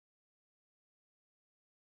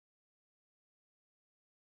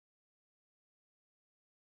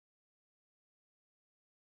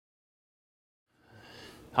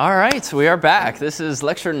All right, so we are back. This is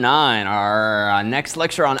lecture 9, our next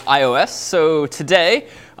lecture on iOS. So today,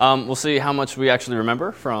 we'll see how much we actually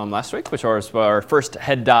remember from last week, which was our first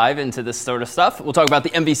head dive into this sort of stuff. We'll talk about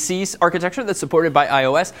the MVC architecture that's supported by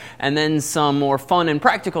iOS, and then some more fun and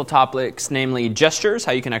practical topics, namely gestures,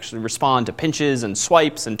 how you can actually respond to pinches and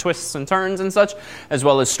swipes and twists and turns and such, as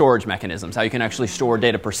well as storage mechanisms, how you can actually store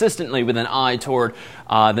data persistently with an eye toward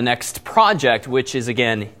the next project, which is,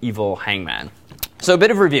 again, Evil Hangman. So a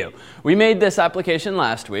bit of review. We made this application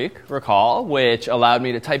last week, recall, which allowed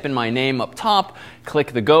me to type in my name up top,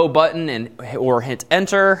 click the Go button, or hit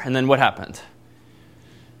Enter, and then what happened?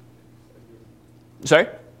 Sorry?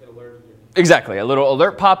 Exactly. A little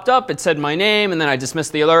alert popped up. It said my name, and then I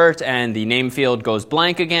dismissed the alert, and the name field goes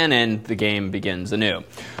blank again, and the game begins anew.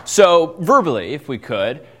 So verbally, if we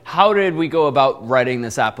could, how did we go about writing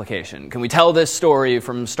this application? Can we tell this story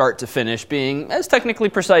from start to finish, being as technically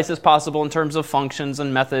precise as possible in terms of functions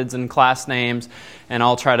and methods and class names, and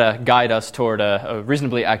I'll try to guide us toward a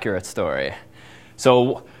reasonably accurate story.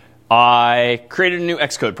 So I created a new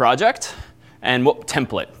Xcode project, and what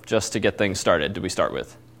template, just to get things started, did we start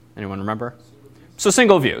with? Anyone remember? So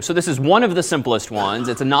single view. So this is one of the simplest ones.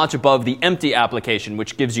 It's a notch above the empty application,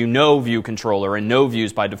 which gives you no view controller and no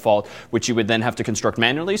views by default, which you would then have to construct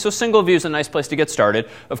manually. So single view is a nice place to get started.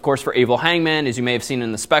 Of course, for Evil Hangman, as you may have seen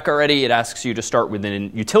in the spec already, it asks you to start with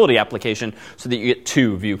a utility application so that you get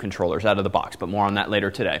 2 view controllers out of the box, but more on that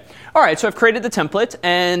later today. All right, so I've created the template,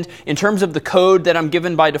 and in terms of the code that I'm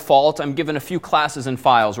given by default, I'm given a few classes and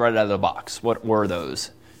files right out of the box. What were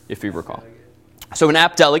those, if you recall? So an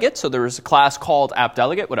app delegate, so there was a class called app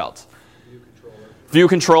delegate. What else? View controller. View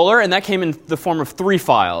controller, and that came in the form of 3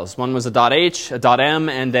 files. One was a .h, a .m,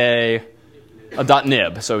 and a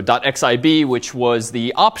 .nib. So .xib, which was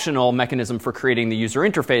the optional mechanism for creating the user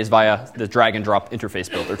interface via the drag and drop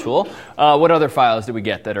interface builder tool. What other files did we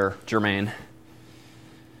get that are germane?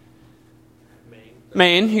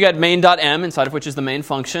 Main. You got main.m, inside of which is the main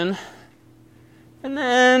function. And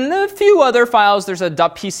then a few other files. There's a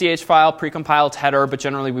 .pch file, precompiled header, but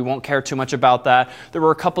generally we won't care too much about that. There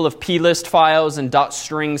were a couple of plist files and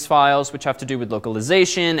 .strings files, which have to do with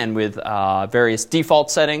localization and with various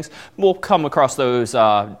default settings. We'll come across those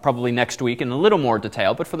probably next week in a little more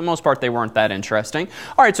detail, but for the most part they weren't that interesting.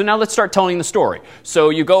 All right, so now let's start telling the story.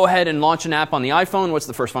 So you go ahead and launch an app on the iPhone. What's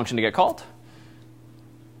the first function to get called?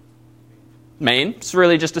 Main. It's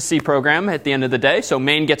really just a C program at the end of the day. So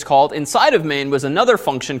main gets called. Inside of main was another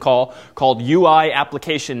function call called UI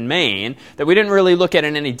application main that we didn't really look at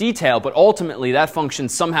in any detail, but ultimately that function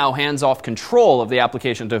somehow hands off control of the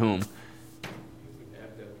application to whom?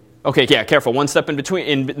 Okay, yeah, careful. One step in between,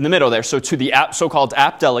 in the middle there. So to the so-called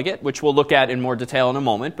app delegate, which we'll look at in more detail in a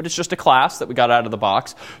moment, but it's just a class that we got out of the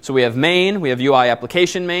box. So we have main, we have UI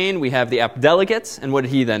application main, we have the app delegates, and what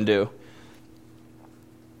did he then do?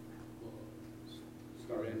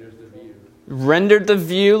 Rendered the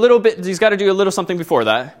view a little bit. He's got to do a little something before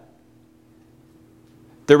that.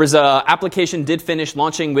 There was a application did finish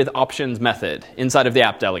launching with options method inside of the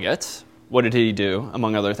app delegate. What did he do,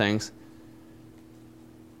 among other things?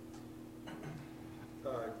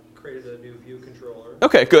 Created a new view controller.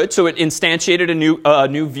 Okay, good. So it instantiated a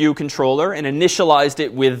new view controller and initialized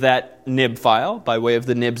it with that nib file by way of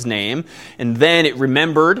the nib's name. And then it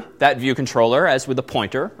remembered that view controller as with a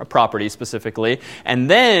pointer, a property specifically. And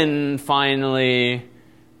then finally,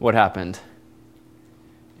 what happened?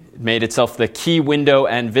 It made itself the key window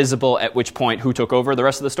and visible, at which point who took over the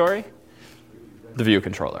rest of the story? The view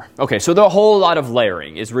controller. Okay, so the whole lot of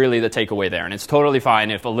layering is really the takeaway there. And it's totally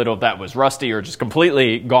fine if a little of that was rusty or just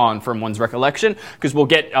completely gone from one's recollection, because we'll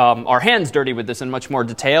get our hands dirty with this in much more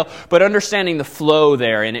detail. But understanding the flow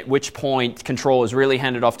there and at which point control is really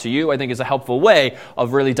handed off to you, I think is a helpful way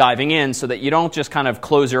of really diving in so that you don't just kind of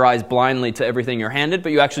close your eyes blindly to everything you're handed,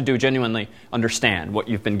 but you actually do genuinely understand what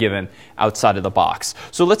you've been given outside of the box.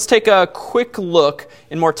 So let's take a quick look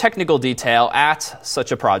in more technical detail at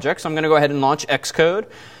such a project. So I'm going to go ahead and launch Xcode.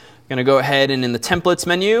 I'm going to go ahead and in the templates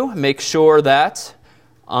menu, make sure that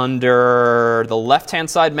under the left-hand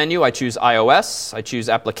side menu, I choose iOS, I choose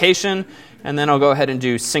application, and then I'll go ahead and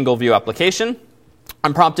do single view application.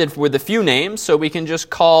 I'm prompted with a few names, so we can just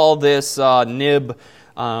call this nib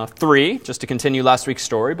 3, just to continue last week's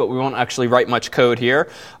story, but we won't actually write much code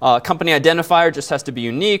here. Company identifier just has to be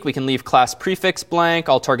unique. We can leave class prefix blank.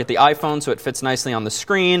 I'll target the iPhone so it fits nicely on the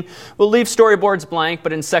screen. We'll leave storyboards blank,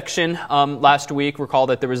 but in section last week, recall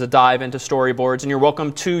that there was a dive into storyboards, and you're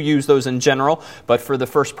welcome to use those in general, but for the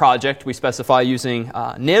first project, we specify using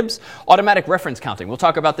nibs. Automatic reference counting. We'll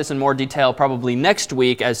talk about this in more detail probably next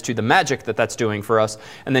week as to the magic that that's doing for us,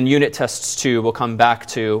 and then unit tests 2 we'll come back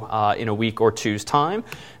to in a week or two's time.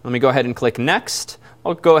 time. Let me go ahead and click Next.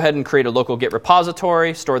 I'll go ahead and create a local Git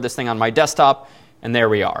repository, store this thing on my desktop, and there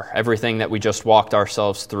we are. Everything that we just walked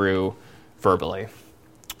ourselves through verbally.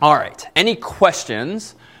 All right, any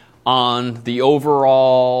questions on the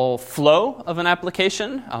overall flow of an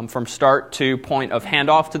application from start to point of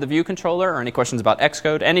handoff to the view controller, or any questions about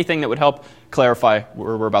Xcode, anything that would help clarify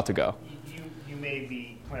where we're about to go? You may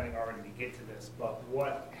be planning already to get to this, but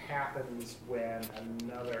what happens when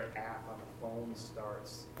another app on the phone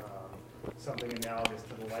starts something analogous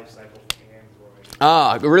to the lifecycle of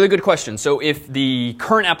Android? A really good question. So if the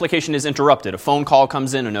current application is interrupted, a phone call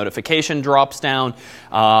comes in, a notification drops down,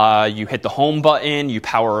 you hit the home button, you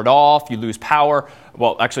power it off, you lose power.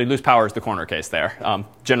 Well, actually, lose power is the corner case there.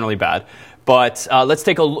 Generally bad. But let's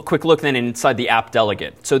take a quick look then inside the app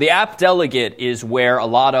delegate. So the app delegate is where a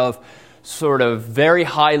lot of sort of very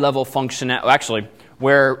high-level functionality, actually,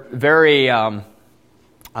 where very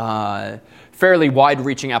fairly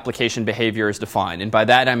wide-reaching application behavior is defined. And by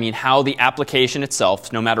that, I mean how the application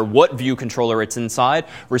itself, no matter what view controller it's inside,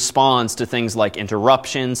 responds to things like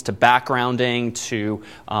interruptions, to backgrounding, to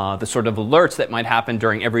the sort of alerts that might happen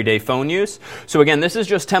during everyday phone use. So again, this is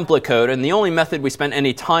just template code, and the only method we spent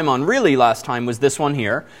any time on really last time was this one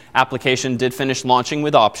here. Application did finish launching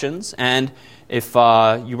with options, and if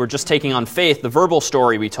you were just taking on faith the verbal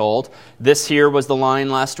story we told, this here was the line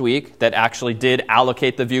last week that actually did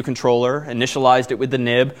allocate the view controller, initialized it with the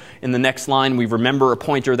nib. In the next line, we remember a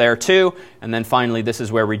pointer there too. And then finally, this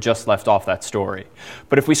is where we just left off that story.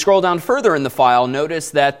 But if we scroll down further in the file,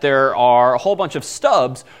 notice that there are a whole bunch of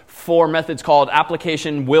stubs for methods called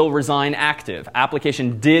application will resign active,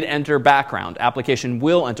 application did enter background, application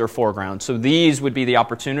will enter foreground. So these would be the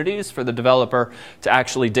opportunities for the developer to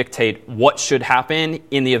actually dictate what should happen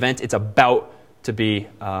in the event it's about to be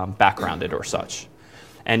backgrounded or such.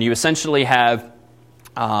 And you essentially have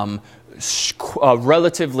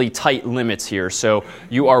relatively tight limits here. So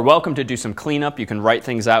you are welcome to do some cleanup. You can write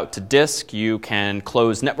things out to disk. You can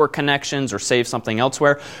close network connections or save something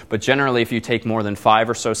elsewhere. But generally, if you take more than 5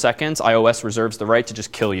 or so seconds, iOS reserves the right to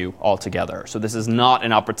just kill you altogether. So this is not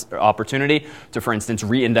an opportunity to, for instance,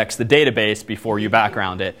 reindex the database before you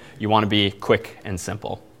background it. You want to be quick and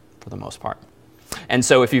simple for the most part. And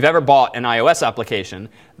so if you've ever bought an iOS application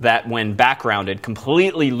that, when backgrounded,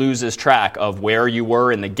 completely loses track of where you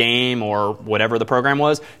were in the game or whatever the program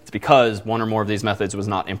was, it's because one or more of these methods was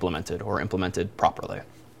not implemented or implemented properly.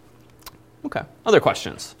 OK, other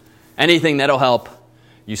questions? Anything that'll help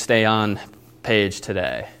you stay on page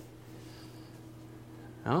today?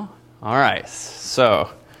 No? All right, so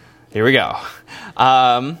here we go.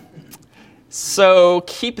 So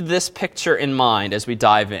keep this picture in mind as we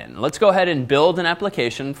dive in. Let's go ahead and build an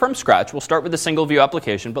application from scratch. We'll start with a single view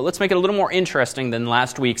application, but let's make it a little more interesting than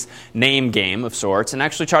last week's name game of sorts and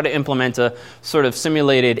actually try to implement a sort of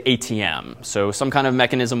simulated ATM. So some kind of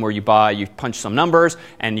mechanism where you punch some numbers,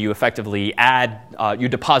 and you effectively you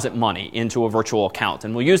deposit money into a virtual account.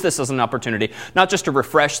 And we'll use this as an opportunity not just to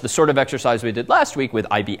refresh the sort of exercise we did last week with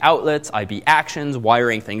IB outlets, IB actions,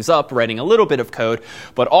 wiring things up, writing a little bit of code,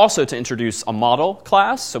 but also to introduce a model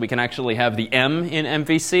class, so we can actually have the M in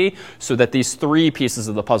MVC, so that these three pieces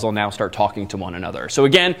of the puzzle now start talking to one another. So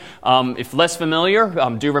again, if less familiar,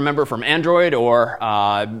 do remember from Android or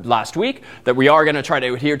last week that we are going to try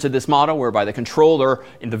to adhere to this model whereby the controller,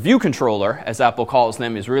 in the view controller, as Apple calls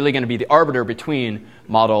them, is really going to be the arbiter between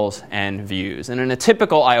models and views. And in a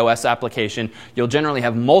typical iOS application, you'll generally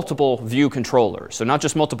have multiple view controllers. So not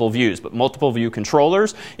just multiple views, but multiple view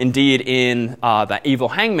controllers. Indeed, in the Evil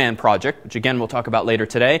Hangman project, which again we'll talk about later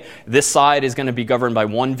today, this side is going to be governed by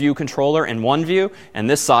one view controller and one view, and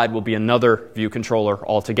this side will be another view controller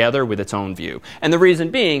altogether with its own view. And the reason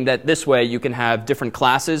being that this way you can have different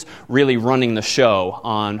classes really running the show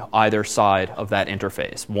on either side of that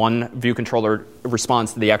interface. One view controller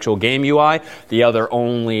responds to the actual game UI, the other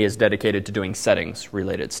only is dedicated to doing settings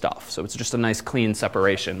related stuff. So it's just a nice clean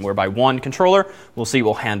separation whereby one controller, we'll see,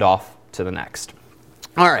 will hand off to the next.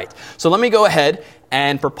 All right, so let me go ahead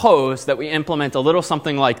and propose that we implement a little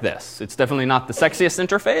something like this. It's definitely not the sexiest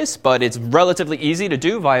interface, but it's relatively easy to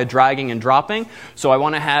do via dragging and dropping. So I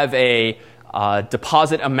want to have a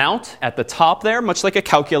deposit amount at the top there, much like a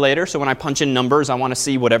calculator. So when I punch in numbers, I want to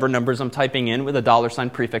see whatever numbers I'm typing in with a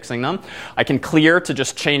 $ prefixing them. I can clear to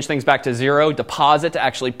just change things back to 0, deposit to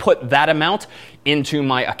actually put that amount into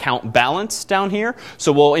my account balance down here.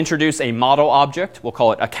 So we'll introduce a model object. We'll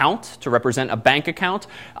call it account to represent a bank account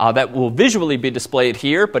that will visually be displayed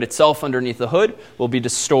here, but itself underneath the hood will be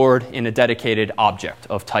stored in a dedicated object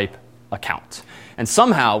of type account. And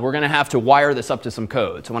somehow we're going to have to wire this up to some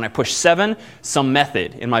code. So when I push 7, some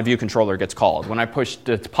method in my view controller gets called. When I push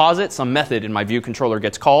deposit, some method in my view controller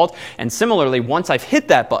gets called. And similarly, once I've hit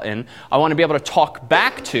that button, I want to be able to talk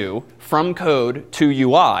back to from code to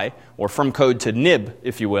UI, or from code to nib,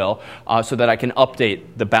 if you will, so that I can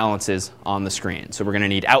update the balances on the screen. So we're going to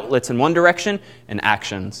need outlets in one direction and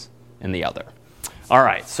actions in the other. All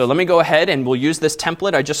right, so let me go ahead and we'll use this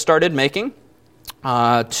template I just started making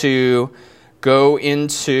to go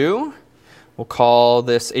into, we'll call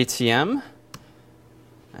this ATM,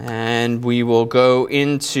 and we will go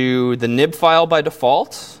into the nib file by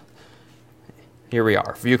default. Here we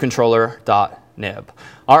are, viewcontroller.nib.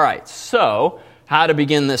 All right, so how to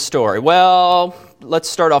begin this story? Well, let's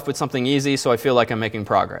start off with something easy so I feel like I'm making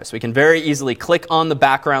progress. We can very easily click on the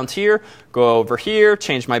background here, go over here,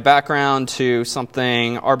 change my background to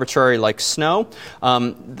something arbitrary like snow.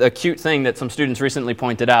 The cute thing that some students recently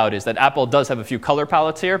pointed out is that Apple does have a few color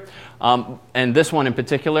palettes here. And this one in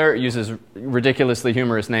particular uses ridiculously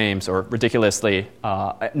humorous names or ridiculously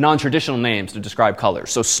non-traditional names to describe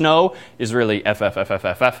colors. So snow is really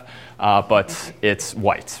FFFFFF, but it's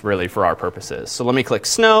white really for our purposes. So let me click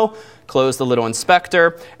snow, close the little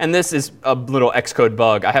inspector, and this is a little Xcode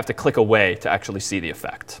bug. I have to click away to actually see the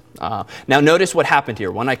effect. Now notice what happened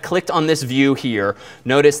here. When I clicked on this view here,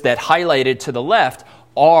 notice that highlighted to the left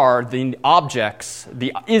are the objects,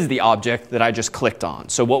 is the object that I just clicked on.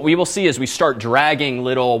 So what we will see as we start dragging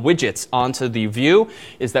little widgets onto the view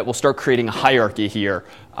is that we'll start creating a hierarchy here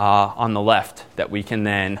on the left that we can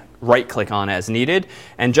then right-click on as needed.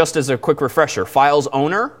 And just as a quick refresher, files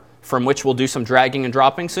owner, from which we'll do some dragging and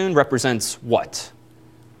dropping soon, represents what?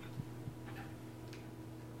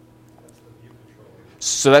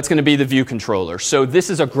 So that's going to be the view controller. So this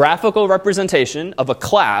is a graphical representation of a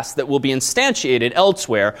class that will be instantiated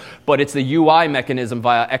elsewhere, but it's the UI mechanism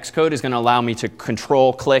via Xcode is going to allow me to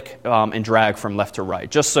control, click, and drag from left to right,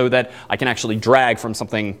 just so that I can actually drag from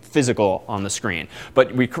something physical on the screen.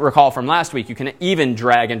 But we recall from last week, you can even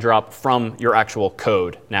drag and drop from your actual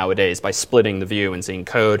code nowadays by splitting the view and seeing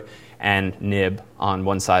code and nib on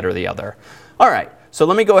one side or the other. All right. So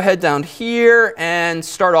let me go ahead down here and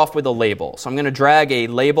start off with a label. So I'm going to drag a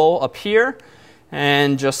label up here.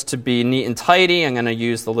 And just to be neat and tidy, I'm going to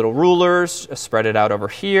use the little rulers, spread it out over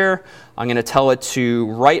here. I'm going to tell it to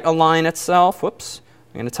right align itself. Whoops.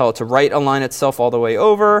 I'm going to tell it to right align itself all the way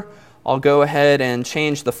over. I'll go ahead and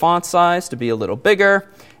change the font size to be a little bigger.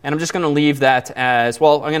 And I'm just going to leave that as,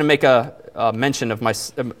 well, I'm going to make a mention of a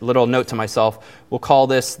little note to myself. We'll call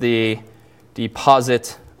this the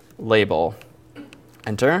deposit label.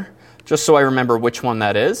 Enter, just so I remember which one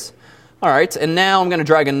that is. All right, and now I'm going to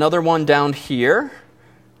drag another one down here.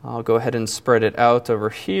 I'll go ahead and spread it out over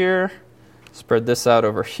here. Spread this out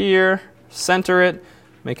over here. Center it.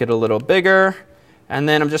 Make it a little bigger. And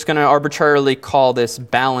then I'm just going to arbitrarily call this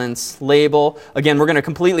balance label. Again, we're going to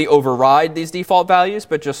completely override these default values,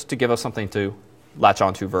 but just to give us something to latch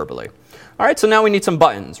onto verbally. All right, so now we need some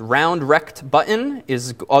buttons. Round rect button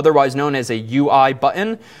is otherwise known as a UI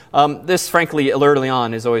button. This, frankly, early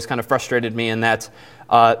on has always kind of frustrated me in that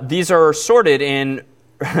these are sorted in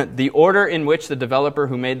the order in which the developer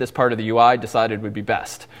who made this part of the UI decided would be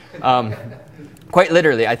best. Quite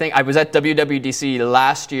literally, I think I was at WWDC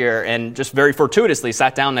last year and just very fortuitously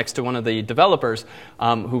sat down next to one of the developers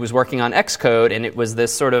who was working on Xcode, and it was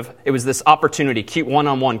this opportunity,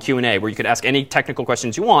 one-on-one Q&A, where you could ask any technical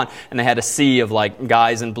questions you want, and they had a sea of like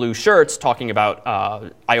guys in blue shirts talking about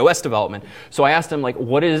iOS development. So I asked him, like,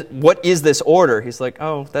 what is this order? He's like,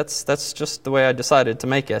 oh, that's just the way I decided to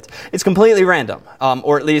make it. It's completely random,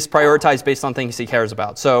 or at least prioritized based on things he cares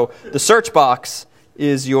about. So the search box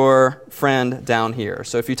is your friend down here.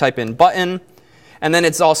 So if you type in button, and then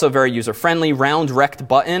it's also very user-friendly. Round rect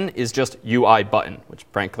button is just UI button, which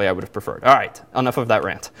frankly I would have preferred. All right, enough of that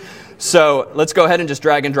rant. So let's go ahead and just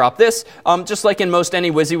drag and drop this. Just like in most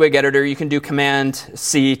any WYSIWYG editor, you can do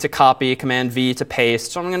Command-C to copy, Command-V to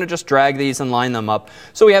paste. So I'm going to just drag these and line them up.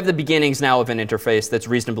 So we have the beginnings now of an interface that's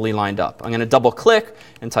reasonably lined up. I'm going to double-click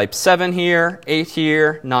and type 7 here, 8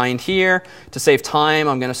 here, 9 here. To save time,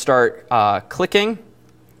 I'm going to start clicking.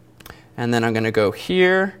 And then I'm going to go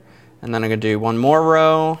here. And then I'm going to do one more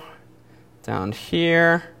row down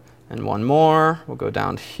here. And one more. We'll go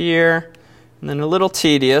down here. And then a little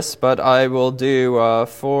tedious, but I will do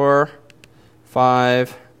 4,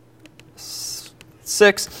 5,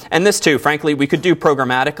 6. And this too, frankly, we could do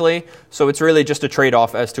programmatically. So it's really just a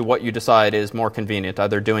trade-off as to what you decide is more convenient,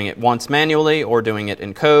 either doing it once manually or doing it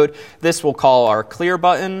in code. This we'll call our clear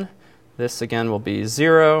button. This, again, will be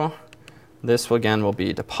 0, This, again, will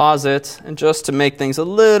be deposit. And just to make things a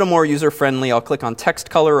little more user-friendly, I'll click on text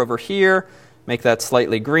color over here, make that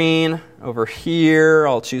slightly green. Over here,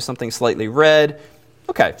 I'll choose something slightly red.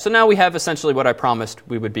 OK, so now we have essentially what I promised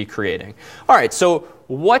we would be creating. All right, so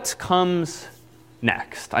what comes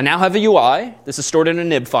next? I now have a UI. This is stored in a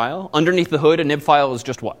nib file. Underneath the hood, a nib file is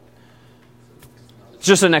just what? It's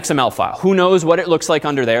just an XML file. Who knows what it looks like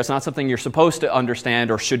under there? It's not something you're supposed to understand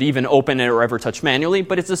or should even open it or ever touch manually,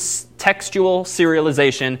 but it's a textual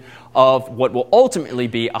serialization of what will ultimately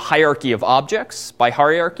be a hierarchy of objects. By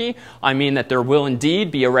hierarchy, I mean that there will indeed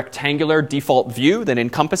be a rectangular default view that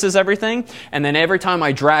encompasses everything, and then every time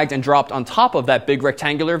I dragged and dropped on top of that big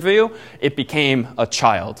rectangular view, it became a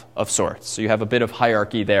child of sorts. So you have a bit of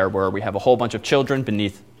hierarchy there where we have a whole bunch of children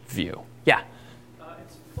beneath view. Yeah?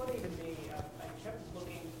 It's funny to me, I kept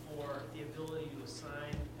looking for the ability to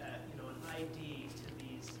assign an ID to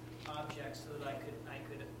these objects so that I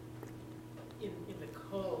could in the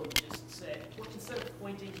code just say, instead of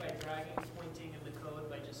pointing by dragging, pointing in the code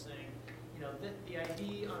by just saying, the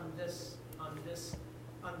ID on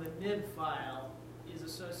the nib file is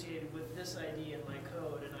associated with this ID in my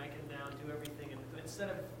code, and I can now do everything instead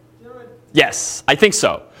of, Yes, I think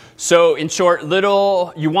so. So in short,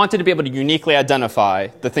 you wanted to be able to uniquely identify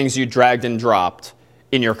the things you dragged and dropped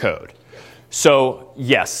in your code. So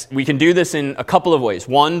yes, we can do this in a couple of ways.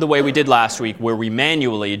 One, the way we did last week, where we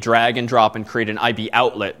manually drag and drop and create an IB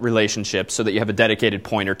outlet relationship so that you have a dedicated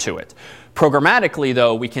pointer to it. Programmatically,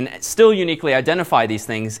 though, we can still uniquely identify these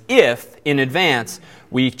things if, in advance,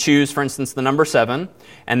 we choose, for instance, the number 7.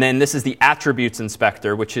 And then this is the attributes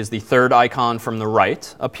inspector, which is the third icon from the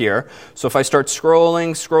right up here. So if I start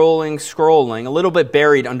scrolling, a little bit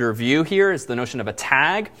buried under view here is the notion of a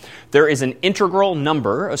tag. There is an integral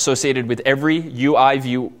number associated with every UI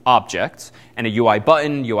view object, and a UI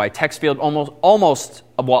button, UI text field, almost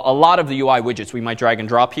a lot of the UI widgets we might drag and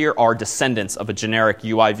drop here are descendants of a generic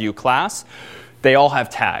UI view class. They all have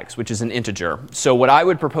tags, which is an integer. So what I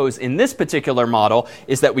would propose in this particular model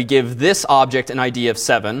is that we give this object an ID of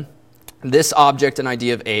 7, this object an ID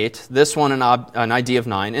of 8, this one an ID of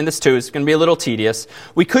 9, and this too is going to be a little tedious.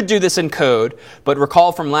 We could do this in code, but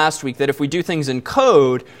recall from last week that if we do things in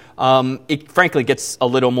code, it frankly gets a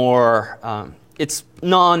little more it's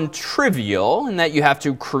non-trivial in that you have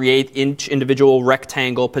to create each individual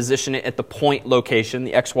rectangle, position it at the point location,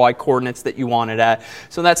 the XY coordinates that you want it at.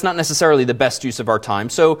 So that's not necessarily the best use of our time.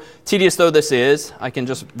 So tedious though this is, I can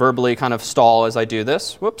just verbally kind of stall as I do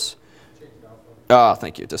this. Whoops. Oh,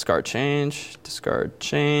 thank you. Discard change. Discard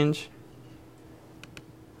change.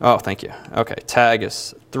 Oh, thank you. OK, tag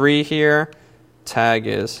is 3 here. Tag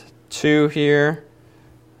is 2 here.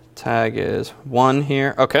 Tag is 1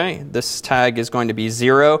 here. OK, this tag is going to be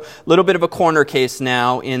 0. A little bit of a corner case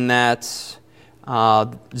now in that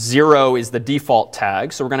 0 is the default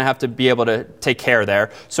tag. So we're going to have to be able to take care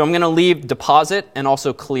there. So I'm going to leave deposit and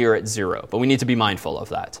also clear at 0. But we need to be mindful of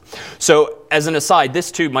that. So as an aside,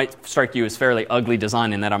 this too might strike you as fairly ugly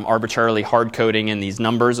design in that I'm arbitrarily hard coding in these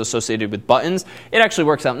numbers associated with buttons. It actually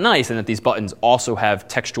works out nice in that these buttons also have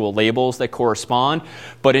textual labels that correspond.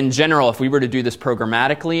 But in general, if we were to do this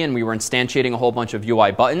programmatically and we were instantiating a whole bunch of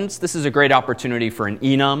UI buttons, this is a great opportunity for an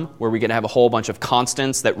enum where we could have a whole bunch of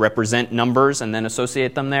constants that represent numbers and then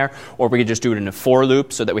associate them there. Or we could just do it in a for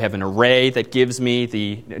loop so that we have an array that gives me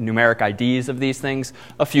the numeric IDs of these things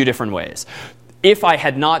a few different ways. If I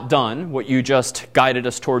had not done what you just guided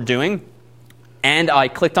us toward doing, and I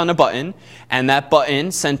clicked on a button, and that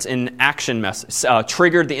button sent an action message,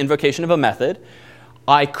 triggered the invocation of a method,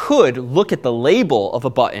 I could look at the label of a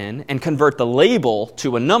button and convert the label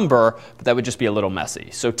to a number, but that would just be a little messy.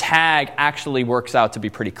 So tag actually works out to be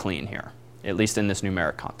pretty clean here, at least in this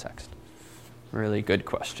numeric context. Really good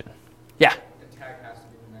question. Yeah? The tag has to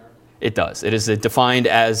be numeric? It does. It is defined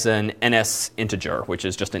as an NS integer, which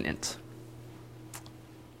is just an int.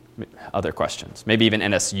 Other questions? Maybe even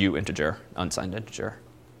NSU integer, unsigned integer.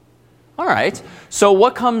 All right, so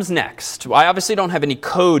what comes next? I obviously don't have any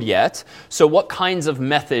code yet, so what kinds of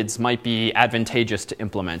methods might be advantageous to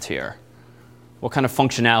implement here? What kind of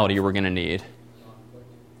functionality we're going to need?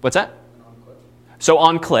 What's that? So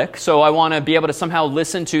on click. So I want to be able to somehow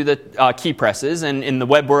listen to the key presses, and in the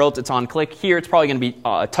web world it's on click. Here it's probably going to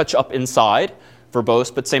be touch up inside,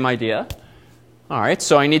 verbose, but same idea. All right,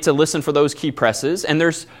 so I need to listen for those key presses. And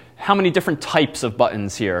there's how many different types of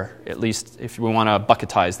buttons here, at least if we want to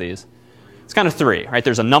bucketize these? It's kind of 3, right?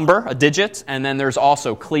 There's a number, a digit, and then there's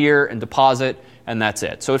also clear and deposit and that's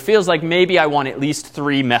it. So it feels like maybe I want at least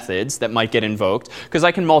 3 methods that might get invoked, because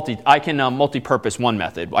I can multi-purpose one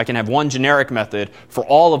method. I can have one generic method for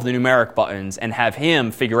all of the numeric buttons and have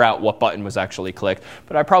him figure out what button was actually clicked.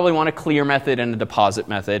 But I probably want a clear method and a deposit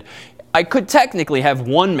method. I could technically have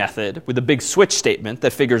one method with a big switch statement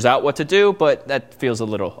that figures out what to do, but that feels a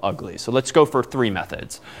little ugly. So let's go for 3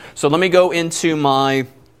 methods. So let me go into my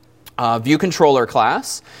view controller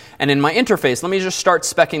class. And in my interface, let me just start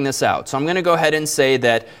speccing this out. So I'm going to go ahead and say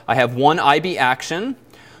that I have one IB action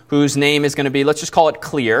whose name is going to be, let's just call it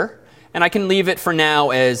clear. And I can leave it for now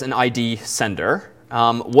as an ID sender.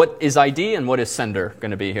 What is ID and what is sender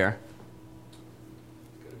going to be here?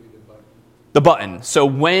 The button. So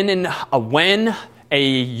when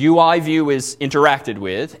a UI view is interacted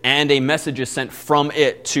with and a message is sent from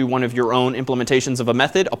it to one of your own implementations of a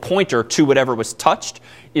method, a pointer to whatever was touched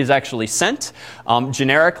is actually sent.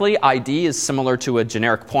 Generically, ID is similar to a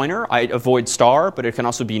generic pointer. I avoid star, but it can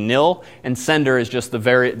also be nil. And sender is just the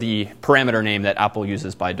parameter name that Apple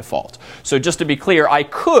uses by default. So just to be clear, I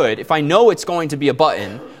could, if I know it's going to be a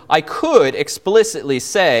button, I could explicitly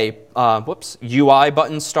say, UI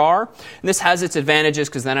button star. And this has its advantages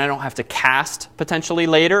because then I don't have to cast potentially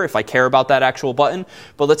later if I care about that actual button.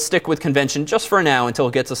 But let's stick with convention just for now until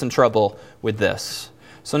it gets us in trouble with this.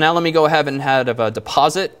 So now let me go ahead and have a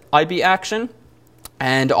deposit IB action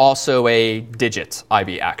and also a digit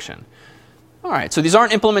IB action. All right, so these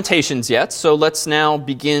aren't implementations yet, so let's now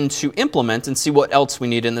begin to implement and see what else we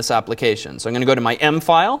need in this application. So I'm going to go to my M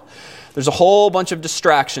file. There's a whole bunch of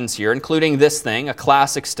distractions here, including this thing, a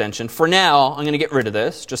class extension. For now, I'm going to get rid of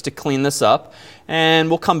this just to clean this up. And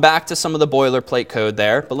we'll come back to some of the boilerplate code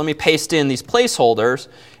there. But let me paste in these placeholders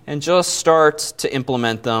and just start to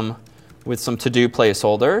implement them with some to-do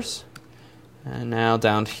placeholders. And now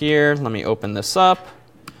down here, let me open this up.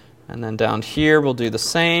 And then down here, we'll do the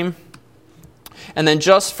same. And then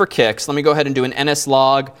just for kicks, let me go ahead and do an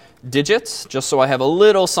nslog digits, just so I have a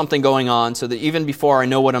little something going on so that even before I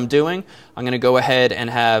know what I'm doing, I'm going to go ahead and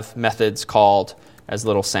have methods called as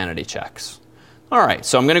little sanity checks. All right,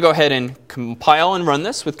 so I'm going to go ahead and compile and run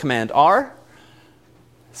this with Command R.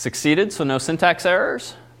 Succeeded, so no syntax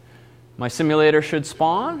errors. My simulator should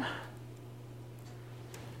spawn.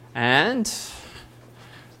 And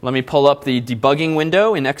let me pull up the debugging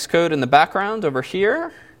window in Xcode in the background over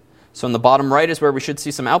here. So in the bottom right is where we should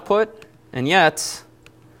see some output. And yet,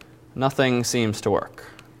 nothing seems to work.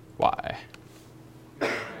 Why?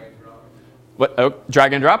 What? Oh,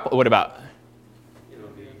 drag and drop? What about? You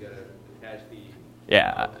got to attach the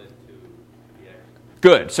yeah. outlet to the action.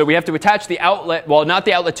 Good. So we have to attach the outlet, well, not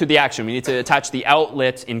the outlet to the action. We need to attach the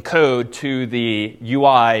outlet in code to the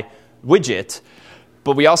UI widget.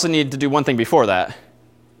 But we also need to do one thing before that.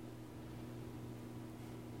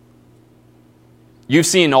 You've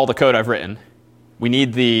seen all the code I've written. We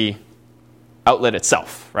need the outlet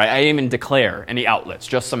itself, right? I didn't even declare any outlets,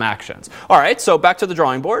 just some actions. All right, so back to the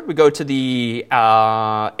drawing board. We go to the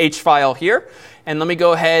H file here. And let me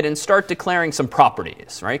go ahead and start declaring some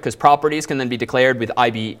properties, right? Because properties can then be declared with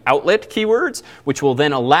IB outlet keywords, which will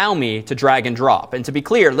then allow me to drag and drop. And to be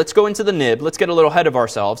clear, let's go into the nib. Let's get a little ahead of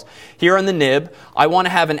ourselves. Here on the nib, I want to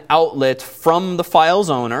have an outlet from the file's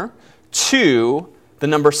owner to the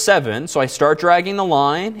number 7. So I start dragging the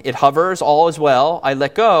line. It hovers, all is well. I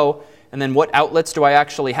let go. And then what outlets do I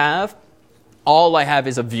actually have? All I have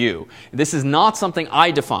is a view. This is not something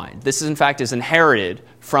I defined. This, in fact, is inherited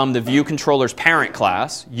from the view controller's parent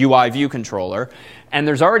class, UI view controller. And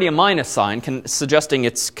there's already a minus sign suggesting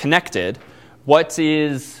it's connected. What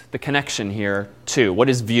is the connection here to? What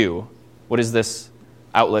is view? What is this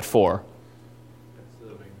outlet for?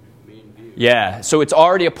 That's the main view. Yeah, so it's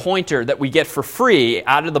already a pointer that we get for free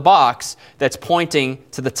out of the box that's pointing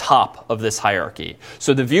to the top of this hierarchy.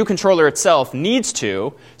 So the view controller itself needs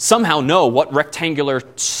to somehow know what rectangular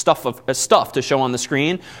stuff to show on the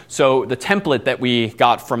screen. So the template that we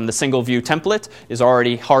got from the single view template is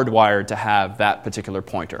already hardwired to have that particular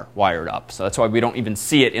pointer wired up. So that's why we don't even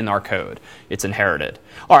see it in our code. It's inherited.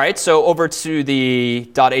 All right, so over to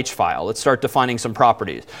the .h file. Let's start defining some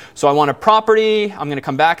properties. So I want a property. I'm going to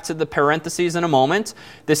come back to the parentheses in a moment.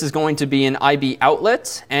 This is going to be an IB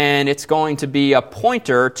outlet, and it's going to be a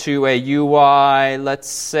pointer to a UI, let's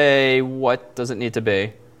say, what does it need to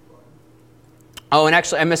be? Oh, and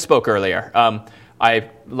actually, I misspoke earlier. I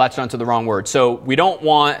latched onto the wrong word. So we don't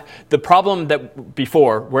want, the problem that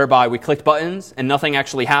before, whereby we clicked buttons and nothing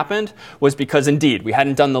actually happened, was because indeed, we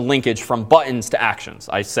hadn't done the linkage from buttons to actions.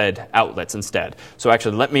 I said outlets instead. So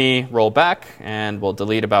actually, let me roll back, and we'll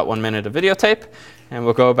delete about 1 minute of videotape. And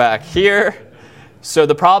we'll go back here So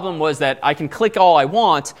the problem was that I can click all I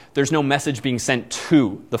want. There's no message being sent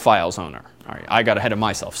to the file's owner. All right, I got ahead of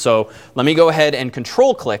myself. So let me go ahead and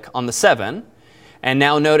control click on the 7. And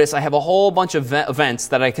now notice I have a whole bunch of events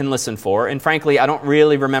that I can listen for. And frankly, I don't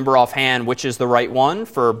really remember offhand which is the right one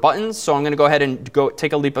for buttons. So I'm going to go ahead and go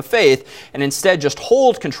take a leap of faith and instead just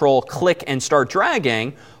hold control, click, and start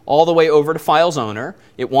dragging all the way over to file's owner.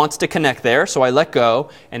 It wants to connect there, so I let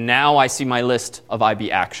go. And now I see my list of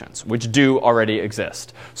IB actions, which do already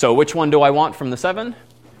exist. So which one do I want from the 7?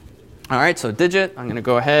 All right, so digit. I'm going to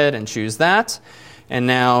go ahead and choose that. And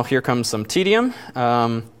now here comes some tedium.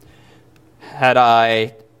 Had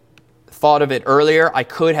I thought of it earlier, I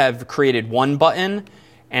could have created one button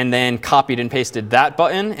and then copied and pasted that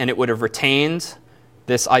button, and it would have retained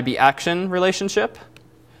this IB action relationship.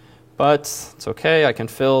 But it's OK. I can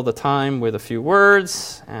fill the time with a few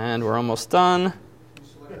words, and we're almost done.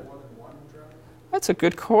 That's a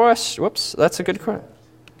good question. Whoops, that's a good question.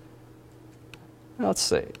 Let's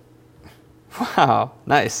see. Wow,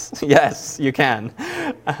 nice. Yes, you can.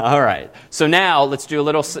 All right. So now let's do a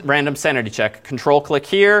little random sanity check. Control click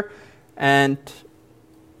here, and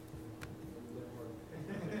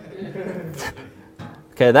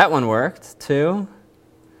OK, that one worked too.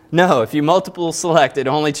 No, if you multiple select, it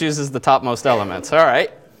only chooses the topmost elements. All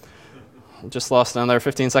right. Just lost another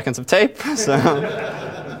 15 seconds of tape. So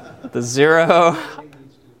the 0.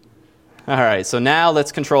 All right, so now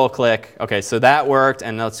let's control click. OK, so that worked,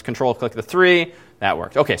 and let's control click the 3. That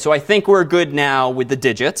worked. OK, so I think we're good now with the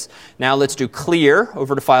digits. Now let's do clear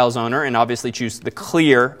over to file's owner, and obviously choose the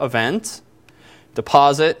clear event.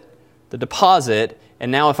 Deposit, the deposit.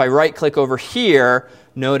 And now if I right click over here,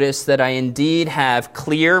 notice that I indeed have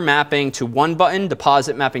clear mapping to one button,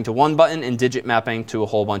 deposit mapping to one button, and digit mapping to a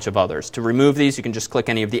whole bunch of others. To remove these, you can just click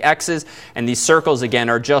any of the X's. And these circles, again,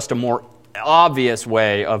 are just a more obvious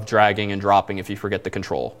way of dragging and dropping if you forget the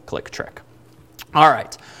control click trick. All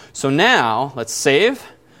right, so now let's save.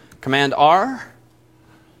 Command R.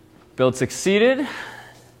 Build succeeded.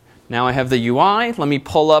 Now I have the UI. Let me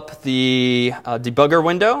pull up the debugger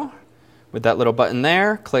window with that little button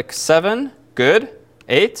there. Click 7. Good.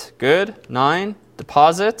 8. Good. 9.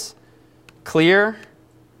 Deposit. Clear.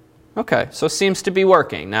 OK, so it seems to be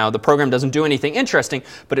working. Now, the program doesn't do anything interesting,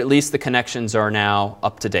 but at least the connections are now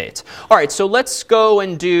up to date. All right, so let's go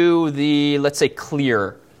and do the, let's say,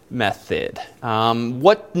 clear method.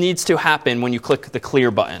 What needs to happen when you click the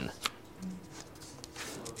clear button?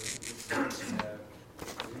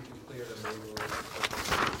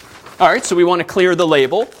 All right, so we want to clear the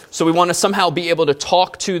label. So we want to somehow be able to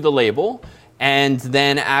talk to the label and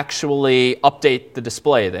then actually update the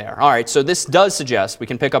display there. All right, so this does suggest, we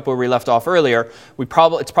can pick up where we left off earlier,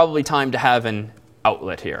 it's probably time to have an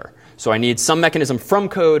outlet here. So I need some mechanism from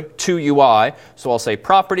code to UI. So I'll say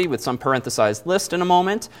property with some parenthesized list in a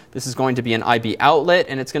moment. This is going to be an IB outlet,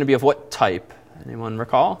 and it's going to be of what type? Anyone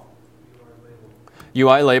recall?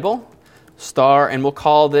 UI label. Star, and we'll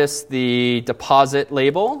call this the deposit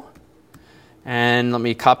label. And let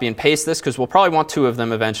me copy and paste this because we'll probably want 2 of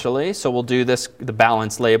them eventually. So we'll do this, the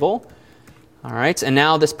balance label. All right, and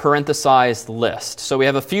now this parenthesized list. So we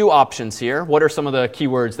have a few options here. What are some of the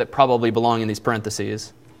keywords that probably belong in these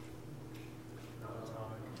parentheses?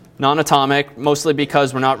 Non-atomic, mostly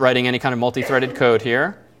because we're not writing any kind of multi-threaded code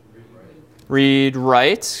here. Read,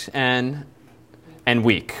 write, and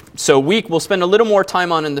weak. So weak we'll spend a little more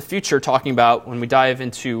time on in the future talking about when we dive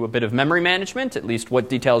into a bit of memory management, at least what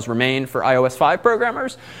details remain for iOS 5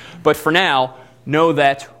 programmers. But for now, know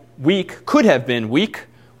that weak could have been weak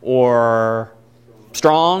or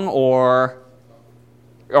strong or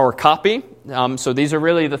copy. So these are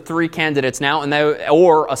really the 3 candidates now, and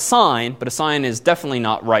or assign, but assign is definitely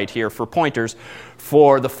not right here for pointers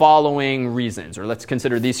for the following reasons, or let's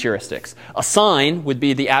consider these heuristics. Assign would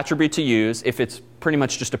be the attribute to use if it's pretty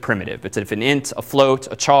much just a primitive. It's if an int, a float,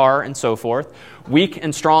 a char, and so forth. Weak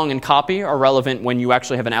and strong and copy are relevant when you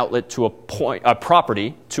actually have an outlet to a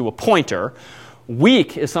property to a pointer.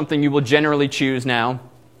 Weak is something you will generally choose now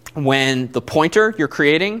when the pointer you're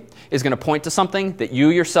creating is going to point to something that you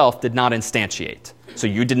yourself did not instantiate. So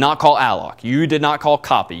you did not call alloc, you did not call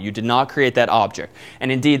copy, you did not create that object. And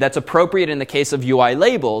indeed, that's appropriate in the case of UI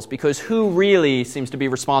labels, because who really seems to be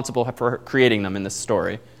responsible for creating them in this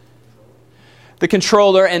story? The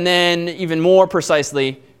controller, and then even more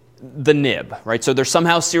precisely, the nib, right? So they're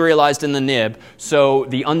somehow serialized in the nib. So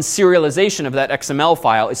the unserialization of that XML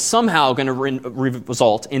file is somehow going to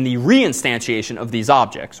result in the reinstantiation of these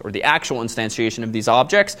objects, or the actual instantiation of these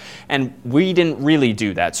objects. And we didn't really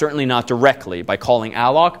do that, certainly not directly by calling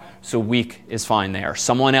alloc, so weak is fine there.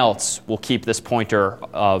 Someone else will keep this pointer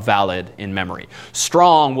valid in memory.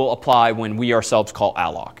 Strong will apply when we ourselves call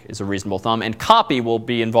alloc is a reasonable thumb. And copy will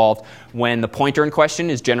be involved when the pointer in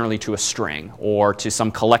question is generally to a string or to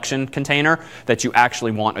some collection container that you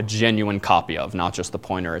actually want a genuine copy of, not just the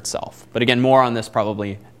pointer itself. But again, more on this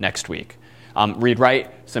probably next week.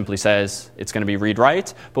 Read-write simply says it's going to be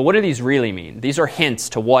read-write. But what do these really mean? These are hints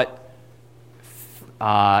to what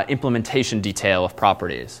implementation detail of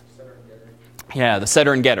properties. Yeah, the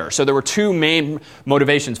setter and getter. So there were two main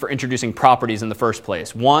motivations for introducing properties in the first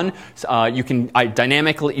place. One, you can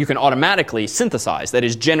automatically synthesize, that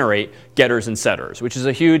is, generate getters and setters, which is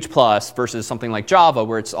a huge plus versus something like Java,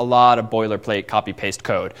 where it's a lot of boilerplate copy-paste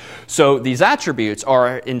code. So these attributes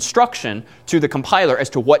are instruction to the compiler as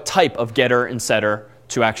to what type of getter and setter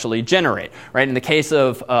to actually generate. Right? In the case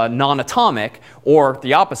of non-atomic, or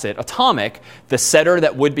the opposite, atomic, the setter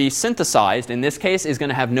that would be synthesized in this case is going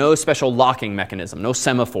to have no special locking mechanism, no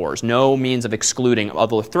semaphores, no means of excluding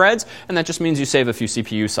other threads, and that just means you save a few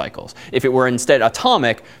CPU cycles. If it were instead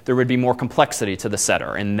atomic, there would be more complexity to the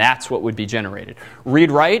setter, and that's what would be generated.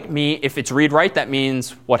 Read-write, if it's read-write, that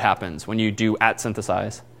means what happens when you do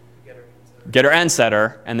 @synthesize? Getter and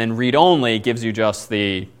setter, and then read-only gives you just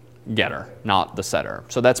the getter, not the setter.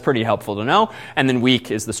 So that's pretty helpful to know. And then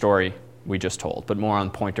weak is the story we just told, but more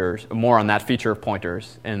on pointers, more on that feature of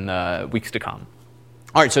pointers in the weeks to come.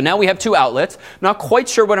 All right, so now we have two outlets. Not quite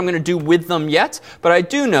sure what I'm going to do with them yet, but I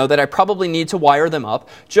do know that I probably need to wire them up.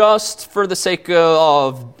 Just for the sake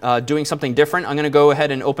of doing something different, I'm going to go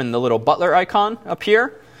ahead and open the little butler icon up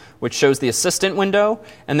here, which shows the assistant window.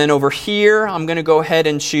 And then over here, I'm going to go ahead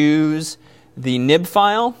and choose the nib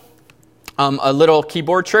file. A little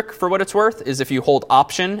keyboard trick for what it's worth is if you hold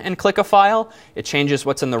Option and click a file, it changes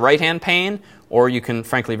what's in the right-hand pane, or you can,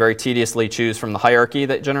 frankly, very tediously choose from the hierarchy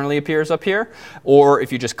that generally appears up here. Or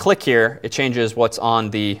if you just click here, it changes what's on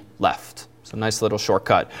the left. So nice little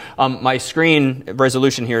shortcut. My screen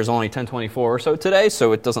resolution here is only 1024 or so today,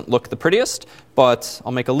 so it doesn't look the prettiest, but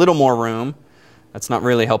I'll make a little more room. That's not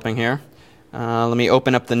really helping here. Let me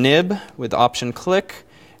open up the nib with Option click.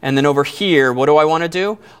 And then over here, what do I want to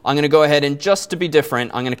do? I'm going to go ahead and, just to be different,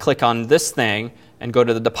 I'm going to click on this thing and go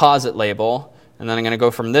to the deposit label. And then I'm going to go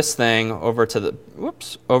from this thing over to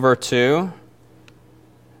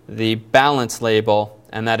the balance label,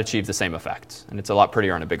 and that achieves the same effect. And it's a lot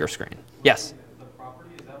prettier on a bigger screen. Yes? The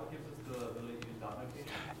property, is that what gives us the ability to use dot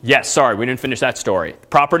notation? Yes, sorry, we didn't finish that story.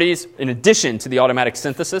 Properties, in addition to the automatic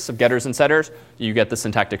synthesis of getters and setters, you get the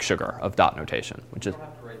syntactic sugar of dot notation, which is...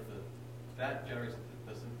 That generates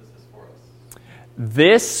the synthesis for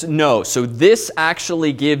us. No. So this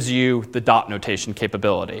actually gives you the dot notation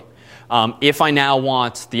capability. If I now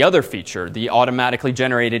want the other feature, the automatically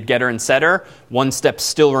generated getter and setter, one step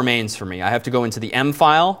still remains for me. I have to go into the M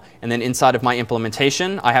file, and then inside of my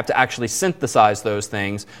implementation, I have to actually synthesize those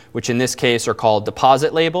things, which in this case are called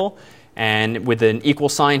deposit label. And with an equal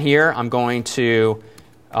sign here, I'm going to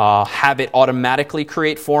have it automatically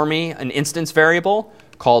create for me an instance variable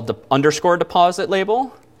called the underscore deposit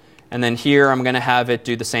label. And then here I'm going to have it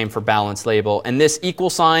do the same for balance label. And this equal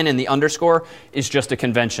sign and the underscore is just a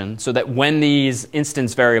convention, so that when these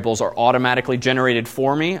instance variables are automatically generated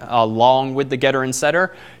for me along with the getter and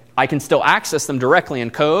setter, I can still access them directly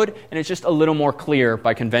in code, and it's just a little more clear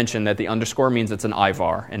by convention that the underscore means it's an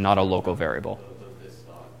IVAR and not a local variable.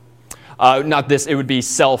 Not this, it would be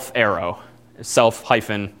self arrow, self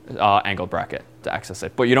hyphen angle bracket to access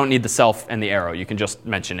it. But you don't need the self and the arrow. You can just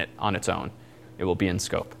mention it on its own. It will be in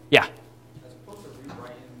scope. Yeah? As opposed to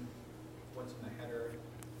rewriting what's in the header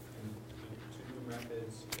and to-do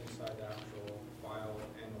methods inside the actual file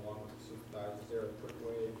and along with the synthesize, is there a quick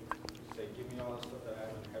way to say, give me all the stuff that I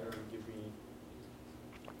have in the header and give me...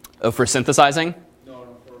 Oh, for synthesizing?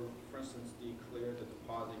 No, for instance, declare the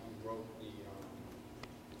deposit, you wrote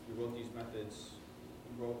these methods,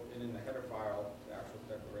 you wrote it in the header file, the actual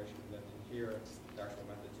declaration, and then in here, the actual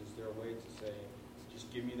methods. Is there a way to say, just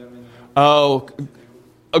give me them in there? Oh,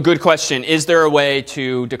 a good question. Is there a way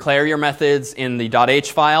to declare your methods in the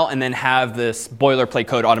 .h file and then have this boilerplate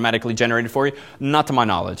code automatically generated for you? Not to my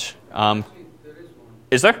knowledge. Actually, there is one.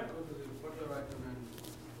 Is there? Go to the butler icon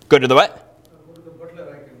and Go to the what? go to the butler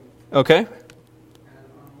icon. Okay. And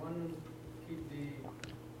on one, keep the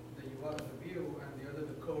URL, the view, and the other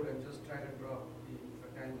the code, and just try to drop the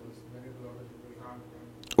rectangles when you go out of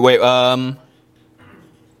the Wait,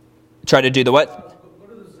 try to do the what? Go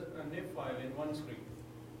to this nib file in one screen.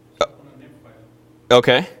 Oh. Open a nib file.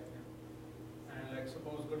 Okay. And like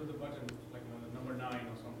suppose go to the button, like the number 9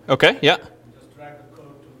 or something. Okay, yeah. And just drag the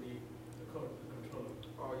code to the controller.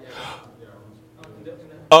 Oh, yeah. In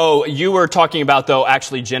Oh, you were talking about, though,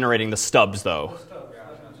 actually generating the stubs, though.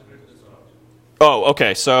 Oh,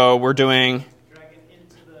 okay. So we're doing... Drag it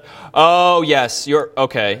into the... Oh, yes. You're...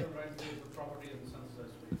 Okay.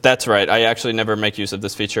 That's right. I actually never make use of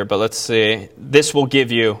this feature, but let's see. This will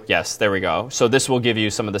give you... Yes, there we go. So this will give you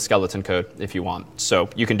some of the skeleton code if you want. So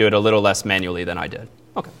you can do it a little less manually than I did.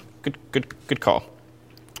 Okay. Good call.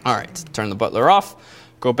 All right. Turn the butler off.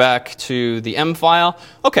 Go back to the M file.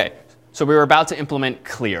 Okay. So we were about to implement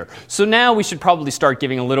clear. So now we should probably start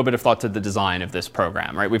giving a little bit of thought to the design of this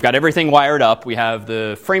program, right? We've got everything wired up. We have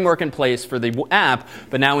the framework in place for the app,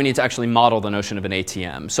 but now we need to actually model the notion of an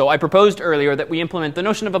ATM. So I proposed earlier that we implement the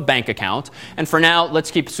notion of a bank account. And for now,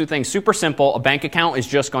 let's keep things super simple. A bank account is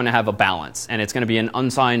just going to have a balance, and it's going to be an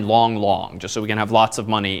unsigned long, just so we can have lots of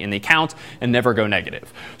money in the account and never go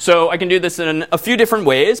negative. So I can do this in a few different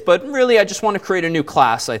ways, but really I just want to create a new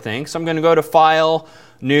class, I think. So I'm going to go to File,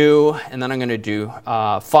 New, and then I'm going to do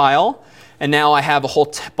File. And now I have a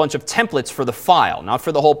whole bunch of templates for the file, not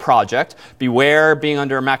for the whole project. Beware being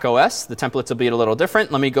under Mac OS. The templates will be a little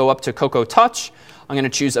different. Let me go up to Cocoa Touch. I'm going to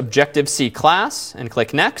choose Objective-C class and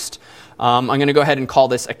click Next. I'm going to go ahead and call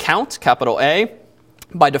this account, capital A.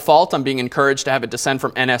 By default, I'm being encouraged to have it descend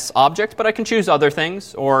from NSObject, but I can choose other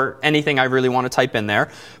things or anything I really want to type in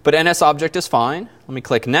there. But NSObject is fine. Let me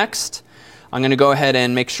click Next. I'm going to go ahead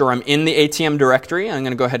and make sure I'm in the ATM directory. I'm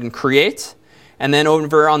going to go ahead and create. And then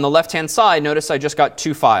over on the left-hand side, notice I just got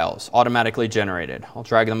 2 files automatically generated. I'll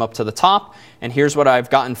drag them up to the top. And here's what I've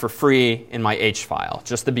gotten for free in my H file,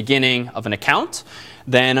 just the beginning of an account.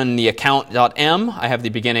 Then on the account.m, I have the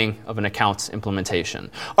beginning of an account's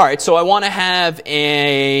implementation. All right, so I want to have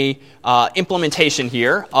a implementation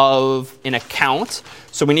here of an account.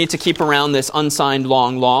 So we need to keep around this unsigned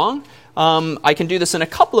long. I can do this in a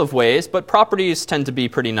couple of ways, but properties tend to be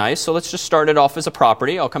pretty nice. So let's just start it off as a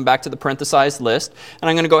property. I'll come back to the parenthesized list, and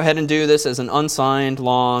I'm going to go ahead and do this as an unsigned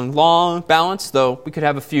long balance, though we could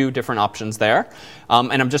have a few different options there.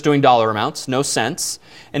 And I'm just doing dollar amounts, no cents.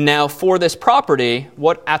 And now for this property,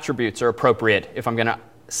 what attributes are appropriate if I'm going to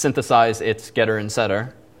synthesize its getter and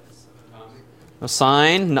setter?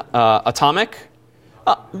 Assign, atomic.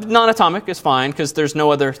 Non-atomic is fine because there's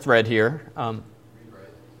no other thread here.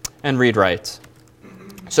 And read-write.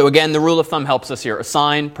 So again, the rule of thumb helps us here.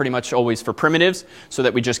 Assign pretty much always for primitives, so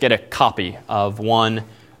that we just get a copy of one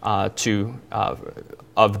of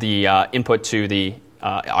the input to the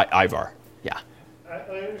IVAR. Yeah.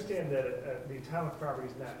 I understand that the atomic property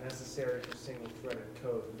is not necessary for single-threaded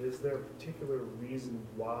code, but is there a particular reason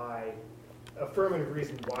why, affirmative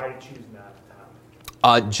reason why to choose non-atomic?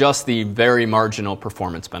 Just the very marginal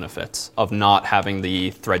performance benefits of not having the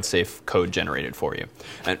thread-safe code generated for you.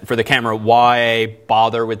 And for the camera, why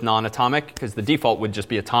bother with non-atomic? Because the default would just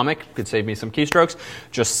be atomic. Could save me some keystrokes.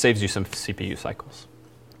 Just saves you some CPU cycles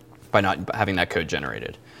by not having that code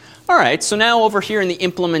generated. All right, so now over here in the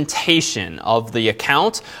implementation of the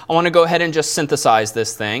account, I want to go ahead and just synthesize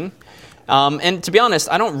this thing. And to be honest,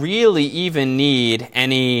 I don't really even need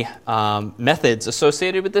any methods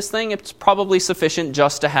associated with this thing. It's probably sufficient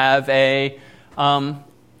just to have a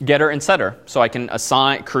getter and setter. So I can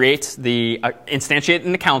create instantiate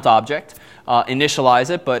an account object,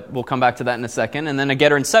 initialize it, but we'll come back to that in a second. And then a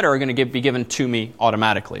getter and setter are going to be given to me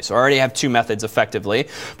automatically. So I already have 2 methods effectively.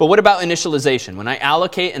 But what about initialization? When I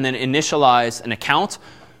allocate and then initialize an account,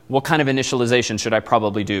 what kind of initialization should I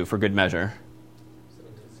probably do for good measure?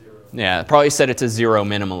 Yeah, probably set it to 0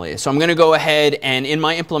 minimally. So I'm going to go ahead and in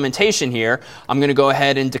my implementation here, I'm going to go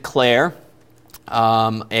ahead and declare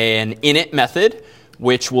an init method,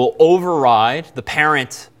 which will override the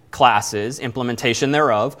parent class's implementation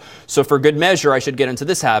thereof. So for good measure, I should get into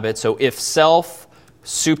this habit. So if self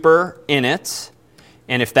super init,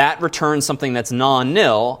 and if that returns something that's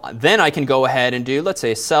non-nil, then I can go ahead and do, let's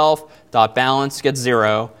say, self.balance gets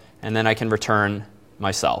 0, and then I can return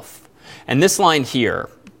myself. And this line here,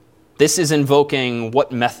 this is invoking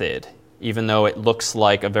what method, even though it looks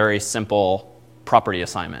like a very simple property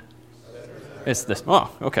assignment? It's this.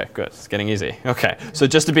 Oh, okay, good. It's getting easy. Okay, so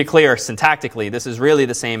just to be clear, syntactically, this is really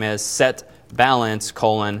the same as set balance :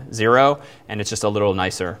 0, and it's just a little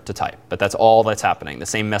nicer to type. But that's all that's happening. The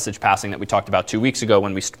same message passing that we talked about 2 weeks ago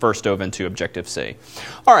when we first dove into Objective-C.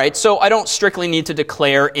 All right, so I don't strictly need to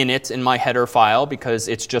declare init in my header file because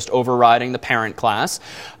it's just overriding the parent class.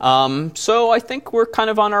 So I think we're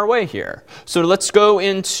kind of on our way here. So let's go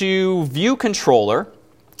into View Controller.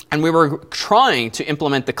 And we were trying to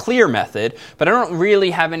implement the clear method, but I don't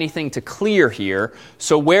really have anything to clear here.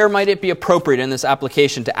 So where might it be appropriate in this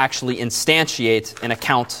application to actually instantiate an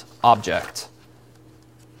account object?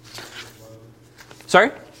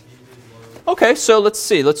 Sorry? Okay, so let's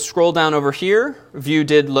see. Let's scroll down over here. View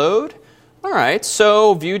did load. All right,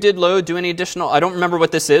 so view did load. Do any additional? I don't remember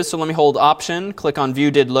what this is, so let me hold Option, click on view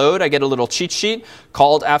did load. I get a little cheat sheet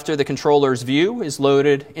called after the controller's view is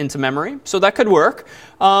loaded into memory. So that could work.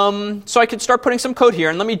 So I could start putting some code here,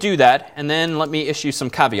 and let me do that, and then let me issue some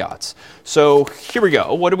caveats. So here we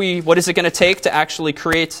go. What is it going to take to actually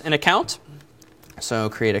create an account? So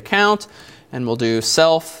create account, and we'll do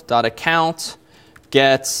self.account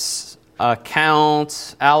gets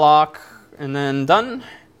account alloc, and then done.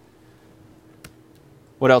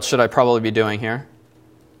 What else should I probably be doing here?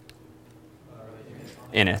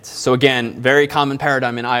 Init. So again, very common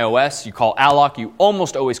paradigm in iOS. You call alloc. You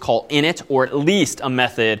almost always call init, or at least a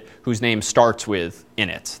method whose name starts with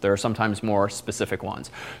init. There are sometimes more specific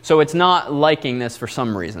ones. So it's not liking this for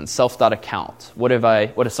some reason. Self.account. What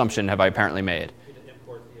assumption have I apparently made?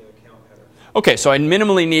 Okay, so I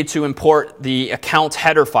minimally need to import the account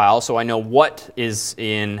header file so I know what is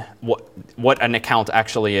in what an account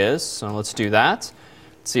actually is. So let's do that.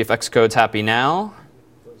 See if Xcode's happy now.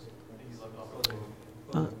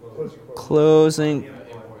 Closing.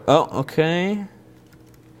 Oh, okay.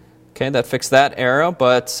 Okay, that fixed that error,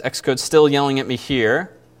 but Xcode's still yelling at me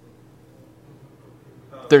here.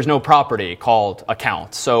 There's no property called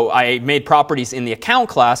account. So I made properties in the account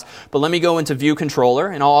class, but let me go into view controller,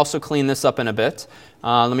 and I'll also clean this up in a bit.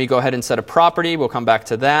 Let me go ahead and set a property. We'll come back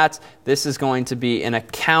to that. This is going to be an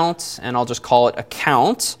account, and I'll just call it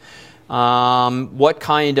account. What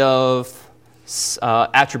kind of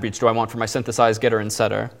attributes do I want for my synthesize getter and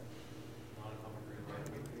setter?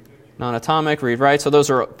 Non-atomic, read, write. So those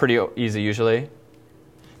are pretty easy usually.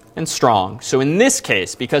 And strong. So in this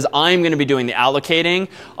case, because I'm going to be doing the allocating,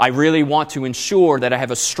 I really want to ensure that I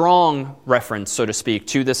have a strong reference, so to speak,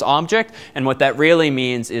 to this object. And what that really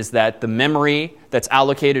means is that the memory that's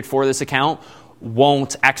allocated for this account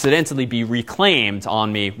won't accidentally be reclaimed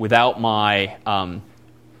on me without my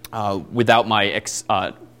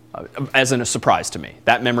as a surprise to me.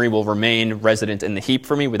 That memory will remain resident in the heap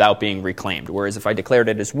for me without being reclaimed. Whereas if I declared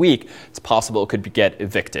it as weak, it's possible it could get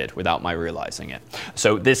evicted without my realizing it.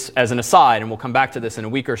 So this, as an aside, and we'll come back to this in a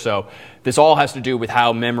week or so, this all has to do with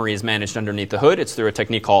how memory is managed underneath the hood. It's through a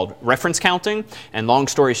technique called reference counting. And long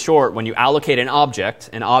story short, when you allocate an object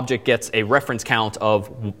gets a reference count of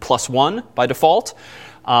 +1 by default.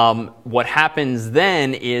 What happens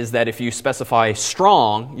then is that if you specify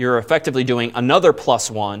strong, you're effectively doing another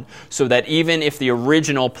 +1, so that even if the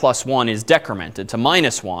original +1 is decremented to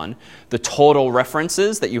 -1, the total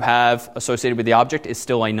references that you have associated with the object is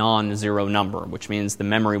still a non-zero number, which means the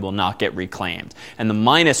memory will not get reclaimed. And the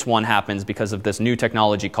 -1 happens because of this new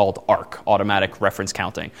technology called ARC, automatic reference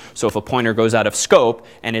counting. So if a pointer goes out of scope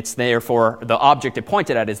and it's therefore, the object it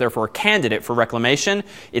pointed at is therefore a candidate for reclamation,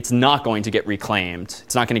 it's not going to get reclaimed.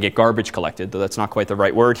 It's not going to get garbage collected, though that's not quite the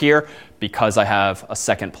right word here, because I have a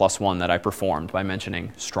second +1 that I performed by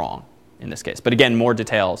mentioning strong in this case. But again, more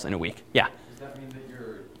details in a week. Yeah? Does that mean that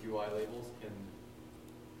your UI labels can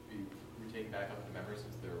be retained back up to memory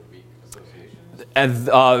since they're weak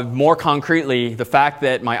associations? More concretely, the fact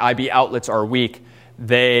that my IB outlets are weak,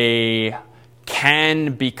 they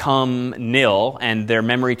can become nil and their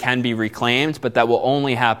memory can be reclaimed, but that will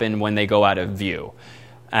only happen when they go out of view.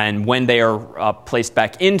 And when they are placed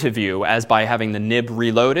back into view, as by having the nib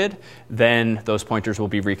reloaded, then those pointers will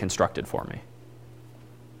be reconstructed for me.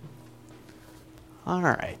 All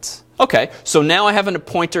right. OK, so now I have a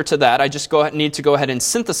pointer to that. I just need to go ahead and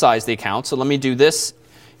synthesize the account. So let me do this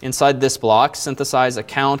inside this block. Synthesize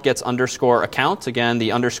account gets underscore account. Again,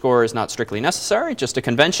 the underscore is not strictly necessary, just a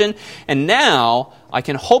convention. And now I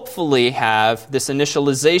can hopefully have this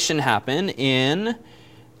initialization happen in...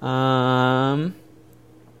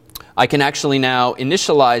 I can actually now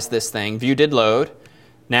initialize this thing, view did load.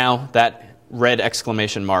 Now that red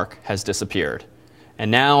exclamation mark has disappeared. And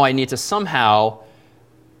now I need to somehow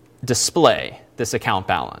display this account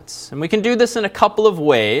balance. And we can do this in a couple of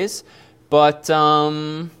ways, but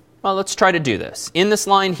well, let's try to do this. In this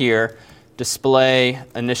line here, display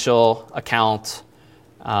initial account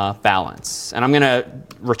balance. And I'm going to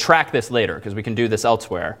retract this later because we can do this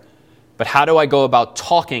elsewhere. But how do I go about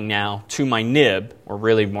talking now to my nib, or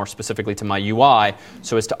really more specifically to my UI,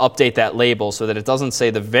 so as to update that label so that it doesn't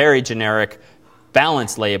say the very generic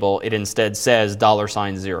balance label, it instead says $0.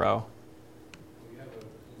 We have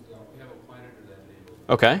a pointer to that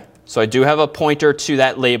label. OK, so I do have a pointer to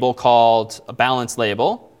that label called a balance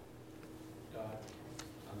label.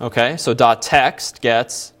 OK, so .text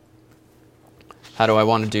gets, how do I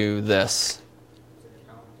want to do this?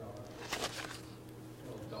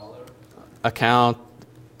 Account,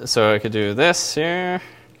 so I could do this here,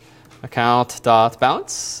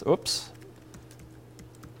 account.balance, oops,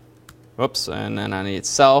 Whoops, and then I need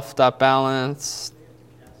self.balance.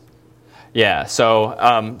 Yeah,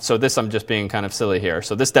 so so this I'm just being kind of silly here.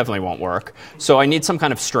 So this definitely won't work. So I need some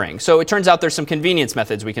kind of string. So it turns out there's some convenience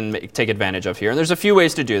methods we can take advantage of here. And there's a few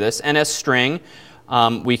ways to do this. NSString,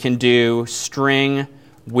 we can do string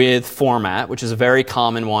with format, which is a very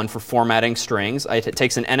common one for formatting strings. It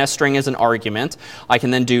takes an NSString as an argument. I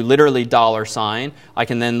can then do literally $. I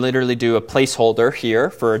can then literally do a placeholder here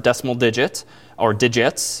for a decimal digit or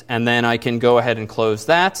digits, and then I can go ahead and close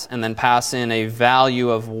that and then pass in a value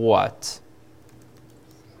of what?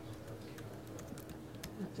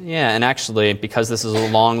 Yeah, and actually, because this is a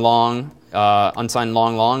long, unsigned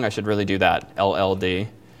long, I should really do that, LLD.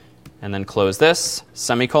 And then close this,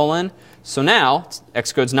 semicolon. So now,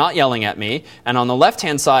 Xcode's not yelling at me. And on the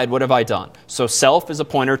left-hand side, what have I done? So self is a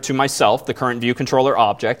pointer to myself, the current view controller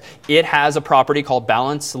object. It has a property called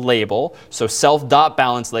balance label. So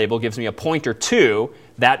self.balance label gives me a pointer to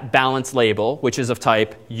that balance label, which is of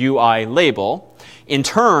type UI label. In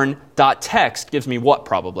turn, .text gives me what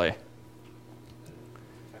probably?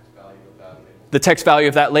 The text value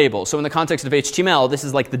of that label. So in the context of HTML, this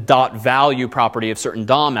is like the .value property of certain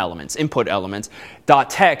DOM elements, input elements.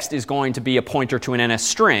 .text is going to be a pointer to an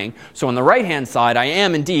NSString. So on the right-hand side, I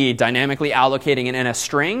am indeed dynamically allocating an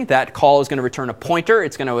NSString. That call is going to return a pointer.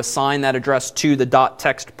 It's going to assign that address to the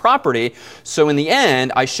 .text property. So in the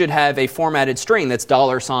end, I should have a formatted string that's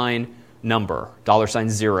 $number,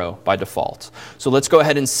 $0 by default. So let's go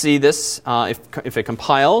ahead and see this if it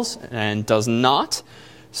compiles, and does not.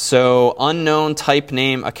 So unknown type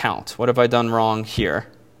name account. What have I done wrong here?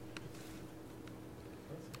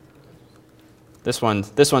 This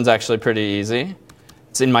one's actually pretty easy.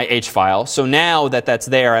 It's in my H file. So now that that's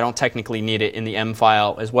there, I don't technically need it in the M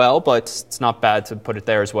file as well, but it's not bad to put it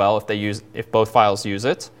there as well if both files use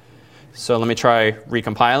it. So let me try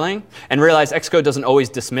recompiling. And realize Xcode doesn't always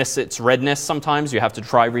dismiss its redness sometimes. You have to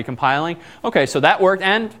try recompiling. OK, so that worked,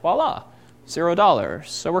 and voila. $0.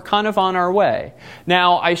 So we're kind of on our way.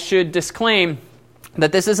 Now, I should disclaim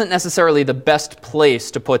that this isn't necessarily the best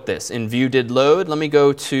place to put this in view.didLoad. Let me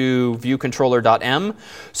go to viewcontroller.m.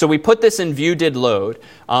 So we put this in view.didLoad.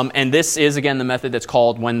 And this is, again, the method that's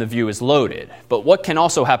called when the view is loaded. But what can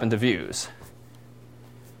also happen to views?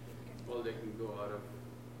 Well, they can go out of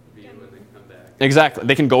view and then come back. Exactly.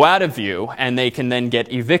 They can go out of view, and they can then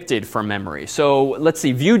get evicted from memory. So let's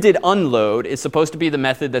see. View.didUnload is supposed to be the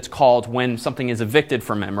method that's called when something is evicted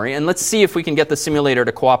from memory. And let's see if we can get the simulator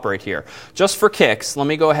to cooperate here. Just for kicks, let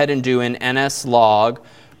me go ahead and do an nslog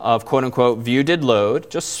of quote-unquote view.didLoad,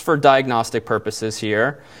 just for diagnostic purposes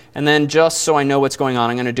here. And then just so I know what's going on,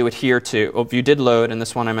 I'm going to do it here too. Oh, view.didLoad, and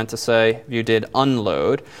this one I meant to say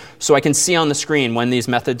view.didUnload. So I can see on the screen when these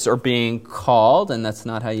methods are being called, and that's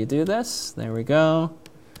not how you do this. There we go.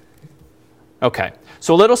 OK,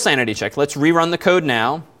 so a little sanity check. Let's rerun the code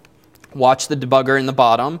now. Watch the debugger in the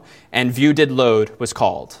bottom, and view.didLoad was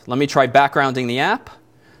called. Let me try backgrounding the app.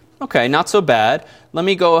 OK, not so bad. Let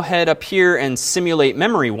me go ahead up here and simulate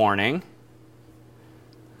memory warning.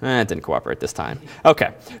 It didn't cooperate this time.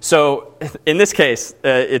 OK, so in this case,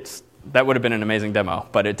 that would have been an amazing demo,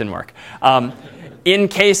 but it didn't work. In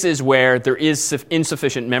cases where there is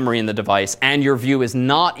insufficient memory in the device and your view is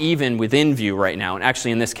not even within view right now, and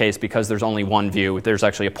actually in this case, because there's only one view, there's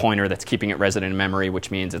actually a pointer that's keeping it resident in memory,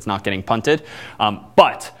 which means it's not getting punted.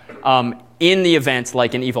 In the events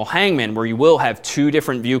like in Evil Hangman, where you will have two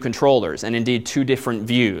different view controllers, and indeed two different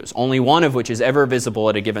views, only one of which is ever visible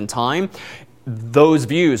at a given time, those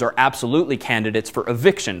views are absolutely candidates for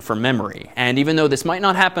eviction from memory. And even though this might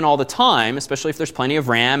not happen all the time, especially if there's plenty of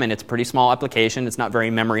RAM and it's a pretty small application, it's not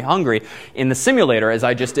very memory hungry, in the simulator, as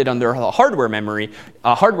I just did under the hardware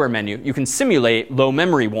menu, you can simulate low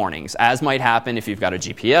memory warnings, as might happen if you've got a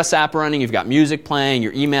GPS app running, you've got music playing,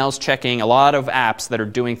 your emails checking, a lot of apps that are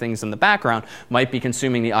doing things in the background might be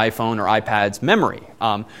consuming the iPhone or iPad's memory.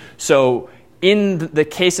 So in the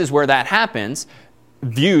cases where that happens,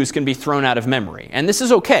 views can be thrown out of memory. And this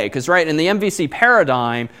is OK, because in the MVC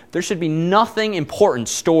paradigm, there should be nothing important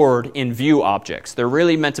stored in view objects. They're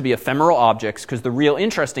really meant to be ephemeral objects, because the real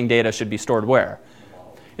interesting data should be stored where?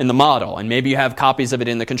 In the model. And maybe you have copies of it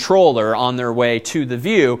in the controller on their way to the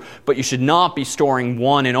view, but you should not be storing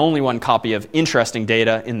one and only one copy of interesting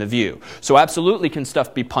data in the view. So absolutely can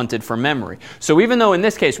stuff be punted from memory. So even though in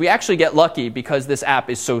this case we actually get lucky because this app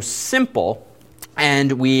is so simple,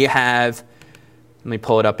 and we have, let me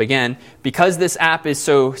pull it up again. Because this app is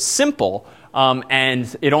so simple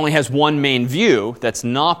and it only has one main view that's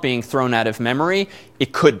not being thrown out of memory,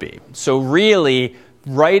 it could be. So really,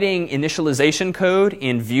 writing initialization code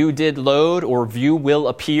in view did load or view will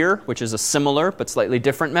appear, which is a similar but slightly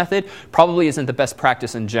different method, probably isn't the best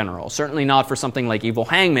practice in general. Certainly not for something like Evil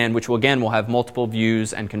Hangman, which will have multiple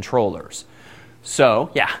views and controllers. So,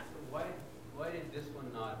 yeah. Why did this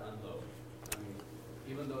one not unload? I mean,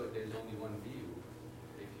 even though there's only one view,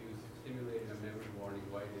 if you simulated a memory warning,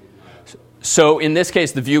 why did it not unload? So in this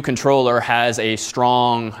case, the view controller has a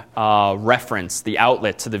strong reference, the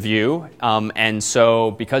outlet to the view. And so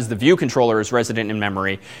because the view controller is resident in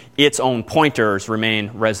memory, its own pointers remain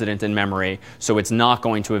resident in memory. So it's not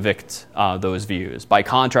going to evict those views. By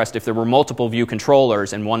contrast, if there were multiple view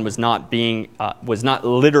controllers and one was not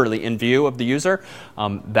literally in view of the user,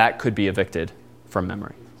 that could be evicted from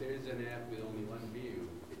memory. If there's an app with only one view,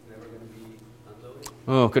 it's never going to be unloaded?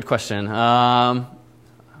 Oh, good question.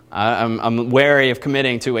 I'm wary of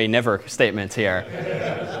committing to a never statement here.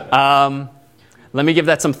 Let me give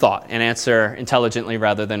that some thought and answer intelligently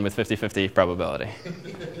rather than with 50-50 probability.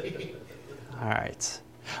 All right.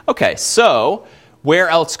 Okay, so where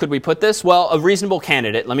else could we put this? Well, a reasonable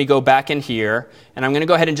candidate. Let me go back in here, and I'm going to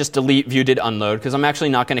go ahead and just delete view did unload because I'm actually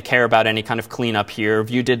not going to care about any kind of cleanup here.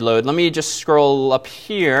 View did load. Let me just scroll up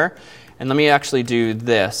here, and let me actually do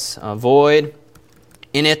this. Void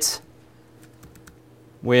init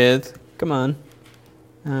with, come on,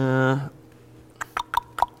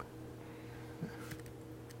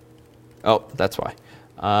 oh, that's why,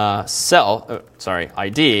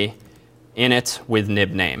 ID, init with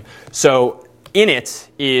nib name. So init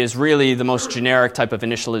is really the most generic type of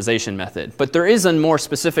initialization method, but there is a more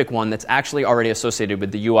specific one that's actually already associated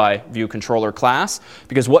with the UI view controller class,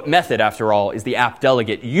 because what method, after all, is the app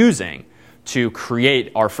delegate using to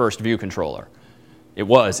create our first view controller? It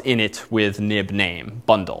was init with nib name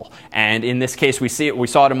bundle. And in this case, we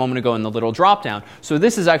saw it a moment ago in the little dropdown. So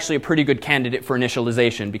this is actually a pretty good candidate for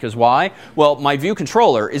initialization. Because why? Well, my view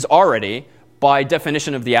controller is already, by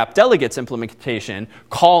definition of the app delegates implementation,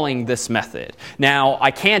 calling this method. Now,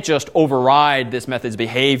 I can't just override this method's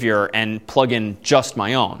behavior and plug in just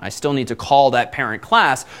my own. I still need to call that parent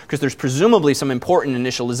class because there's presumably some important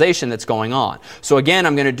initialization that's going on. So again,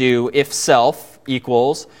 I'm going to do if self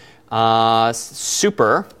equals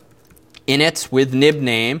super init with nib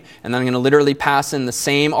name, and then I'm going to literally pass in the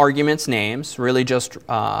same arguments names, really just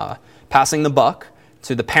passing the buck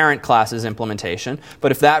to the parent class's implementation.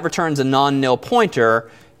 But if that returns a non-nil pointer,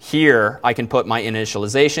 here I can put my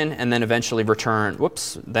initialization and then eventually return,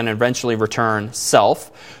 return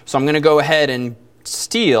self. So I'm going to go ahead and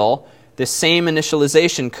steal this same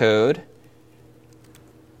initialization code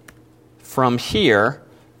from here,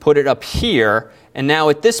 put it up here. And now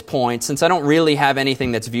at this point, since I don't really have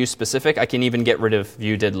anything that's view specific, I can even get rid of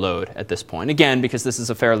view did load at this point. Again, because this is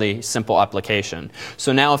a fairly simple application.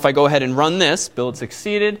 So now if I go ahead and run this, build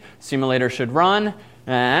succeeded, simulator should run,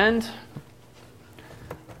 and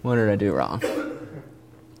what did I do wrong?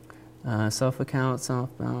 Self account, self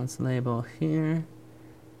balance label here,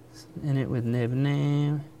 init with nib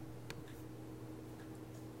name,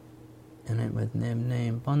 init with nib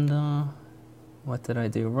name bundle. What did I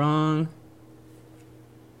do wrong?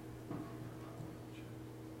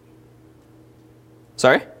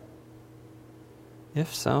 Sorry?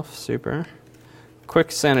 If self super.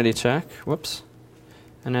 Quick sanity check. Whoops.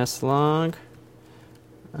 NS log.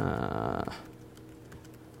 That's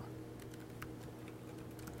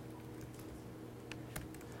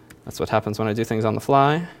what happens when I do things on the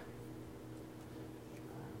fly.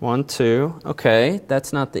 1, 2. Okay,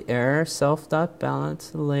 that's not the error.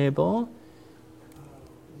 Self.balance label.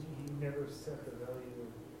 You never set the value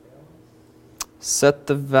of balance? Set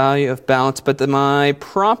the value of balance, but my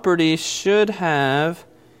property should have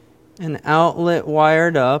an outlet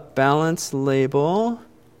wired up balance label.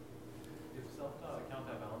 If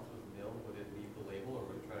self.account.balance was nil, would it leave the label, or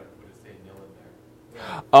would it stay nil in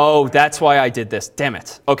there? Oh, that's why I did this. Damn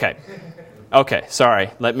it. Okay. Okay, sorry.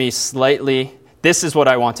 Let me slightly... This is what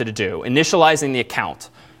I wanted to do. Initializing the account.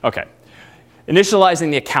 Okay. Initializing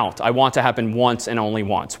the account, I want to happen once and only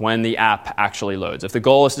once, when the app actually loads. If the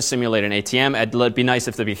goal is to simulate an ATM, it'd be nice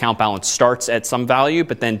if the account balance starts at some value,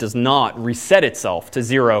 but then does not reset itself to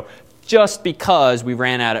 0 just because we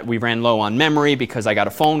ran low on memory because I got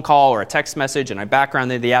a phone call or a text message and I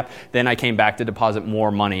backgrounded the app. Then I came back to deposit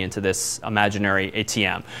more money into this imaginary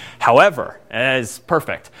ATM. However, as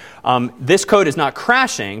perfect. This code is not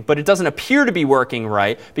crashing, but it doesn't appear to be working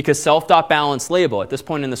right because self.balance label at this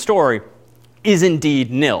point in the story is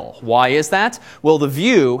indeed nil. Why is that? Well, the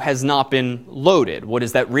view has not been loaded. What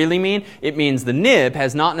does that really mean? It means the nib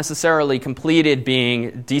has not necessarily completed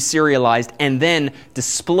being deserialized and then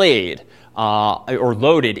displayed or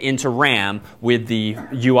loaded into RAM with the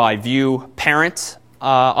UI view parent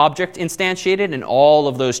object instantiated and all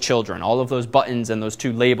of those children, all of those buttons and those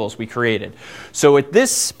two labels we created. So at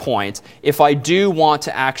this point, if I do want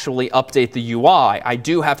to actually update the UI, I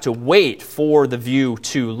do have to wait for the view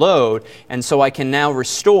to load. And so I can now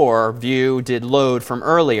restore view did load from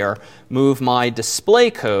earlier, move my display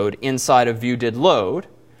code inside of view did load,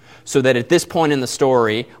 so that at this point in the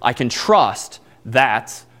story, I can trust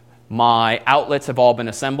that my outlets have all been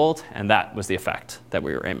assembled, and that was the effect that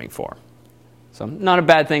we were aiming for. So not a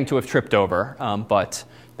bad thing to have tripped over, but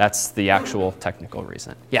that's the actual technical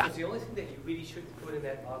reason. Yeah? So the only thing that you really shouldn't put in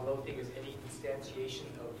that onload thing is any instantiation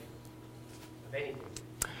of anything.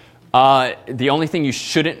 The only thing you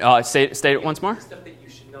shouldn't, state it once more? Stuff that you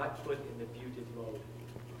should not put in the view did load.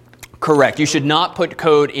 Correct. You should not put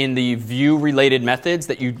code in the view-related methods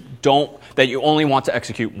that you only want to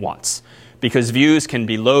execute once, because views can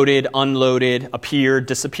be loaded, unloaded, appear,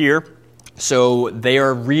 disappear. So they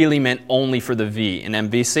are really meant only for the V in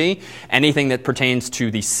MVC. Anything that pertains to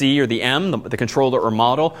the C or the M, the controller or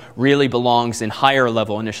model, really belongs in higher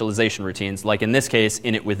level initialization routines, like in this case,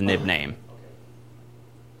 init with nib name. Okay.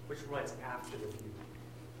 Which runs after the view?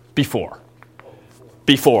 Before.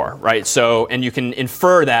 Before, right? So, and you can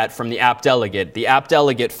infer that from the app delegate. The app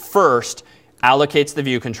delegate first allocates the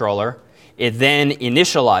view controller. It then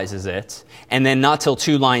initializes it, and then not till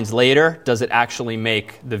 2 lines later does it actually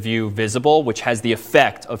make the view visible, which has the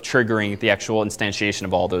effect of triggering the actual instantiation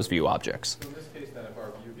of all those view objects. So in this case, then, if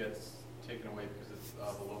our view gets taken away because it's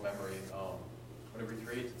below memory, when it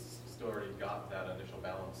recreates, it's still already got that initial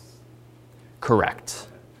balance. Correct.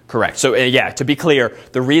 Correct. So yeah, to be clear,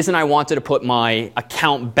 the reason I wanted to put my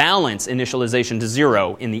account balance initialization to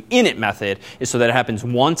 0 in the init method is so that it happens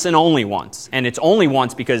once and only once. And it's only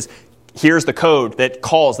once because here's the code that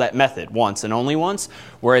calls that method once and only once,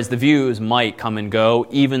 whereas the views might come and go,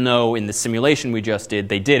 even though in the simulation we just did,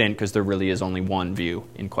 they didn't, because there really is only one view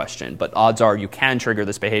in question. But odds are you can trigger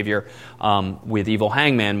this behavior with Evil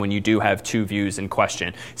Hangman when you do have 2 views in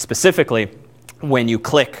question. Specifically, when you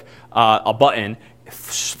click a button,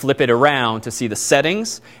 flip it around to see the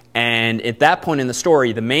settings, and at that point in the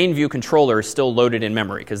story, the main view controller is still loaded in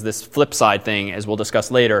memory, because this flip side thing, as we'll discuss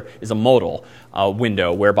later, is a modal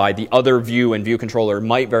window, whereby the other view and view controller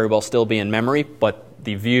might very well still be in memory, but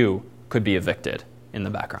the view could be evicted in the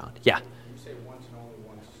background. Yeah? You say once and only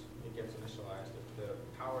once it gets initialized. If the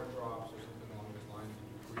power drops or something along those lines,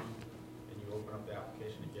 and you open up the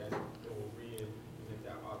application again, it will re-init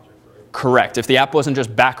that object, right? Correct. If the app wasn't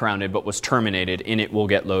just backgrounded but was terminated, init will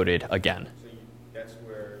get loaded again. That's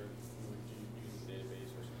where you would use the database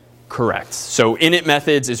or something. Correct. So init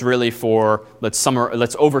methods is really for, let's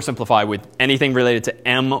oversimplify with anything related to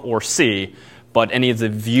M or C, but any of the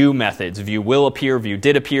view methods, view will appear, view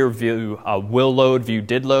did appear, view will load, view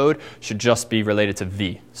did load, should just be related to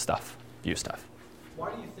V stuff, view stuff.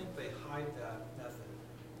 Why do you think they hide that method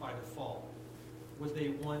by default? Would they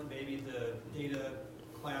want maybe the data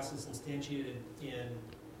classes instantiated in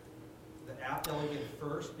the app delegate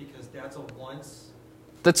first, because that's a once?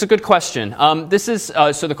 That's a good question. This is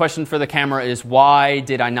so the question for the camera is, why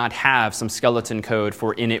did I not have some skeleton code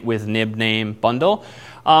for init with nib name bundle?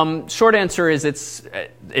 Short answer is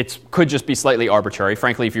it could just be slightly arbitrary.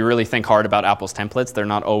 Frankly, if you really think hard about Apple's templates, they're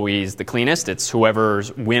not always the cleanest. It's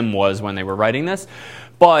whoever's whim was when they were writing this.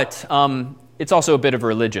 But it's also a bit of a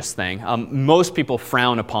religious thing. Most people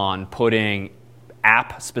frown upon putting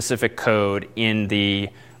app-specific code in the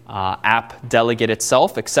app delegate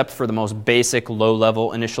itself, except for the most basic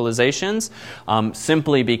low-level initializations,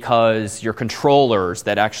 simply because your controllers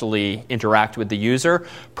that actually interact with the user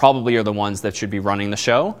probably are the ones that should be running the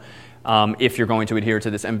show if you're going to adhere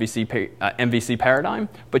to this MVC paradigm.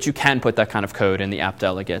 But you can put that kind of code in the app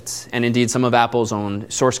delegates. And indeed, some of Apple's own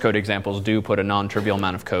source code examples do put a non-trivial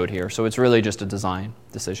amount of code here. So it's really just a design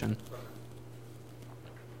decision.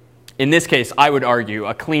 In this case, I would argue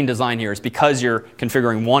a clean design here is because you're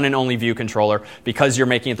configuring one and only view controller, because you're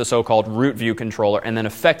making it the so-called root view controller, and then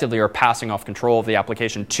effectively are passing off control of the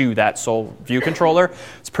application to that sole view controller.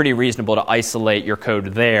 It's pretty reasonable to isolate your code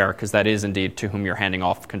there, because that is indeed to whom you're handing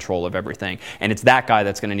off control of everything. And it's that guy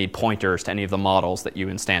that's going to need pointers to any of the models that you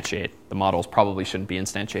instantiate. The models probably shouldn't be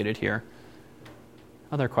instantiated here.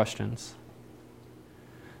 Other questions?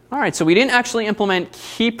 All right, so we didn't actually implement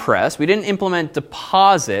key press. We didn't implement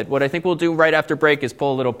deposit. What I think we'll do right after break is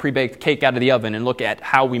pull a little pre-baked cake out of the oven and look at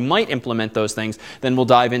how we might implement those things. Then we'll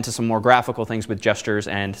dive into some more graphical things with gestures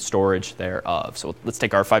and storage thereof. So let's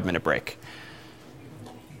take our 5-minute break.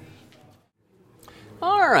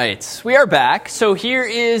 All right, we are back. So here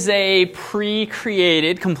is a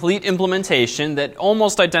pre-created complete implementation that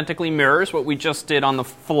almost identically mirrors what we just did on the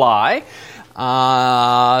fly.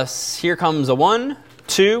 Here comes a 1,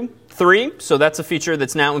 2, 3. So that's a feature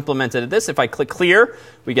that's now implemented at this. If I click clear,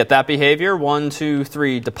 we get that behavior. 1, 2,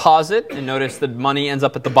 3, deposit. And notice the money ends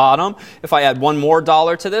up at the bottom. If I add one more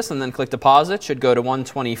dollar to this and then click deposit, should go to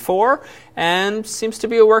 124. And seems to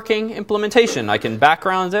be a working implementation. I can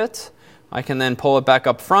background it. I can then pull it back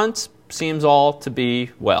up front. Seems all to be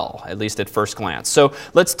well, at least at first glance. So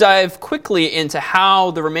let's dive quickly into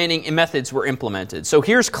how the remaining methods were implemented. So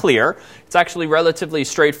here's clear. It's actually relatively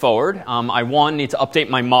straightforward. I, one, need to update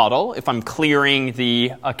my model if I'm clearing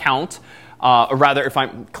the account, or rather if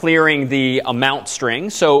I'm clearing the amount string.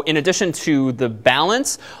 So in addition to the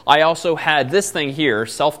balance, I also had this thing here,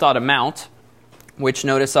 self.amount, which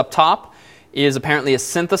notice up top is apparently a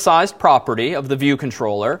synthesized property of the view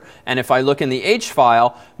controller. And if I look in the H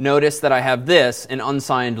file, notice that I have this, an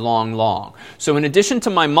unsigned long. So in addition to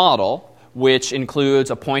my model, which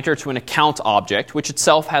includes a pointer to an account object, which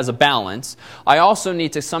itself has a balance, I also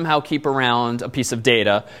need to somehow keep around a piece of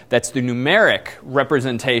data that's the numeric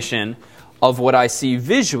representation of what I see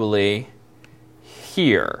visually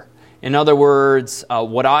here. In other words,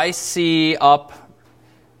 what I see up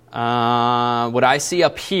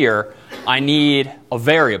here, I need a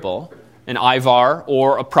variable, an IVAR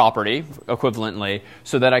or a property equivalently,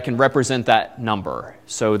 so that I can represent that number,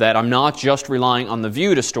 so that I'm not just relying on the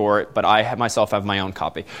view to store it, but I myself have my own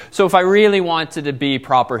copy. So if I really wanted to be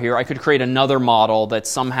proper here, I could create another model that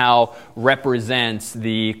somehow represents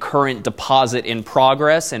the current deposit in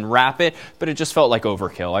progress and wrap it, but it just felt like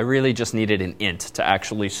overkill. I really just needed an int to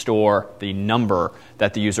actually store the number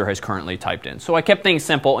that the user has currently typed in. So I kept things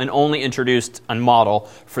simple and only introduced a model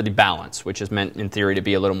for the balance, which is meant in theory to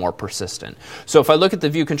be a little more persistent. So if I look at the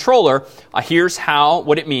view controller, here's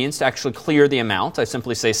what it means to actually clear the amount. I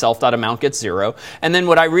simply say self.amount gets 0. And then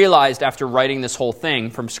what I realized after writing this whole thing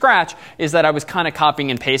from scratch is that I was kind of copying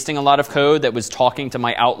and pasting a lot of code that was talking to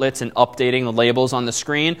my outlets and updating the labels on the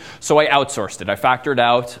screen. So I outsourced it. I factored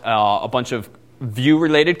out a bunch of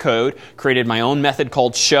view-related code, created my own method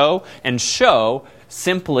called show, and show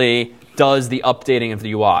simply does the updating of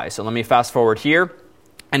the UI. So let me fast forward here,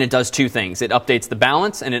 and it does two things. It updates the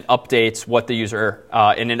balance, and it updates what the user,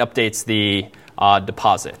 and it updates the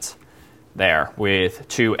deposit there with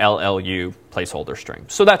 2 LLU placeholder string.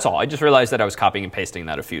 So that's all. I just realized that I was copying and pasting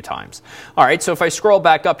that a few times. All right, so if I scroll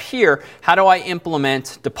back up here, how do I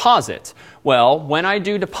implement deposit? Well, when I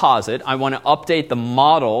do deposit, I want to update the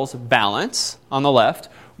model's balance on the left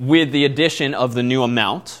with the addition of the new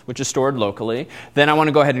amount, which is stored locally. Then I want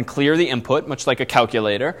to go ahead and clear the input, much like a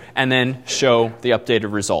calculator, and then show the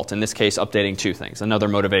updated result. In this case, updating two things. Another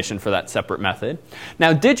motivation for that separate method.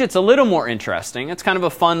 Now, digit's a little more interesting. It's kind of a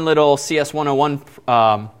fun little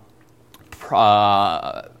CS101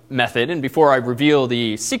 method. And before I reveal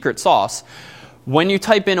the secret sauce, when you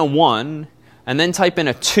type in a 1, and then type in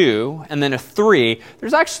a 2, and then a 3,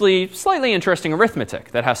 there's actually slightly interesting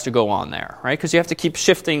arithmetic that has to go on there, right? Because you have to keep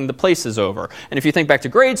shifting the places over. And if you think back to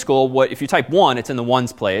grade school, if you type 1, it's in the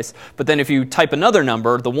 1's place. But then if you type another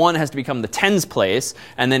number, the 1 has to become the 10's place.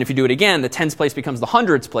 And then if you do it again, the 10's place becomes the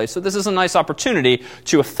 100's place. So this is a nice opportunity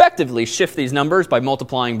to effectively shift these numbers by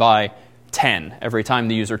multiplying by 10 every time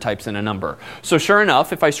the user types in a number. So sure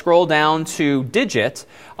enough, if I scroll down to digit,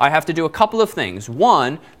 I have to do a couple of things.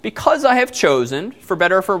 One, because I have chosen, for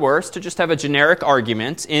better or for worse, to just have a generic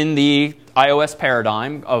argument in the iOS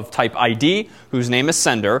paradigm of type ID, whose name is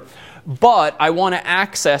sender, but I want to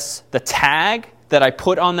access the tag that I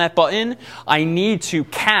put on that button, I need to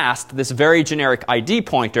cast this very generic ID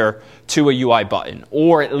pointer to a UI button,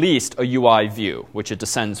 or at least a UI view, which it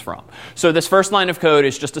descends from. So this first line of code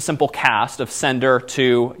is just a simple cast of sender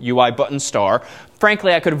to UI button star.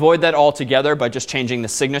 Frankly, I could avoid that altogether by just changing the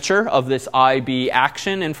signature of this IB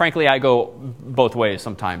action. And frankly, I go both ways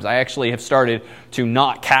sometimes. I actually have started to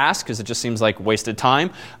not cast, because it just seems like wasted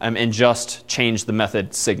time, and just change the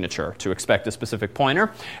method signature to expect a specific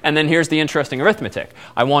pointer. And then here's the interesting arithmetic.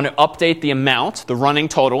 I want to update the amount, the running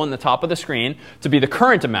total in the top of the screen, to be the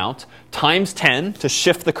current amount times 10 to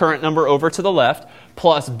shift the current number over to the left,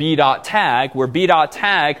 plus b.tag, where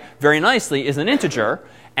b.tag very nicely is an integer.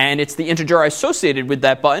 And it's the integer associated with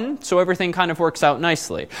that button, so everything kind of works out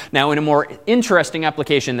nicely. Now, in a more interesting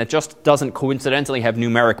application that just doesn't coincidentally have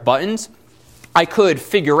numeric buttons, I could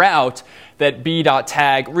figure out that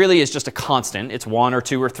b.tag really is just a constant. It's 1 or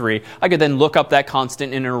 2 or 3. I could then look up that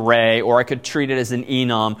constant in an array, or I could treat it as an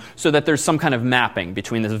enum, so that there's some kind of mapping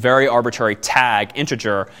between this very arbitrary tag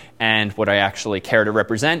integer and what I actually care to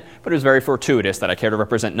represent. But it was very fortuitous that I care to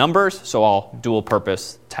represent numbers, so I'll dual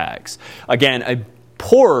purpose tags. Again, a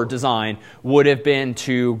poorer design would have been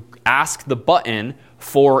to ask the button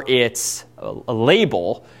for its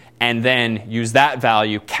label and then use that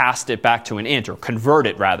value, cast it back to an int, or convert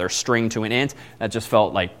it rather, string to an int. That just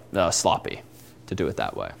felt like sloppy to do it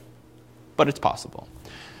that way. But it's possible.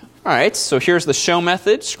 All right, so here's the show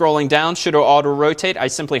method. Scrolling down, should auto rotate. I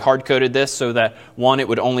simply hard coded this so that one, it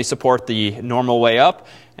would only support the normal way up.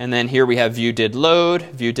 And then here we have view did load,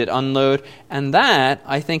 view did unload. And that,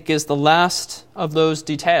 I think, is the last of those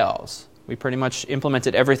details. We pretty much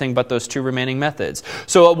implemented everything but those two remaining methods.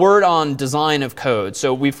 So a word on design of code.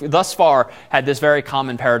 So we've thus far had this very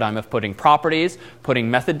common paradigm of putting properties, putting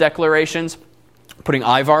method declarations, putting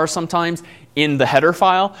IVAR sometimes in the header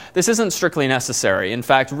file. This isn't strictly necessary. In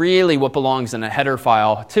fact, really what belongs in a header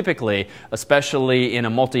file, typically, especially in a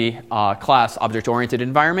multi-class object-oriented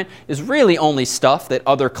environment, is really only stuff that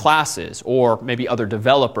other classes or maybe other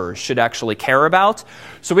developers should actually care about.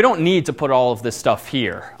 So we don't need to put all of this stuff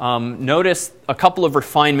here. Notice a couple of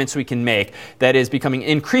refinements we can make that is becoming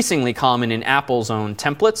increasingly common in Apple's own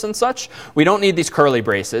templates and such. We don't need these curly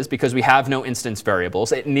braces because we have no instance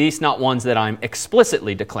variables, at least not ones that I'm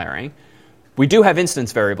explicitly declaring. We do have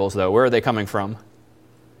instance variables, though. Where are they coming from?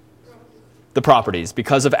 The properties.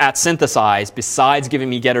 Because of @synthesize, besides giving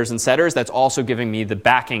me getters and setters, that's also giving me the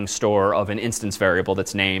backing store of an instance variable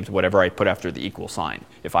that's named whatever I put after the equal sign,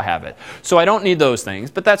 if I have it. So I don't need those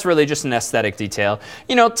things, but that's really just an aesthetic detail.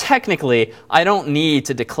 You know, technically, I don't need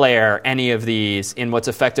to declare any of these in what's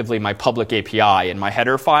effectively my public API in my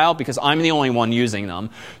header file because I'm the only one using them.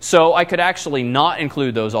 So I could actually not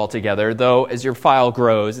include those altogether, though as your file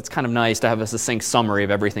grows, it's kind of nice to have a succinct summary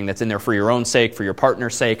of everything that's in there for your own sake, for your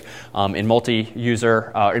partner's sake, in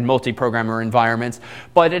multi-user, in multi-programmer environments,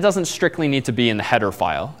 but it doesn't strictly need to be in the header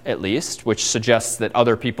file, at least, which suggests that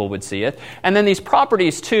other people would see it. And then these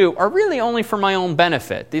properties, too, are really only for my own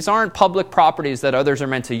benefit. These aren't public properties that others are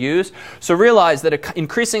meant to use. So realize that an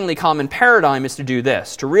increasingly common paradigm is to do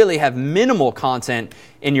this, to really have minimal content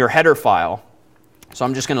in your header file. So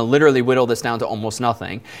I'm just going to literally whittle this down to almost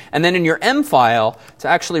nothing. And then in your M file, to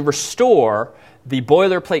actually restore the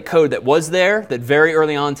boilerplate code that was there, that very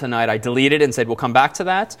early on tonight I deleted and said we'll come back to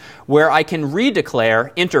that, where I can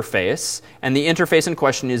redeclare interface, and the interface in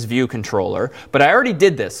question is view controller. But I already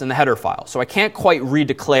did this in the header file, so I can't quite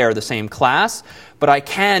redeclare the same class, but I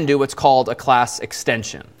can do what's called a class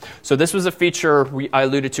extension. So this was a feature I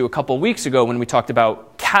alluded to a couple weeks ago when we talked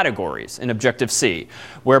about categories in Objective-C,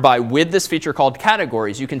 whereby with this feature called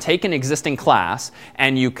categories, you can take an existing class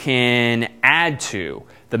and you can add to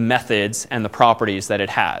the methods and the properties that it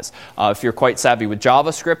has. If you're quite savvy with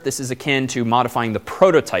JavaScript, this is akin to modifying the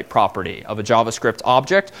prototype property of a JavaScript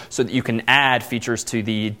object so that you can add features to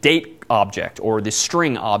the date object or the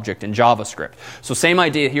string object in JavaScript. So same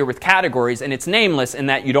idea here with categories, and it's nameless in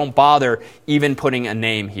that you don't bother even putting a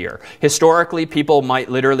name here. Historically, people might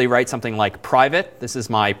literally write something like private. This is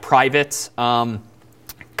my private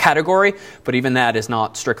category, but even that is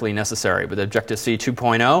not strictly necessary with Objective-C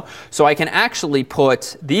 2.0. So I can actually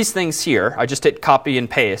put these things here. I just hit copy and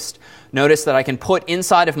paste. Notice that I can put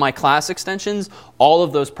inside of my class extensions all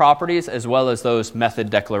of those properties as well as those method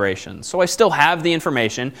declarations. So I still have the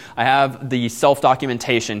information. I have the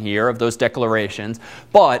self-documentation here of those declarations,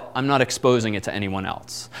 but I'm not exposing it to anyone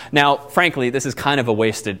else. Now, frankly, this is kind of a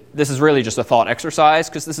wasted, this is really just a thought exercise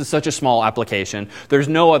because this is such a small application. There's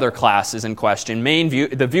no other classes in question.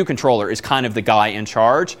 The view controller is kind of the guy in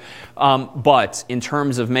charge. But in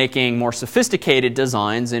terms of making more sophisticated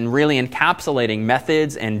designs and really encapsulating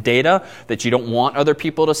methods and data that you don't want other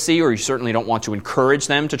people to see, or you certainly don't want to encourage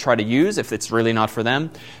them to try to use if it's really not for them,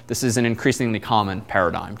 this is an increasingly common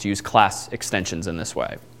paradigm to use class extensions in this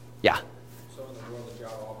way. Yeah? So in the world of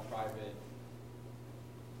Java, all private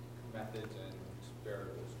methods and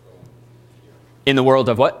variables go in here? In the world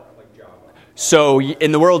of what? Like Java. So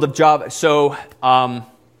in the world of Java,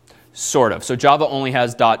 sort of. So Java only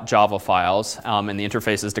has .java files, and the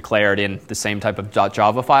interface is declared in the same type of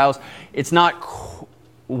 .java files. It's not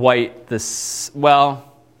quite this, well,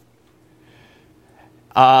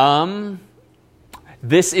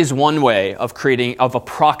 this is one way of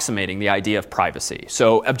approximating the idea of privacy.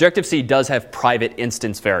 So Objective-C does have private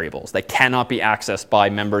instance variables that cannot be accessed by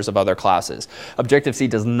members of other classes. Objective-C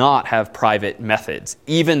does not have private methods,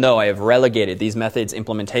 even though I have relegated these methods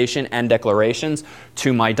implementation and declarations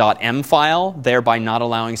to my .m file, thereby not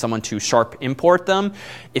allowing someone to sharp import them.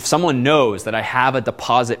 If someone knows that I have a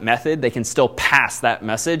deposit method, they can still pass that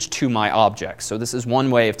message to my objects. So this is one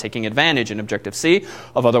way of taking advantage in Objective-C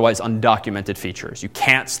of otherwise undocumented features. You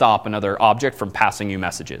can't stop another object from passing you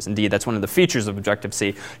messages. Indeed, that's one of the features of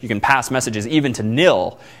Objective-C. You can pass messages even to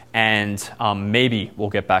nil, and maybe we'll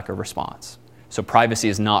get back a response. So privacy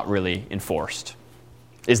is not really enforced,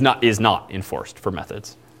 is not enforced for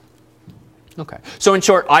methods. Okay. So in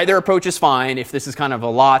short, either approach is fine. If this is kind of a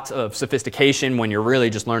lot of sophistication when you're really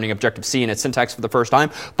just learning Objective-C and its syntax for the first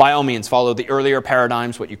time, by all means follow the earlier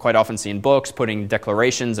paradigms, what you quite often see in books, putting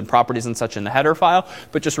declarations and properties and such in the header file.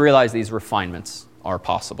 But just realize these refinements are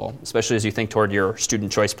possible, especially as you think toward your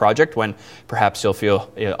student choice project when perhaps you'll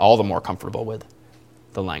feel all the more comfortable with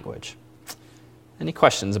the language. Any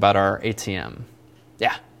questions about our ATM?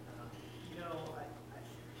 Yeah.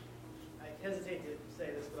 I hesitate to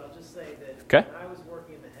say this, but I'll just say that Okay. when I was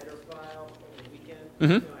working in the header file over the weekend,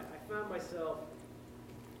 Mhm. I found myself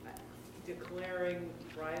declaring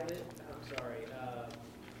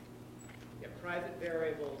private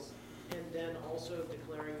variables and then also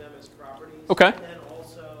declaring them as properties. Okay. And then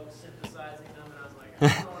also synthesizing them, and I was like, I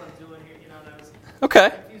don't know what I'm doing here, and I was Okay.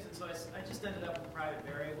 confused. So I just ended up with private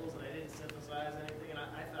variables, and I didn't synthesize anything, and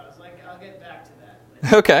I thought, I was like, I'll get back to that.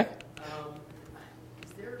 But, Okay.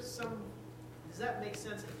 is there some, does that make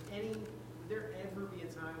sense? If any, would there ever be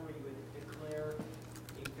a time where you would declare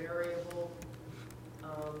a variable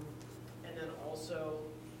and then also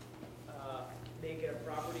make it a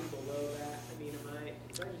property below that? I mean, am I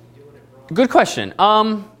just doing it wrong? Good question.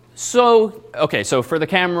 So for the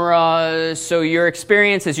camera, so your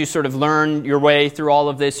experience as you sort of learn your way through all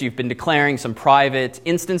of this, you've been declaring some private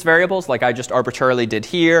instance variables like I just arbitrarily did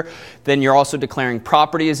here. Then you're also declaring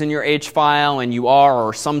properties in your H file, and you are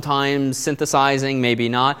or sometimes synthesizing, maybe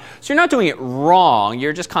not. So you're not doing it wrong.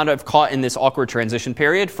 You're just kind of caught in this awkward transition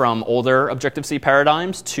period from older Objective-C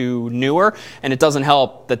paradigms to newer. And it doesn't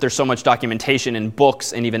help that there's so much documentation in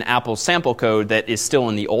books and even Apple's sample code that is still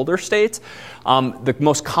in the older states.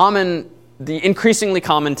 The increasingly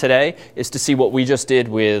common today is to see what we just did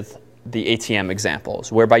with the ATM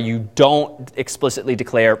examples, whereby you don't explicitly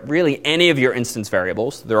declare really any of your instance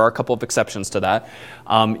variables. There are a couple of exceptions to that.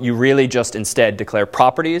 You really just instead declare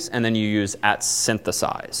properties, and then you use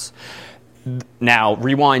 @synthesize. Now,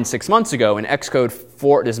 rewind 6 months ago in Xcode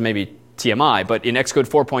 4, this is maybe TMI, but in Xcode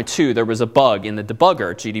 4.2 there was a bug in the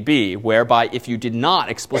debugger, GDB, whereby if you did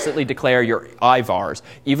not explicitly declare your IVARs,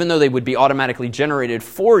 even though they would be automatically generated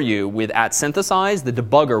for you with @synthesize, the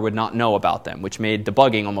debugger would not know about them, which made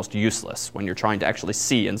debugging almost useless when you're trying to actually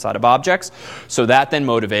see inside of objects. So that then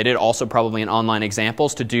motivated, also probably in online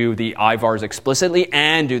examples, to do the IVARs explicitly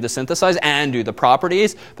and do the synthesize and do the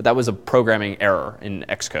properties, but that was a programming error in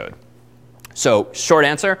Xcode. So short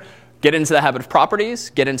answer, get into the habit of properties,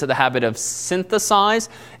 get into the habit of synthesize,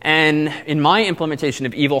 and in my implementation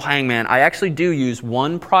of Evil Hangman, I actually do use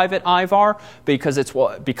one private IVAR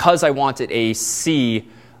because I wanted a C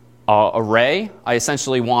array. I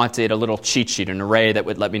essentially wanted a little cheat sheet, an array that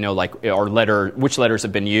would let me know which letters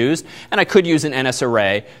have been used, and I could use an NS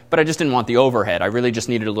array, but I just didn't want the overhead. I really just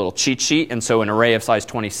needed a little cheat sheet, and so an array of size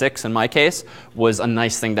 26 in my case was a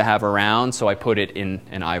nice thing to have around, so I put it in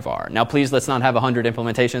an IVAR. Now please, let's not have 100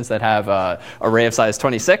 implementations that have an array of size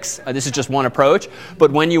 26. This is just one approach,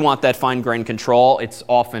 but when you want that fine-grained control, it's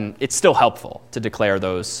still helpful to declare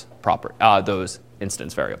those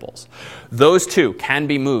instance variables. Those two can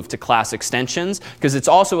be moved to class extensions, because it's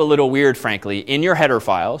also a little weird, frankly, in your header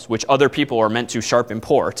files, which other people are meant to sharp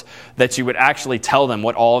import, that you would actually tell them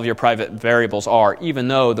what all of your private variables are, even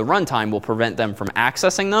though the runtime will prevent them from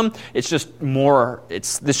accessing them. It's just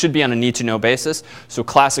this should be on a need-to-know basis. So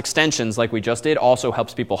class extensions, like we just did, also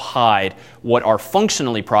helps people hide what are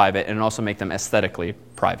functionally private and also make them aesthetically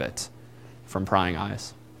private from prying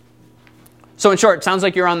eyes. So in short, it sounds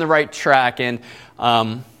like you're on the right track, and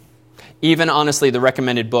even honestly, the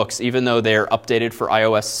recommended books, even though they're updated for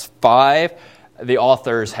iOS 5, the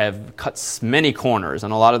authors have cut many corners,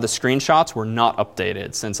 and a lot of the screenshots were not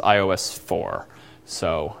updated since iOS 4.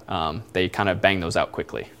 So they kind of bang those out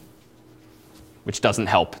quickly, which doesn't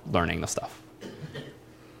help learning the stuff.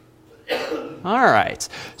 All right,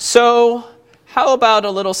 so how about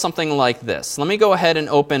a little something like this? Let me go ahead and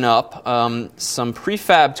open up some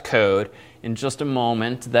prefabbed code in just a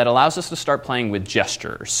moment that allows us to start playing with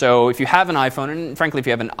gestures. So if you have an iPhone, and frankly if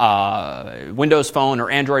you have an Windows phone or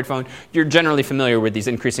Android phone, you're generally familiar with these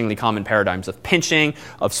increasingly common paradigms of pinching,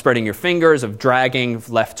 of spreading your fingers, of dragging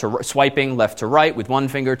swiping left to right with 1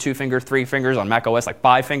 finger, 2 fingers, 3 fingers. On macOS, like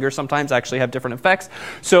 5 fingers sometimes actually have different effects.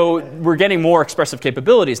 So we're getting more expressive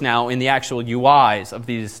capabilities now in the actual UIs of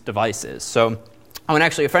these devices. So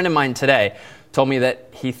actually a friend of mine today told me that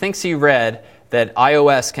he thinks he read that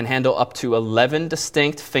iOS can handle up to 11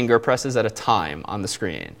 distinct finger presses at a time on the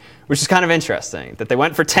screen, which is kind of interesting, that they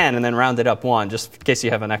went for 10 and then rounded up 1, just in case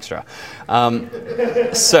you have an extra.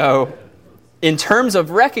 So in terms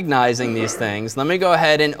of recognizing these things, let me go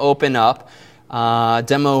ahead and open up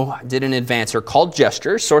demo did an advancer called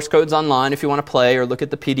Gestures. Source code's online if you want to play or look at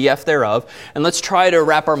the PDF thereof. And let's try to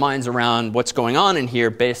wrap our minds around what's going on in here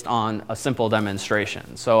based on a simple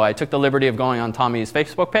demonstration. So I took the liberty of going on Tommy's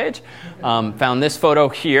Facebook page, found this photo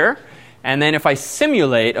here. And then if I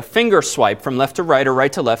simulate a finger swipe from left to right or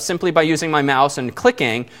right to left simply by using my mouse and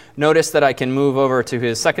clicking, notice that I can move over to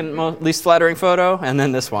his second least flattering photo and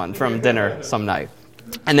then this one from dinner some night.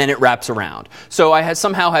 And then it wraps around. So I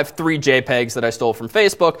somehow have 3 JPEGs that I stole from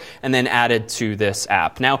Facebook and then added to this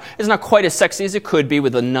app. Now, it's not quite as sexy as it could be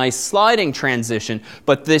with a nice sliding transition,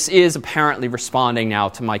 but this is apparently responding now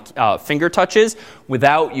to my finger touches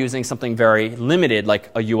without using something very limited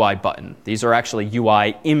like a UI button. These are actually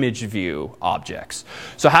UI image view objects.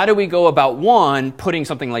 So how do we go about, one, putting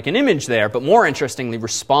something like an image there, but more interestingly,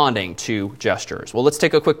 responding to gestures? Well, let's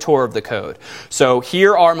take a quick tour of the code. So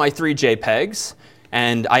here are my 3 JPEGs.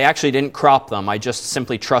 And I actually didn't crop them. I just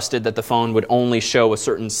simply trusted that the phone would only show a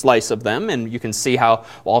certain slice of them. And you can see how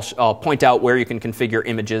I'll point out where you can configure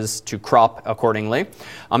images to crop accordingly.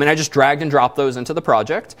 And I just dragged and dropped those into the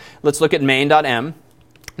project. Let's look at main.m.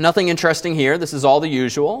 Nothing interesting here. This is all the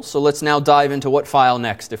usual. So let's now dive into what file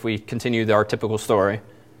next if we continue our typical story.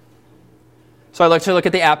 So I like to look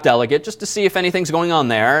at the app delegate just to see if anything's going on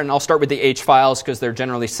there. And I'll start with the H files because they're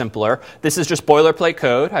generally simpler. This is just boilerplate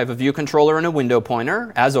code. I have a view controller and a window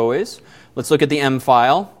pointer, as always. Let's look at the M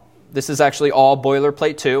file. This is actually all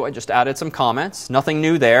boilerplate too. I just added some comments. Nothing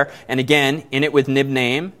new there. And again, init with nib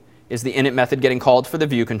name is the init method getting called for the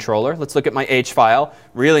view controller. Let's look at my H file.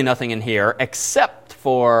 Really nothing in here except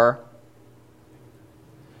for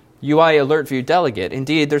UI alert view delegate.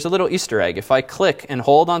 Indeed, there's a little Easter egg. If I click and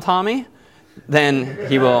hold on Tommy, then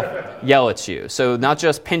he will yell at you. So not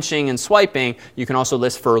just pinching and swiping, you can also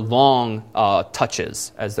list for long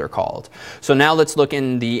touches, as they're called. So now let's look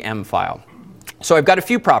in the M file. So I've got a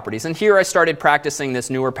few properties, and here I started practicing this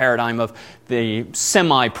newer paradigm of the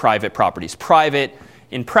semi-private properties. Private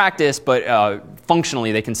in practice, but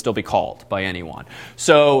functionally they can still be called by anyone.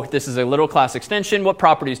 So this is a little class extension. What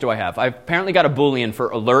properties do I have? I've apparently got a Boolean for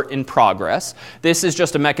alert in progress. This is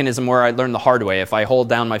just a mechanism where I learned the hard way. If I hold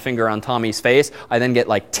down my finger on Tommy's face, I then get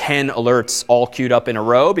like 10 alerts all queued up in a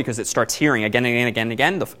row because it starts hearing again and again and again and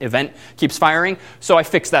again. The event keeps firing. So I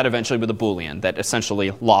fixed that eventually with a Boolean that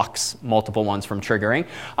essentially locks multiple ones from triggering.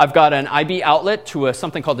 I've got an IB outlet to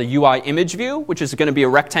something called the UI image view, which is going to be a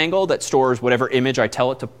rectangle that stores whatever image I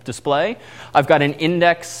tell it to display. I've got an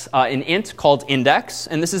index, an int called index,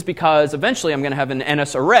 and this is because eventually I'm going to have an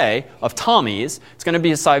NS array of Tommies. It's going to be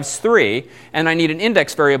a size 3, and I need an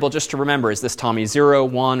index variable just to remember, is this Tommy 0,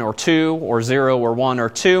 1, or 2, or 0, or 1, or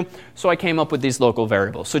 2? So I came up with these local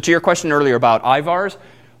variables. So to your question earlier about IVARs,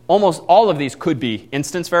 almost all of these could be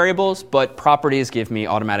instance variables, but properties give me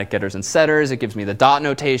automatic getters and setters. It gives me the dot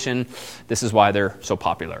notation. This is why they're so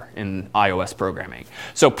popular in iOS programming.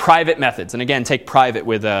 So private methods, and again, take private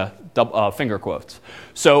with finger quotes.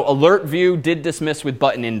 So alert view did dismiss with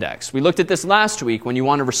button index. We looked at this last week when you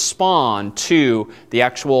want to respond to the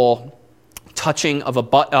actual touching of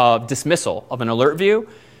a dismissal of an alert view.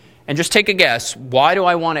 And just take a guess, why do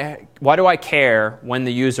I care when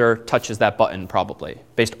the user touches that button, probably,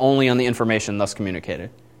 based only on the information thus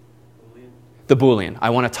communicated? The Boolean.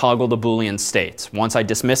 I want to toggle the Boolean state. Once I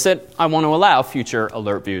dismiss it, I want to allow future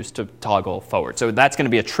alert views to toggle forward. So that's going to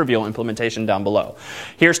be a trivial implementation down below.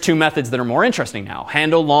 Here's 2 methods that are more interesting now.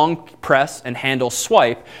 Handle long press and handle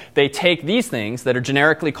swipe. They take these things that are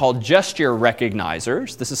generically called gesture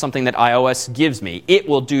recognizers. This is something that iOS gives me. It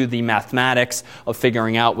will do the mathematics of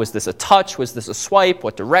figuring out, was this a touch? Was this a swipe?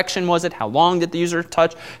 What direction was it? How long did the user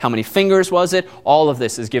touch? How many fingers was it? All of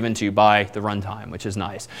this is given to you by the runtime, which is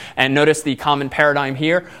nice. And notice the common paradigm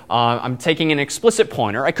here. I'm taking an explicit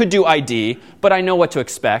pointer. I could do ID, but I know what to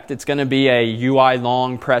expect. It's going to be a UI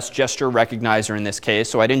long press gesture recognizer in this case,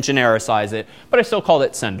 so I didn't genericize it, but I still called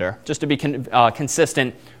it sender, just to be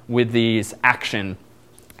consistent with these action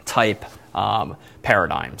type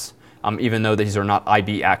paradigms, even though these are not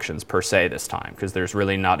IB actions per se this time, because there's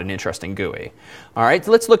really not an interesting GUI. All right,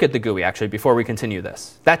 so let's look at the GUI actually before we continue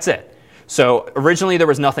this. That's it. So originally there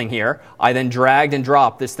was nothing here. I then dragged and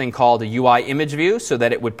dropped this thing called a UI image view so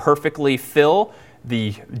that it would perfectly fill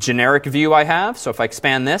the generic view I have. So if I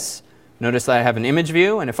expand this, notice that I have an image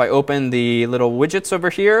view. And if I open the little widgets over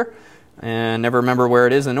here, and never remember where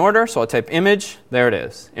it is in order, so I'll type image, there it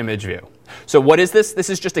is, image view. So what is this? This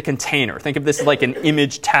is just a container. Think of this like an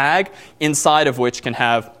image tag inside of which can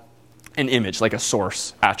have an image, like a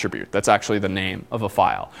source attribute. That's actually the name of a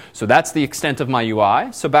file. So that's the extent of my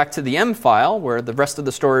UI. So back to the M file, where the rest of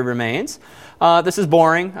the story remains. This is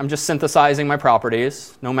boring. I'm just synthesizing my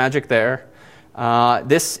properties. No magic there.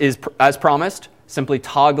 This is, as promised, simply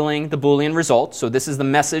toggling the Boolean result. So this is the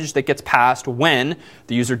message that gets passed when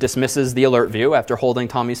the user dismisses the alert view after holding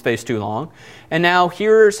Tommy's face too long. And now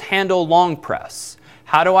here's handle long press.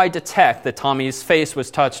 How do I detect that Tommy's face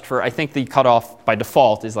was touched for, I think the cutoff by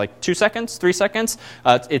default is like 2 seconds, 3 seconds.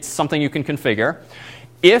 It's something you can configure.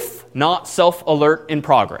 If not self-alert in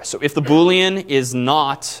progress, so if the Boolean is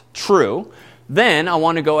not true, then I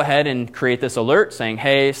want to go ahead and create this alert saying,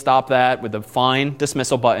 hey, stop that with a fine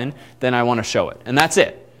dismissal button. Then I want to show it. And that's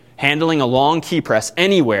it. Handling a long key press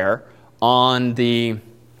anywhere on the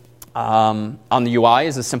UI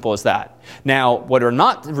is as simple as that. Now, what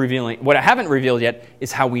I haven't revealed yet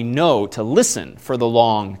is how we know to listen for the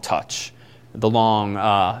long touch, the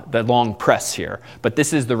long press here. But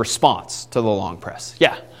this is the response to the long press.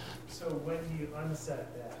 Yeah? So when do you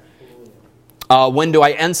unset that Boolean? When do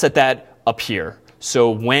I unset that? Up here.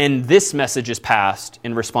 So when this message is passed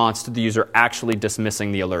in response to the user actually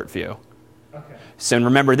dismissing the alert view. Okay. So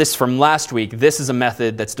remember this from last week. This is a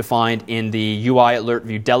method that's defined in the UI alert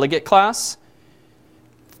view delegate class.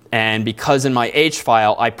 And because in my H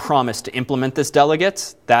file I promised to implement this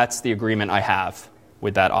delegate, that's the agreement I have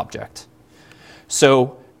with that object.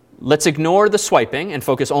 So let's ignore the swiping and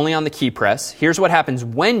focus only on the key press. Here's what happens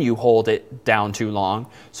when you hold it down too long.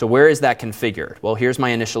 So where is that configured? Well, here's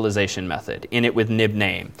my initialization method, init with nib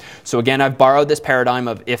name. So again, I've borrowed this paradigm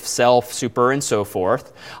of if, self, super, and so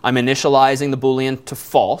forth. I'm initializing the Boolean to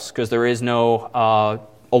false because there is no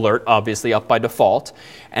alert, obviously, up by default.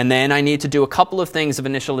 And then I need to do a couple of things of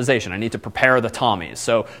initialization. I need to prepare the Tommies.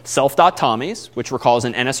 So self.Tommies, which recalls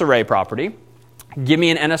an NSArray property. Give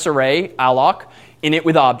me an NSArray alloc init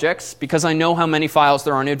with objects, because I know how many files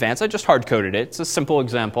there are in advance. I just hard-coded it. It's a simple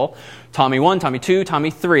example. Tommy1, Tommy2,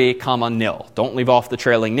 Tommy3, comma, nil. Don't leave off the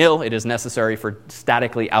trailing nil. It is necessary for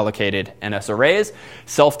statically allocated NS arrays.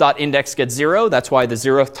 Self.index gets 0. That's why the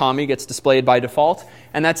 0th Tommy gets displayed by default.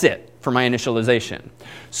 And that's it for my initialization.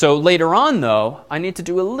 So later on, though, I need to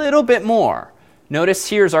do a little bit more. Notice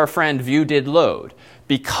here's our friend viewDidLoad.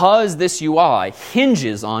 Because this UI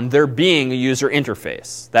hinges on there being a user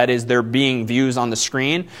interface, that is, there being views on the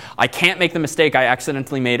screen, I can't make the mistake I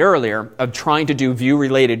accidentally made earlier of trying to do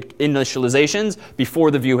view-related initializations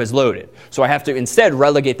before the view has loaded. So I have to instead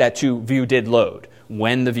relegate that to viewDidLoad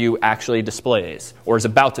when the view actually displays or is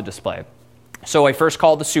about to display. So I first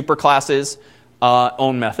called the superclass's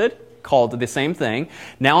own method, called the same thing.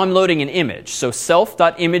 Now I'm loading an image. So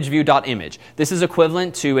self.imageView.image. This is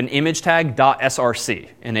equivalent to an image tag .src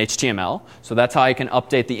in HTML. So that's how I can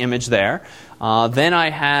update the image there. Then I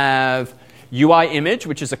have UIImage,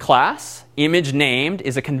 which is a class. Image named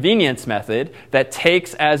is a convenience method that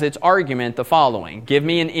takes as its argument the following. Give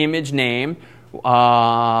me an image name,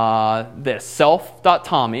 this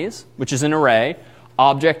self.Tommies, which is an array.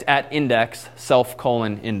 Object at index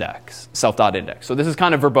self:\index, self.index. So this is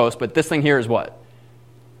kind of verbose, but this thing here is what?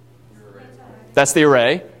 That's the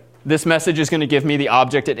array. This message is going to give me the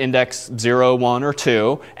object at index 0, 1, or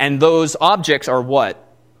 2. And those objects are what?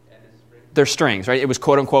 They're strings, right? It was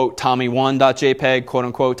quote-unquote Tommy1.jpg,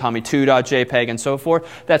 quote-unquote Tommy2.jpg, and so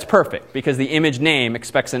forth. That's perfect because the image name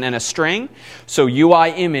expects an NS string. So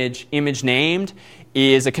UIImage, image named,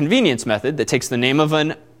 is a convenience method that takes the name of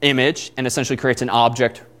an image and essentially creates an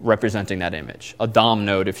object representing that image, a DOM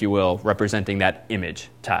node, if you will, representing that image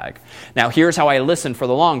tag. Now here's how I listen for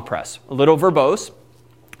the long press. A little verbose,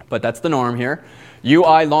 but that's the norm here.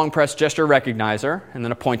 UI long press gesture recognizer, and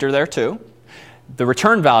then a pointer there too. The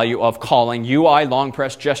return value of calling UI long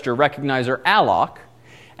press gesture recognizer alloc,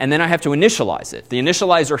 and then I have to initialize it. The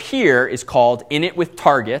initializer here is called init with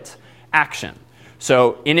target action.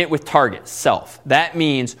 So init with target, self. That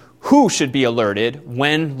means who should be alerted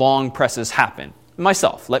when long presses happen?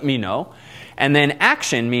 Myself, let me know. And then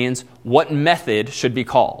action means what method should be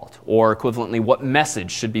called, or equivalently, what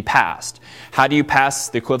message should be passed. How do you pass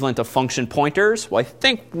the equivalent of function pointers? Well, I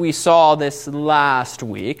think we saw this last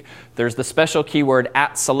week. There's the special keyword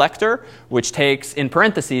 @selector, which takes in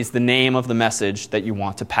parentheses the name of the message that you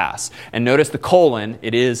want to pass. And notice the colon,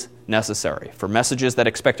 it is necessary. For messages that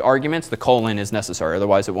expect arguments, the colon is necessary.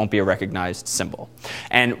 Otherwise, it won't be a recognized symbol.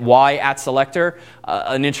 And why @selector?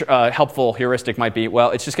 A helpful heuristic might be, well,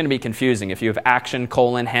 it's just going to be confusing if you have action,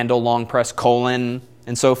 colon, handle, long press, colon,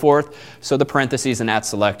 and so forth. So the parentheses and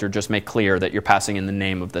 @selector just make clear that you're passing in the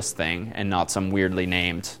name of this thing and not some weirdly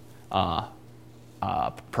named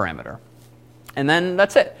parameter. And then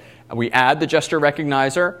that's it. We add the gesture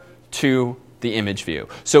recognizer to the image view.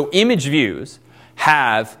 So image views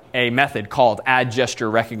have a method called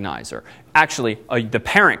addGestureRecognizer. Actually, the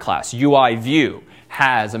parent class, UIView,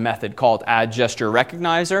 has a method called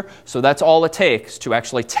addGestureRecognizer. So that's all it takes to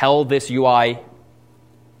actually tell this UI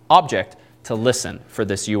object to listen for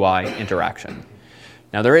this UI interaction.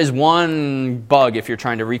 Now there is one bug if you're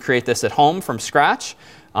trying to recreate this at home from scratch,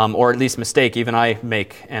 or at least mistake even I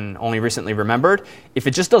make and only recently remembered. If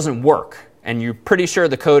it just doesn't work, and you're pretty sure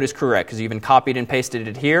the code is correct because you even copied and pasted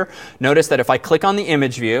it here, notice that if I click on the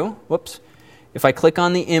image view, if I click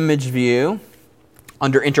on the image view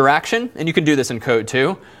under interaction, and you can do this in code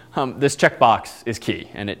too, this checkbox is key,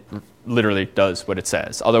 and it literally does what it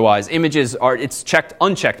says. Otherwise, images are, it's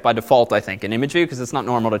unchecked by default, I think, in image view because it's not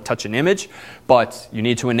normal to touch an image, but you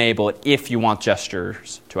need to enable it if you want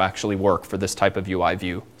gestures to actually work for this type of UI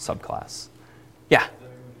view subclass. Yeah? Does that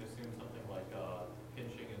mean we can assume something like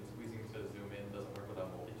pinching and squeezing to zoom in doesn't work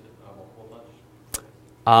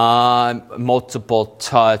without multiple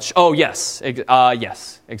touch? Oh, yes.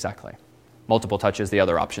 Yes, exactly. Multiple touch is the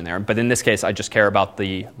other option there. But in this case, I just care about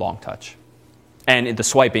the long touch. And the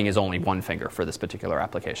swiping is only one finger for this particular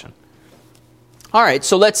application. All right,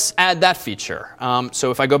 so let's add that feature. So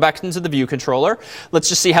if I go back into the view controller, let's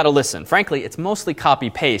just see how to listen. Frankly, it's mostly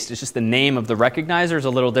copy-paste. It's just the name of the recognizer is a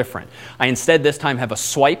little different. I instead this time have a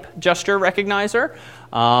swipe gesture recognizer.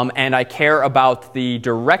 And I care about the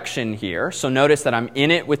direction here. So notice that I'm in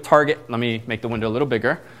it with target. Let me make the window a little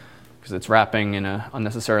bigger because it's wrapping in an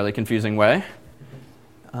unnecessarily confusing way.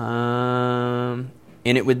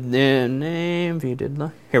 In it with the name, view did.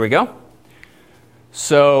 Here we go.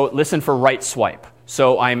 So listen for right swipe.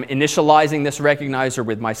 So I'm initializing this recognizer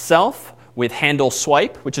with myself, with handle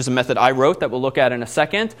swipe, which is a method I wrote that we'll look at in a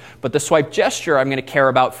second. But the swipe gesture I'm going to care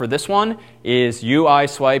about for this one is UI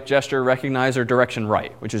swipe gesture recognizer direction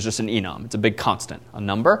right, which is just an enum. It's a big constant, a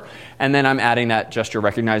number. And then I'm adding that gesture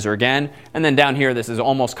recognizer again. And then down here, this is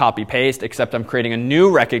almost copy-paste, except I'm creating a new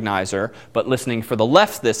recognizer, but listening for the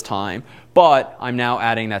left this time. But I'm now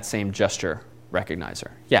adding that same gesture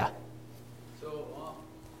recognizer. Yeah?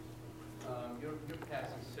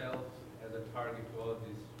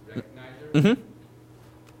 Mm-hmm.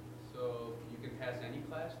 So you can pass any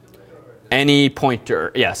class to it? Or any pointer,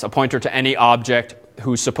 yes, a pointer to any object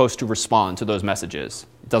who's supposed to respond to those messages.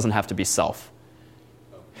 It doesn't have to be self.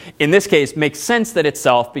 In this case, makes sense that it's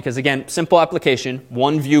self because, again, simple application,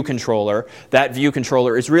 one view controller. That view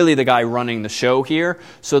controller is really the guy running the show here.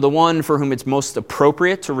 So the one for whom it's most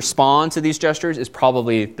appropriate to respond to these gestures is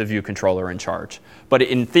probably the view controller in charge. But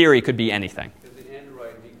in theory, could be anything.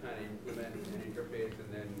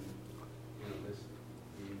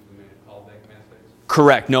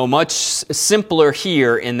 Correct. No, much simpler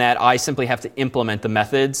here in that I simply have to implement the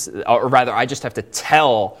methods, or rather, I just have to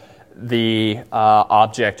tell the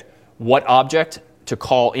object what object to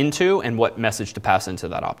call into and what message to pass into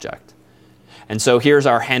that object. And so here's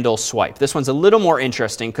our handle swipe. This one's a little more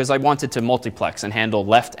interesting because I wanted to multiplex and handle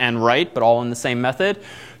left and right, but all in the same method.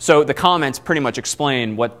 So the comments pretty much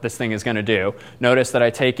explain what this thing is going to do. Notice that I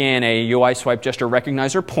take in a UI swipe gesture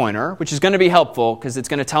recognizer pointer, which is going to be helpful because it's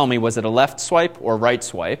going to tell me was it a left swipe or right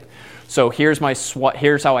swipe. So here's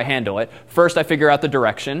how I handle it. First, I figure out the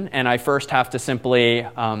direction, and I first have to simply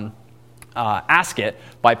ask it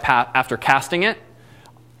by after casting it.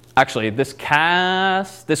 Actually,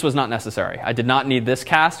 this was not necessary. I did not need this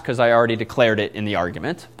cast because I already declared it in the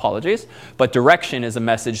argument. Apologies. But direction is a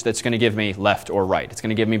message that's going to give me left or right. It's going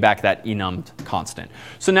to give me back that enummed constant.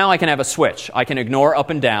 So now I can have a switch. I can ignore up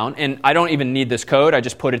and down. And I don't even need this code. I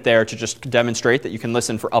just put it there to just demonstrate that you can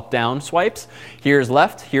listen for up-down swipes. Here's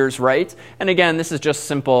left. Here's right. And again, this is just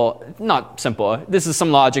simple. Not simple. This is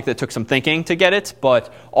some logic that took some thinking to get it.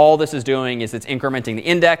 But all this is doing is it's incrementing the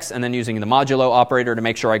index and then using the modulo operator to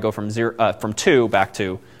make sure I go from 2 back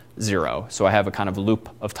to 0. So I have a kind of loop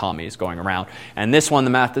of Tommies going around. And this one, the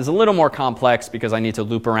math is a little more complex because I need to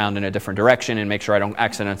loop around in a different direction and make sure I don't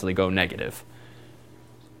accidentally go negative.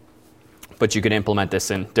 But you could implement this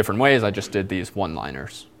in different ways. I just did these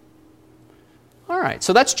one-liners. All right,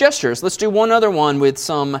 so that's gestures. Let's do one other one with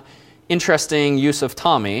some interesting use of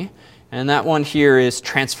Tommy. And that one here is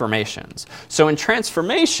transformations. So in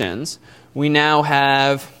transformations, we now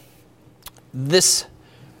have this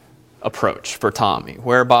approach for Tommy,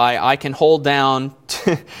 whereby I can hold down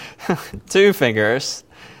two fingers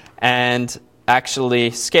and actually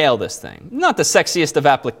scale this thing. Not the sexiest of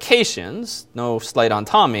applications, no slight on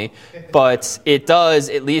Tommy, but it does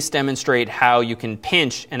at least demonstrate how you can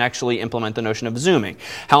pinch and actually implement the notion of zooming.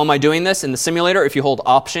 How am I doing this? In the simulator, if you hold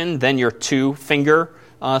Option, then your two finger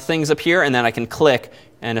things appear, and then I can click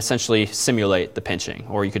and essentially simulate the pinching,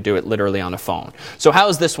 or you could do it literally on a phone. So how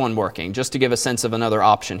is this one working? Just to give a sense of another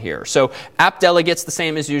option here. So app delegate's the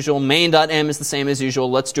same as usual, main.m is the same as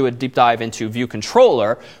usual. Let's do a deep dive into view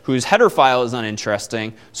controller, whose header file is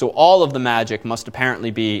uninteresting, so all of the magic must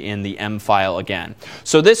apparently be in the M file again.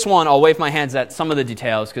 So this one, I'll wave my hands at some of the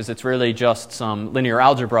details because it's really just some linear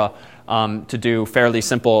algebra to do fairly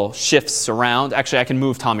simple shifts around. Actually, I can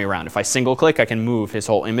move Tommy around. If I single click, I can move his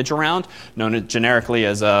whole image around, known generically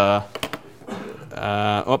as a,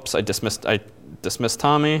 oops, I dismissed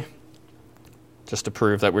Tommy, just to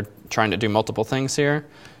prove that we're trying to do multiple things here.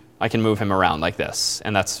 I can move him around like this,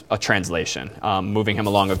 and that's a translation, moving him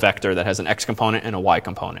along a vector that has an x component and a y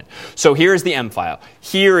component. So here's the M file.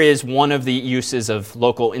 Here is one of the uses of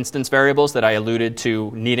local instance variables that I alluded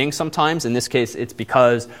to needing sometimes. In this case, it's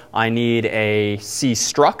because I need a C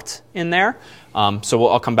struct in there. So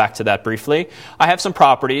I'll come back to that briefly. I have some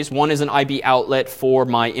properties. One is an IB outlet for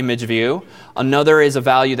my image view. Another is a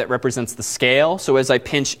value that represents the scale. So as I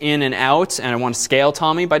pinch in and out and I want to scale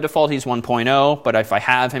Tommy, by default he's 1.0. But if I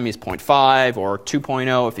have him, he's 0.5 or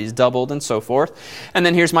 2.0 if he's doubled and so forth. And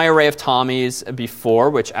then here's my array of Tommies before,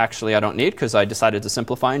 which actually I don't need because I decided to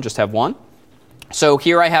simplify and just have one. So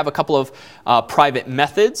here I have a couple of private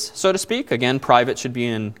methods, so to speak. Again, private should be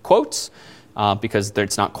in quotes. Because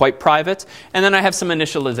it's not quite private. And then I have some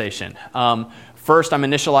initialization. First, I'm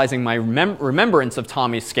initializing my remembrance of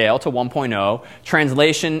Tommy's scale to 1.0.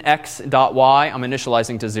 Translation x.y, I'm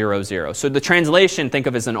initializing to 0, 0. So the translation, think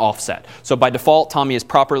of as an offset. So by default, Tommy is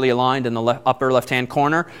properly aligned in the upper left-hand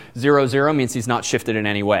corner. 0, 0 means he's not shifted in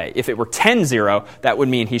any way. If it were 10, 0, that would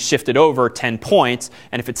mean he's shifted over 10 points.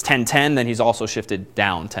 And if it's 10, 10, then he's also shifted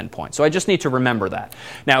down 10 points. So I just need to remember that.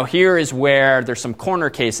 Now here is where there's some corner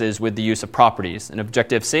cases with the use of properties. In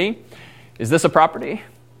Objective-C, is this a property?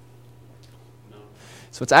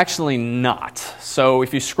 So it's actually not. So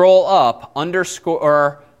if you scroll up,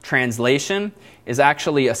 underscore translation is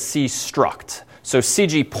actually a C struct. So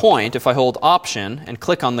CG point, if I hold Option and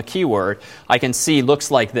click on the keyword, I can see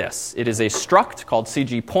looks like this. It is a struct called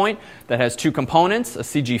CG point that has two components, a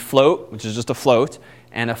CG float, which is just a float,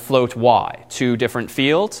 and a float y, two different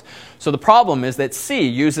fields. So the problem is that C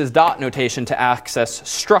uses dot notation to access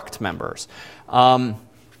struct members.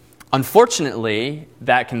 Unfortunately,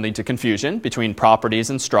 that can lead to confusion between properties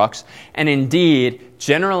and structs, and indeed,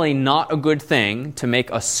 generally not a good thing to make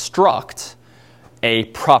a struct a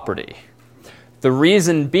property. The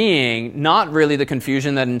reason being, not really the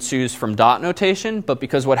confusion that ensues from dot notation, but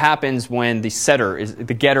because what happens when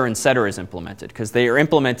the getter and setter is implemented, because they are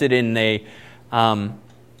implemented in a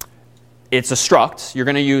it's a struct. You're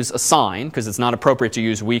going to use assign because it's not appropriate to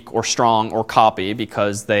use weak or strong or copy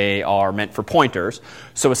because they are meant for pointers.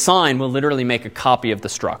 So assign will literally make a copy of the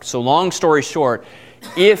struct. So long story short,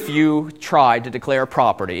 if you try to declare a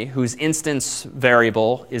property whose instance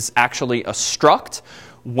variable is actually a struct,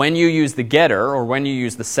 when you use the getter or when you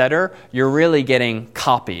use the setter, you're really getting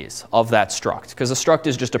copies of that struct because a struct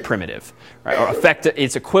is just a primitive, right? Or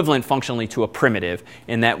it's equivalent functionally to a primitive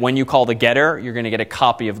in that when you call the getter, you're going to get a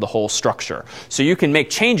copy of the whole structure. So you can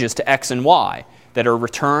make changes to x and y that are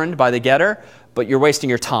returned by the getter, but you're wasting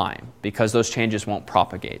your time because those changes won't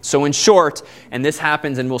propagate. So in short, and this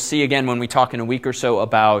happens, and we'll see again when we talk in a week or so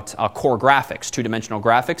about core graphics, two-dimensional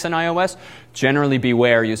graphics in iOS, generally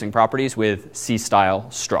beware using properties with C-style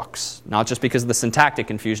structs. Not just because of the syntactic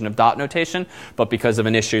confusion of dot notation, but because of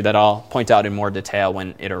an issue that I'll point out in more detail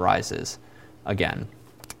when it arises again.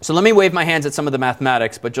 So let me wave my hands at some of the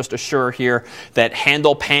mathematics, but just assure here that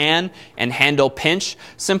handle pan and handle pinch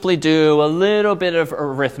simply do a little bit of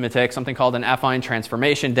arithmetic, something called an affine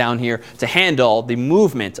transformation down here to handle the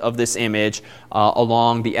movement of this image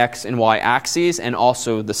along the x and y axes and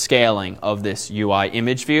also the scaling of this UI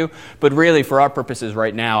image view. But really, for our purposes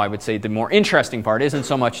right now, I would say the more interesting part isn't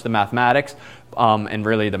so much the mathematics, and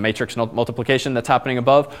really the matrix multiplication that's happening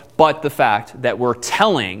above, but the fact that we're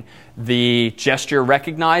telling the gesture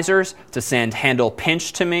recognizers to send handle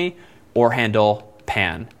pinch to me or handle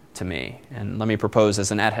pan to me. And let me propose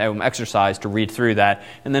as an at-home exercise to read through that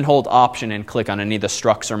and then hold Option and click on any of the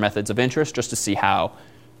structs or methods of interest just to see how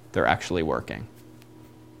they're actually working.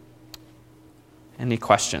 Any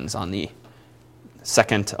questions on the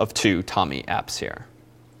second of two Tommy apps here?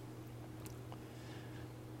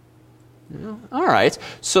 All right,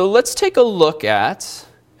 so let's take a look at,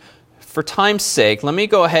 for time's sake, let me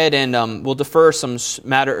go ahead and we'll defer some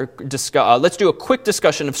let's do a quick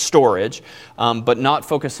discussion of storage, but not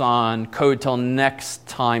focus on code till next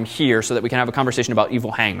time here so that we can have a conversation about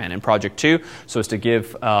Evil Hangman in Project 2, so as to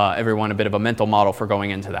give everyone a bit of a mental model for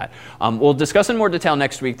going into that. We'll discuss in more detail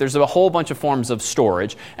next week. There's a whole bunch of forms of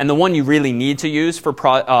storage, and the one you really need to use for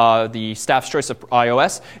the staff's choice of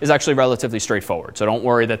iOS is actually relatively straightforward. So don't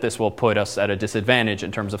worry that this will put us at a disadvantage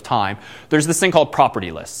in terms of time. There's this thing called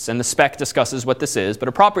property lists, and the spec discusses what this is, but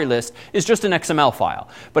a property list is just an XML file.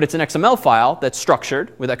 But it's an XML file that's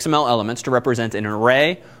structured with XML elements to represent an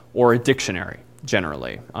array or a dictionary.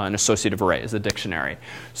 Generally, an associative array is a dictionary.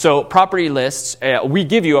 So property lists, we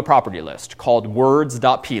give you a property list called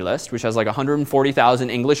words.plist, which has like 140,000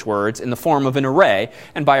 English words in the form of an array.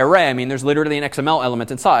 And by array, I mean there's literally an XML element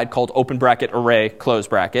inside called open bracket array close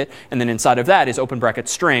bracket. And then inside of that is open bracket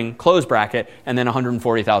string close bracket, and then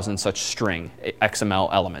 140,000 such string XML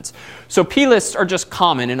elements. Soplists are just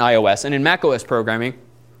common in iOS and in macOS programming,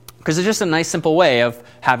 because it's just a nice, simple way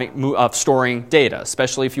of storing data,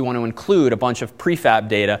 especially if you want to include a bunch of prefab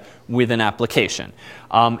data with an application.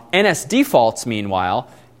 NSDefaults, meanwhile,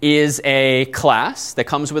 is a class that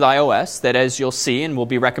comes with iOS that, as you'll see and will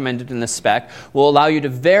be recommended in the spec, will allow you to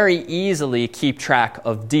very easily keep track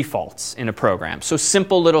of defaults in a program. So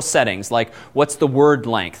simple little settings like what's the word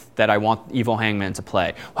length that I want Evil Hangman to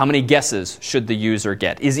play? How many guesses should the user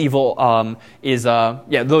get? Is those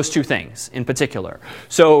two things in particular.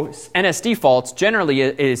 So NSDefaults generally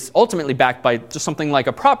is ultimately backed by just something like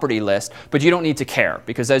a property list, but you don't need to care,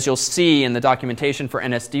 because as you'll see in the documentation for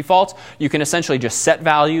NSDefaults, you can essentially just set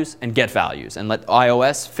values and get values and let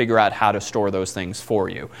iOS figure out how to store those things for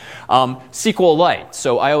you. SQLite.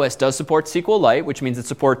 So iOS does support SQLite, which means it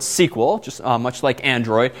supports SQL, just much like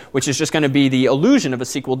Android, which is just going to be the illusion of a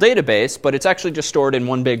SQL database, but it's actually just stored in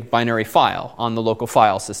one big binary file on the local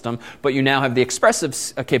file system. But you now have the expressive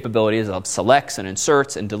capabilities of selects and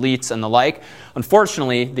inserts and deletes and the like.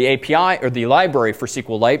 Unfortunately, the API or the library for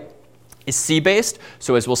SQLite is C-based,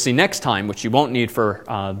 so as we'll see next time, which you won't need for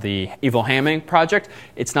the Evil Hangman project,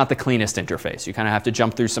 it's not the cleanest interface. You kind of have to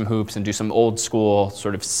jump through some hoops and do some old school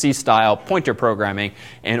sort of C-style pointer programming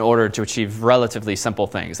in order to achieve relatively simple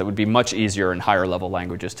things that would be much easier in higher level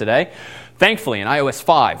languages today. Thankfully, in iOS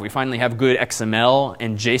 5, we finally have good XML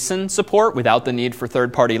and JSON support without the need for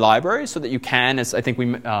third-party libraries, so that you can, as I think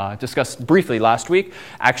we discussed briefly last week,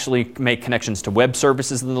 actually make connections to web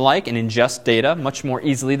services and the like and ingest data much more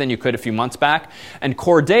easily than you could a few months back. And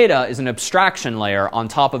core data is an abstraction layer on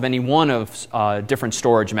top of any one of different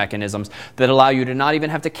storage mechanisms that allow you to not even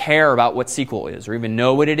have to care about what SQL is or even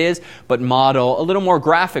know what it is, but model a little more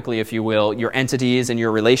graphically, if you will, your entities and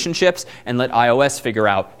your relationships, and let iOS figure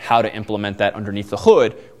out how to implement that underneath the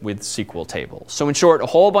hood with SQL tables. So in short, a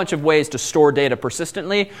whole bunch of ways to store data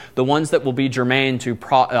persistently. The ones that will be germane to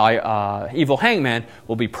Evil Hangman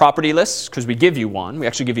will be property lists, because we give you one. We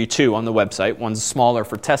actually give you two on the website. One's smaller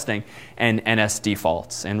for testing, and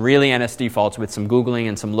NSDefaults. And really, NSDefaults, with some Googling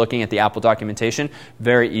and some looking at the Apple documentation,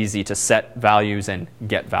 very easy to set values and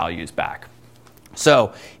get values back.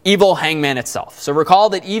 So, Evil Hangman itself. So recall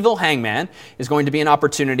that Evil Hangman is going to be an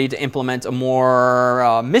opportunity to implement a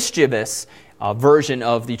more mischievous version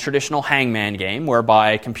of the traditional hangman game,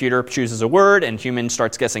 whereby a computer chooses a word and human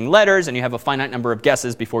starts guessing letters, and you have a finite number of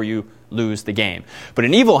guesses before you lose the game. But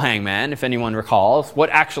in Evil Hangman, if anyone recalls, what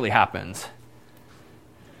actually happens?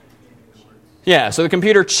 Yeah, so the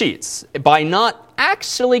computer cheats. By not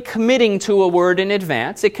actually committing to a word in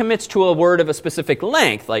advance, it commits to a word of a specific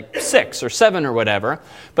length, like 6 or 7 or whatever.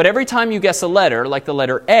 But every time you guess a letter, like the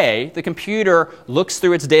letter A, the computer looks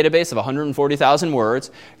through its database of 140,000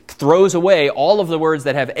 words, throws away all of the words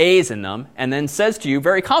that have A's in them, and then says to you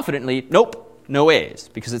very confidently, nope, no A's,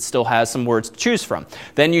 because it still has some words to choose from.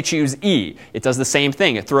 Then you choose E. It does the same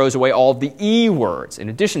thing. It throws away all of the E words in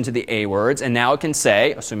addition to the A words, and now it can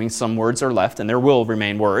say, assuming some words are left, and there will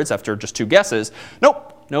remain words after just 2 guesses,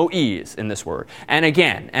 nope, no E's in this word. And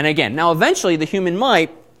again, and again. Now eventually the human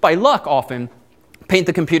might, by luck often, paint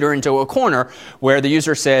the computer into a corner where the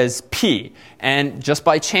user says P, and just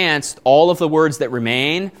by chance, all of the words that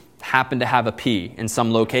remain happen to have a P in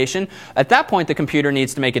some location. At that point, the computer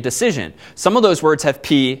needs to make a decision. Some of those words have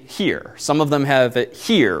P here. Some of them have it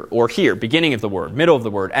here or here, beginning of the word, middle of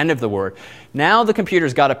the word, end of the word. Now the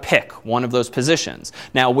computer's got to pick one of those positions.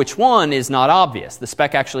 Now, which one is not obvious. The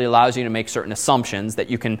spec actually allows you to make certain assumptions that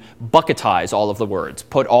you can bucketize all of the words.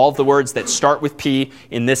 Put all of the words that start with P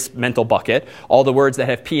in this mental bucket, all the words that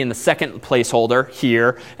have P in the second placeholder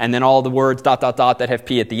here, and then all the words ... that have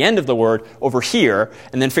P at the end of the word over here,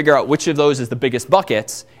 and then figure out which of those is the biggest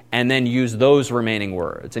buckets, and then use those remaining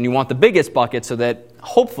words. And you want the biggest bucket so that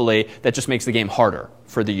hopefully that just makes the game harder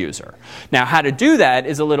for the user. Now, how to do that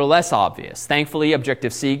is a little less obvious. Thankfully,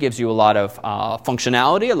 Objective-C gives you a lot of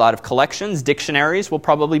functionality, a lot of collections. Dictionaries will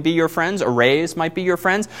probably be your friends. Arrays might be your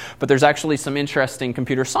friends. But there's actually some interesting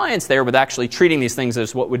computer science there with actually treating these things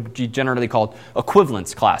as what would be generally called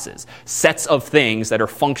equivalence classes. Sets of things that are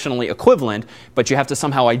functionally equivalent, but you have to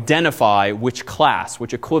somehow identify which class,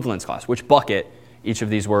 which equivalence class, which bucket each of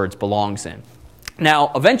these words belongs in.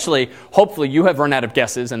 Now, eventually, hopefully, you have run out of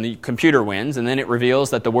guesses and the computer wins, and then it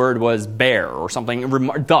reveals that the word was bear or something.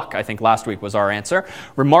 Duck, I think last week was our answer.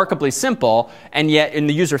 Remarkably simple, and yet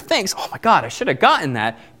the user thinks, oh my God, I should have gotten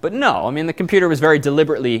that. But no, I mean, the computer was very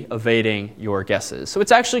deliberately evading your guesses. So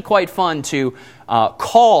it's actually quite fun to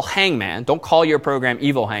call Hangman. Don't call your program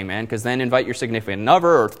Evil Hangman, because then invite your significant other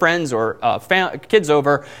or friends or kids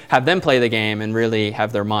over, have them play the game, and really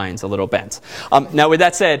have their minds a little bent. Now, with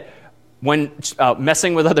that said, when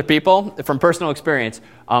messing with other people, from personal experience,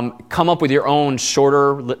 come up with your own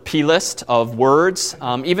shorter P-list of words,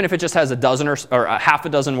 even if it just has a dozen or half a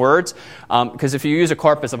dozen words. Because if you use a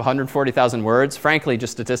corpus of 140,000 words, frankly,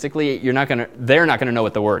 just statistically, they're not going to know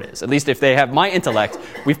what the word is. At least if they have my intellect.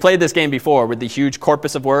 We've played this game before with the huge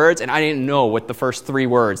corpus of words, and I didn't know what the first 3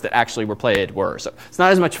 words that actually were played were. So it's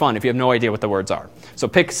not as much fun if you have no idea what the words are. So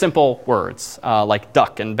pick simple words, like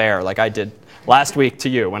duck and bear, like I did last week to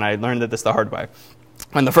you when I learned this the hard way,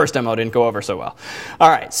 when the first demo didn't go over so well. All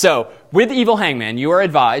right, so with Evil Hangman, you are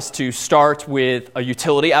advised to start with a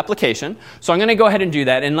utility application. So I'm going to go ahead and do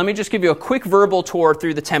that. And let me just give you a quick verbal tour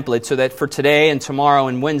through the template so that for today and tomorrow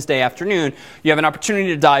and Wednesday afternoon, you have an opportunity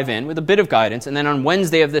to dive in with a bit of guidance. And then on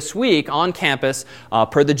Wednesday of this week on campus,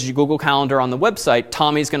 per the Google Calendar on the website,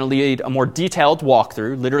 Tommy's going to lead a more detailed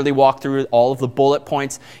walkthrough, literally walk through all of the bullet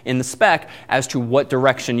points in the spec as to what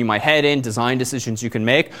direction you might head in, design decisions you can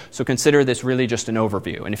make. So consider this really just an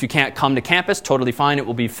overview. And if you can't come to campus, totally fine. It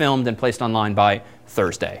will be filmed and placed online by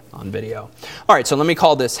Thursday on video. All right, so let me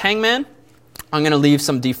call this Hangman. I'm going to leave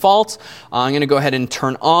some defaults. I'm going to go ahead and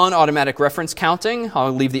turn on automatic reference counting.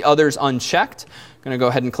 I'll leave the others unchecked. I'm going to go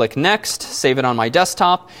ahead and click Next, save it on my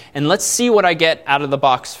desktop, and let's see what I get out of the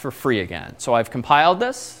box for free again. So I've compiled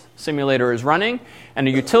this. Simulator is running, and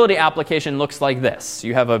a utility application looks like this.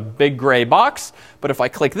 You have a big gray box, but if I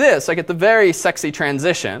click this, I get the very sexy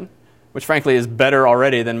transition, which frankly is better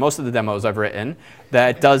already than most of the demos I've written,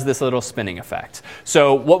 that does this little spinning effect.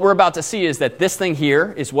 So what we're about to see is that this thing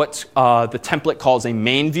here is what the template calls a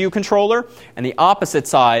main view controller, and the opposite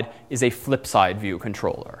side is a flip side view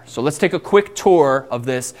controller. So let's take a quick tour of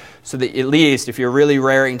this so that at least if you're really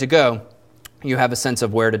raring to go, you have a sense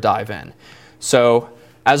of where to dive in. So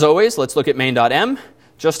as always, let's look at main.m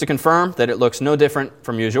just to confirm that it looks no different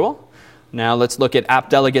from usual. Now let's look at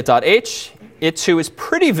appdelegate.h. It too is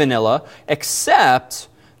pretty vanilla, except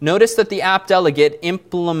notice that the app delegate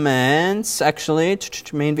implements, notice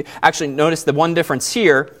the one difference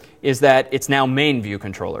here is that it's now main view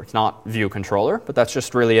controller. It's not view controller, but that's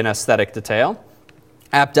just really an aesthetic detail.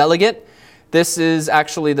 App delegate, this is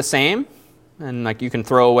actually the same. And like you can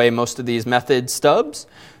throw away most of these method stubs.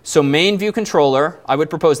 So main view controller, I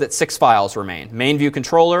would propose that 6 files remain. Main view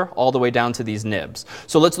controller all the way down to these nibs.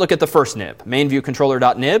 So let's look at the first nib, main view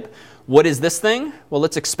controller.nib. What is this thing? Well,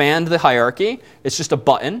 let's expand the hierarchy. It's just a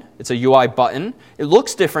button. It's a UI button. It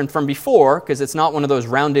looks different from before because it's not one of those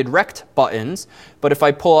rounded rect buttons. But if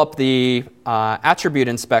I pull up the attribute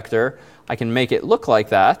inspector, I can make it look like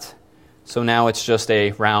that. So now it's just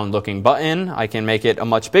a round looking button. I can make it a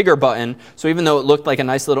much bigger button. So even though it looked like a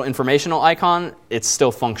nice little informational icon, it's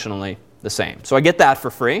still functionally the same. So I get that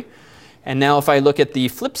for free. And now if I look at the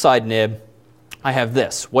flip side nib, I have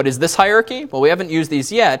this. What is this hierarchy? Well, we haven't used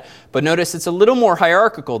these yet, but notice it's a little more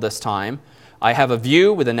hierarchical this time. I have a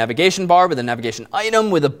view with a navigation bar, with a navigation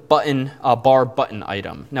item, with a button, a bar button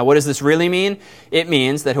item. Now what does this really mean? It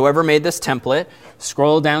means that whoever made this template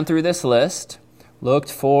scrolled down through this list,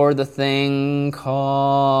 looked for the thing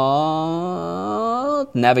called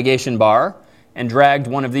navigation bar, and dragged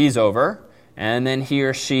one of these over. And then he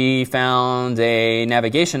or she found a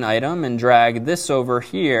navigation item and dragged this over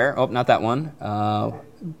here. Oh, not that one.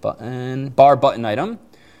 Bar button item.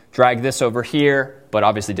 Dragged this over here, but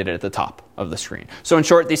obviously did it at the top of the screen. So in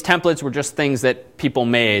short, these templates were just things that people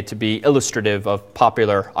made to be illustrative of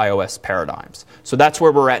popular iOS paradigms. So that's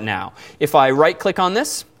where we're at now. If I right-click on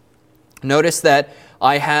this, notice that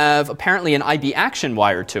I have apparently an IB action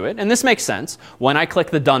wired to it, and this makes sense. When I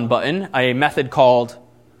click the done button, a method called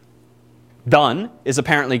done is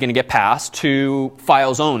apparently going to get passed to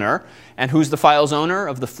file's owner. And who's the file's owner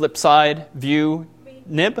of the flip side view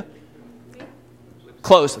nib?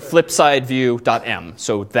 Close, flipsideview.m.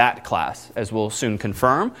 So that class, as we'll soon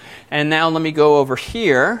confirm. And now let me go over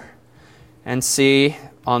here and see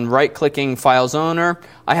on right-clicking Files Owner,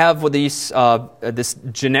 I have this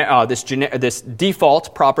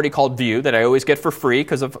default property called View that I always get for free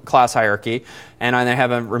because of class hierarchy, and I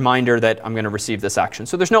have a reminder that I'm going to receive this action.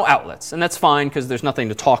 So there's no outlets, and that's fine because there's nothing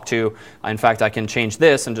to talk to. In fact, I can change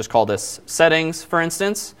this and just call this Settings, for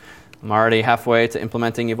instance. I'm already halfway to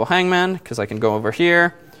implementing Evil Hangman because I can go over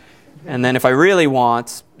here. And then if I really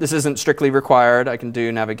want, this isn't strictly required, I can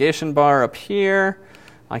do Navigation Bar up here.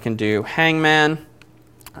 I can do Hangman.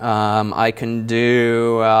 I can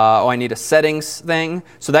do, I need a settings thing.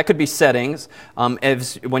 So that could be settings.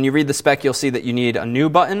 When you read the spec, you'll see that you need a new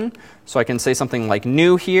button. So I can say something like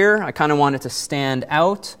new here. I kind of want it to stand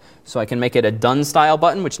out. So I can make it a done style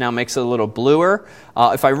button, which now makes it a little bluer.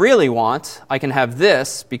 If I really want, I can have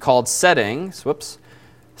this be called settings. Whoops.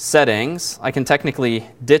 Settings. I can technically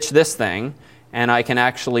ditch this thing, and I can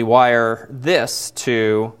actually wire this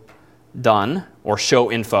to done, or show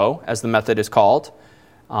info, as the method is called.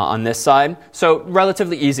 On this side. So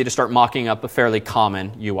relatively easy to start mocking up a fairly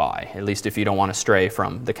common UI, at least if you don't want to stray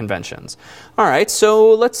from the conventions. All right,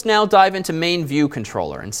 so let's now dive into main view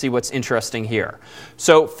controller and see what's interesting here.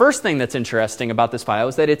 So first thing that's interesting about this file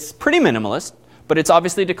is that it's pretty minimalist, but it's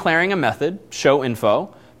obviously declaring a method, show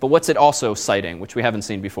info, but what's it also citing, which we haven't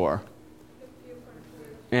seen before?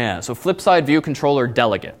 Yeah, so flipside view controller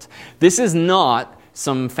delegate. This is not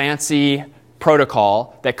some fancy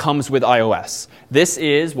protocol that comes with iOS. This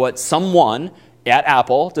is what someone at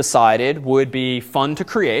Apple decided would be fun to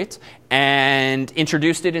create and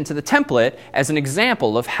introduced it into the template as an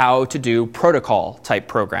example of how to do protocol type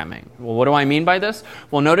programming. Well, what do I mean by this?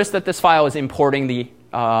 Well, notice that this file is importing the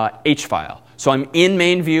H file. So I'm in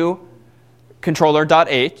main view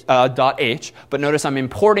controller.h, but notice I'm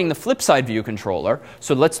importing the flipside view controller.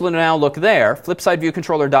 So let's now look there. Flipside view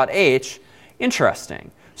controller.h,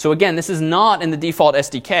 interesting. So again, this is not in the default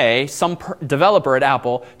SDK. Some developer at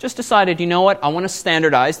Apple just decided, you know what, I want to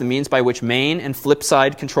standardize the means by which main and flip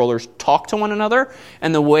side controllers talk to one another.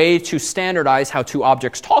 And the way to standardize how two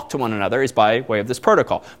objects talk to one another is by way of this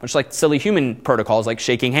protocol. Much like silly human protocols like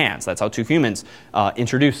shaking hands. That's how two humans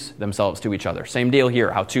introduce themselves to each other. Same deal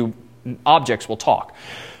here, how two objects will talk.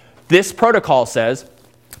 This protocol says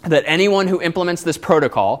that anyone who implements this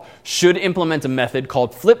protocol should implement a method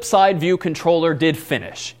called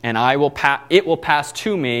flipsideViewControllerDidFinish, and it will pass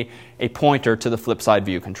to me a pointer to the flipside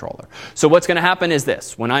view controller. So what's going to happen is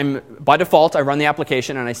this. By default, I run the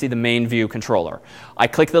application and I see the main view controller. I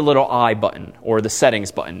click the little I button, or the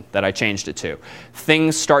settings button that I changed it to.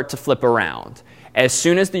 Things start to flip around. As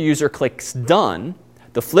soon as the user clicks done,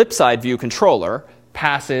 the flipside view controller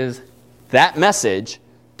passes that message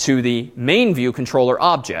to the main view controller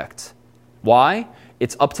object. Why?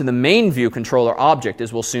 It's up to the main view controller object,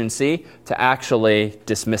 as we'll soon see, to actually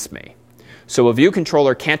dismiss me. So a view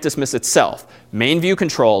controller can't dismiss itself. Main view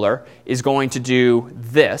controller is going to do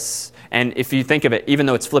this. And if you think of it, even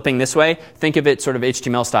though it's flipping this way, think of it sort of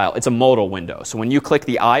HTML style. It's a modal window. So when you click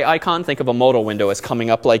the I icon, think of a modal window as coming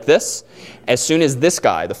up like this. As soon as this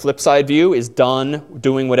guy, the flip side view, is done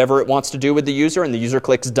doing whatever it wants to do with the user, and the user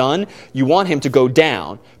clicks done, you want him to go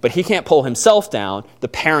down. But he can't pull himself down. The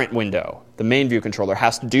parent window, the main view controller,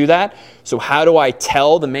 has to do that. So how do I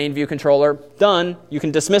tell the main view controller, done, you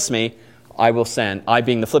can dismiss me? I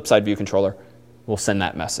being the flipside view controller, will send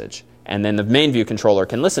that message. And then the main view controller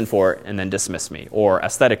can listen for it and then dismiss me. Or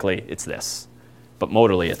aesthetically, it's this. But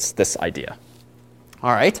modally, it's this idea.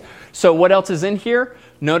 All right. So what else is in here?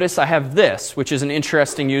 Notice I have this, which is an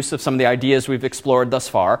interesting use of some of the ideas we've explored thus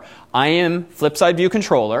far. I am flipside view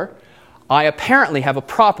controller. I apparently have a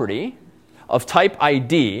property of type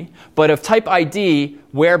ID, but of type ID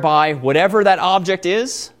whereby whatever that object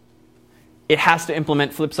is, it has to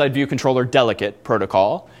implement flipside view controller delegate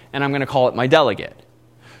protocol, and I'm going to call it my delegate.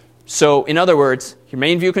 So in other words, your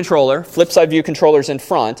main view controller, flipside view controller's in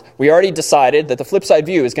front. We already decided that the flipside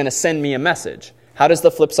view is going to send me a message. How does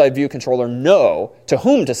the flipside view controller know to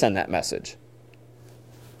whom to send that message?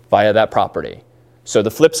 Via that property. So the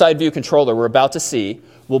flipside view controller we're about to see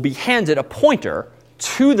will be handed a pointer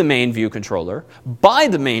to the main view controller by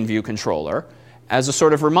the main view controller as a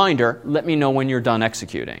sort of reminder, let me know when you're done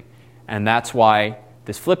executing. And that's why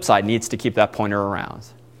this flip side needs to keep that pointer around.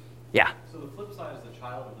 Yeah? So the flip side is the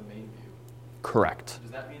child of the main view. Correct.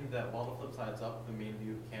 Does that mean that while the flip side's up, the main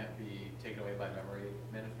view can't be taken away by memory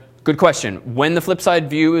management? Good question. When the flip side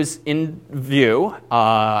view is in view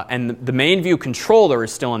and the main view controller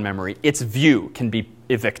is still in memory, its view can be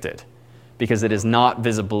evicted because it is not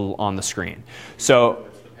visible on the screen. So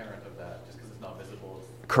it's the parent of that, just because it's not visible.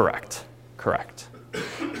 Correct. Correct.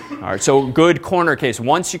 All right, so good corner case.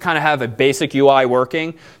 Once you kind of have a basic UI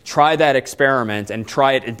working, try that experiment and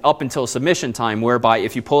try it up until submission time, whereby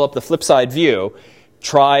if you pull up the flip side view,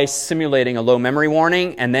 try simulating a low memory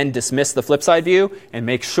warning and then dismiss the flip side view and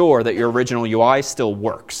make sure that your original UI still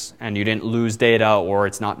works and you didn't lose data or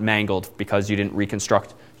it's not mangled because you didn't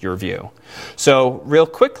reconstruct your view. So real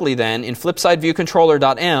quickly then, in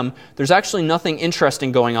flipsideviewcontroller.m, there's actually nothing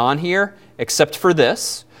interesting going on here except for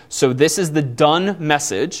this. So this is the done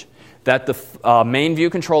message that the main view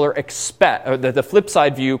controller that the flip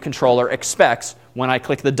side view controller expects when I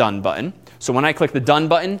click the done button. So when I click the done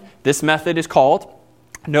button, this method is called.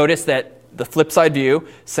 Notice that the flip side view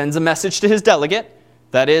sends a message to his delegate.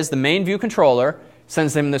 That is, the main view controller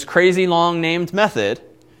sends him this crazy long named method,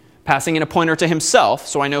 passing in a pointer to himself,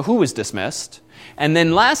 so I know who was dismissed. And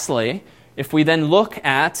then lastly, if we then look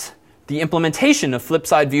at the implementation of flip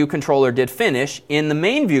side view controller did finish in the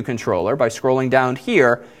main view controller by scrolling down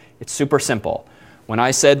here, it's super simple. When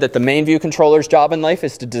I said that the main view controller's job in life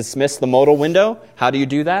is to dismiss the modal window, how do you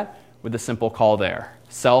do that? With a simple call there.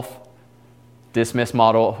 Self dismiss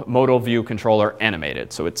modal view controller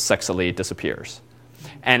animated, so it sexily disappears.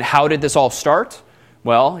 And how did this all start?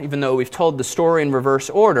 Well, even though we've told the story in reverse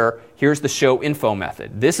order, here's the show info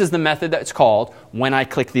method. This is the method that's called when I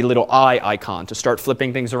click the little eye icon to start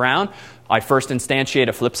flipping things around. I first instantiate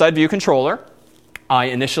a flip side view controller. I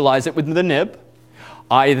initialize it with the nib.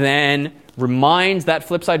 I then remind that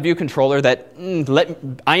flip side view controller that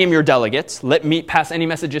I am your delegate. Let me pass any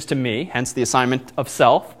messages to me, hence the assignment of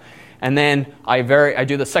self. And then I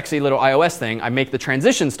do the sexy little iOS thing. I make the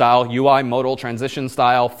transition style UI modal transition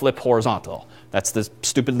style flip horizontal. That's the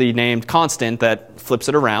stupidly named constant that flips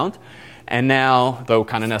it around. And now, though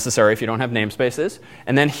kind of necessary if you don't have namespaces.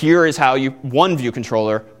 And then here is how one view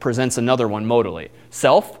controller presents another one modally.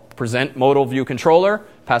 Self, present modal view controller,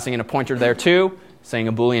 passing in a pointer there too, saying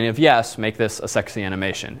a Boolean of yes, make this a sexy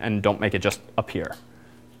animation. And don't make it just appear.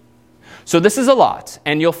 So this is a lot.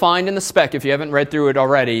 And you'll find in the spec, if you haven't read through it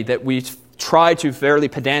already, that we try to fairly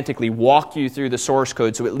pedantically walk you through the source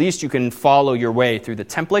code so at least you can follow your way through the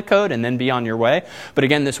template code and then be on your way. But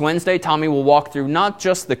again, this Wednesday, Tommy will walk through not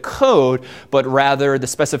just the code, but rather the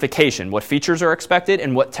specification, what features are expected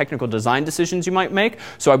and what technical design decisions you might make.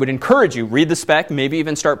 So I would encourage you, read the spec, maybe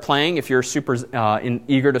even start playing if you're super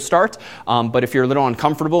eager to start. But if you're a little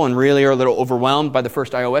uncomfortable and really are a little overwhelmed by the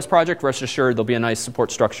first iOS project, rest assured there'll be a nice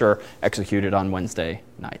support structure executed on Wednesday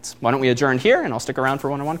nights. Why don't we adjourn here, and I'll stick around for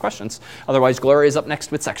one-on-one questions. Otherwise, Gloria is up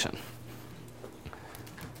next with section.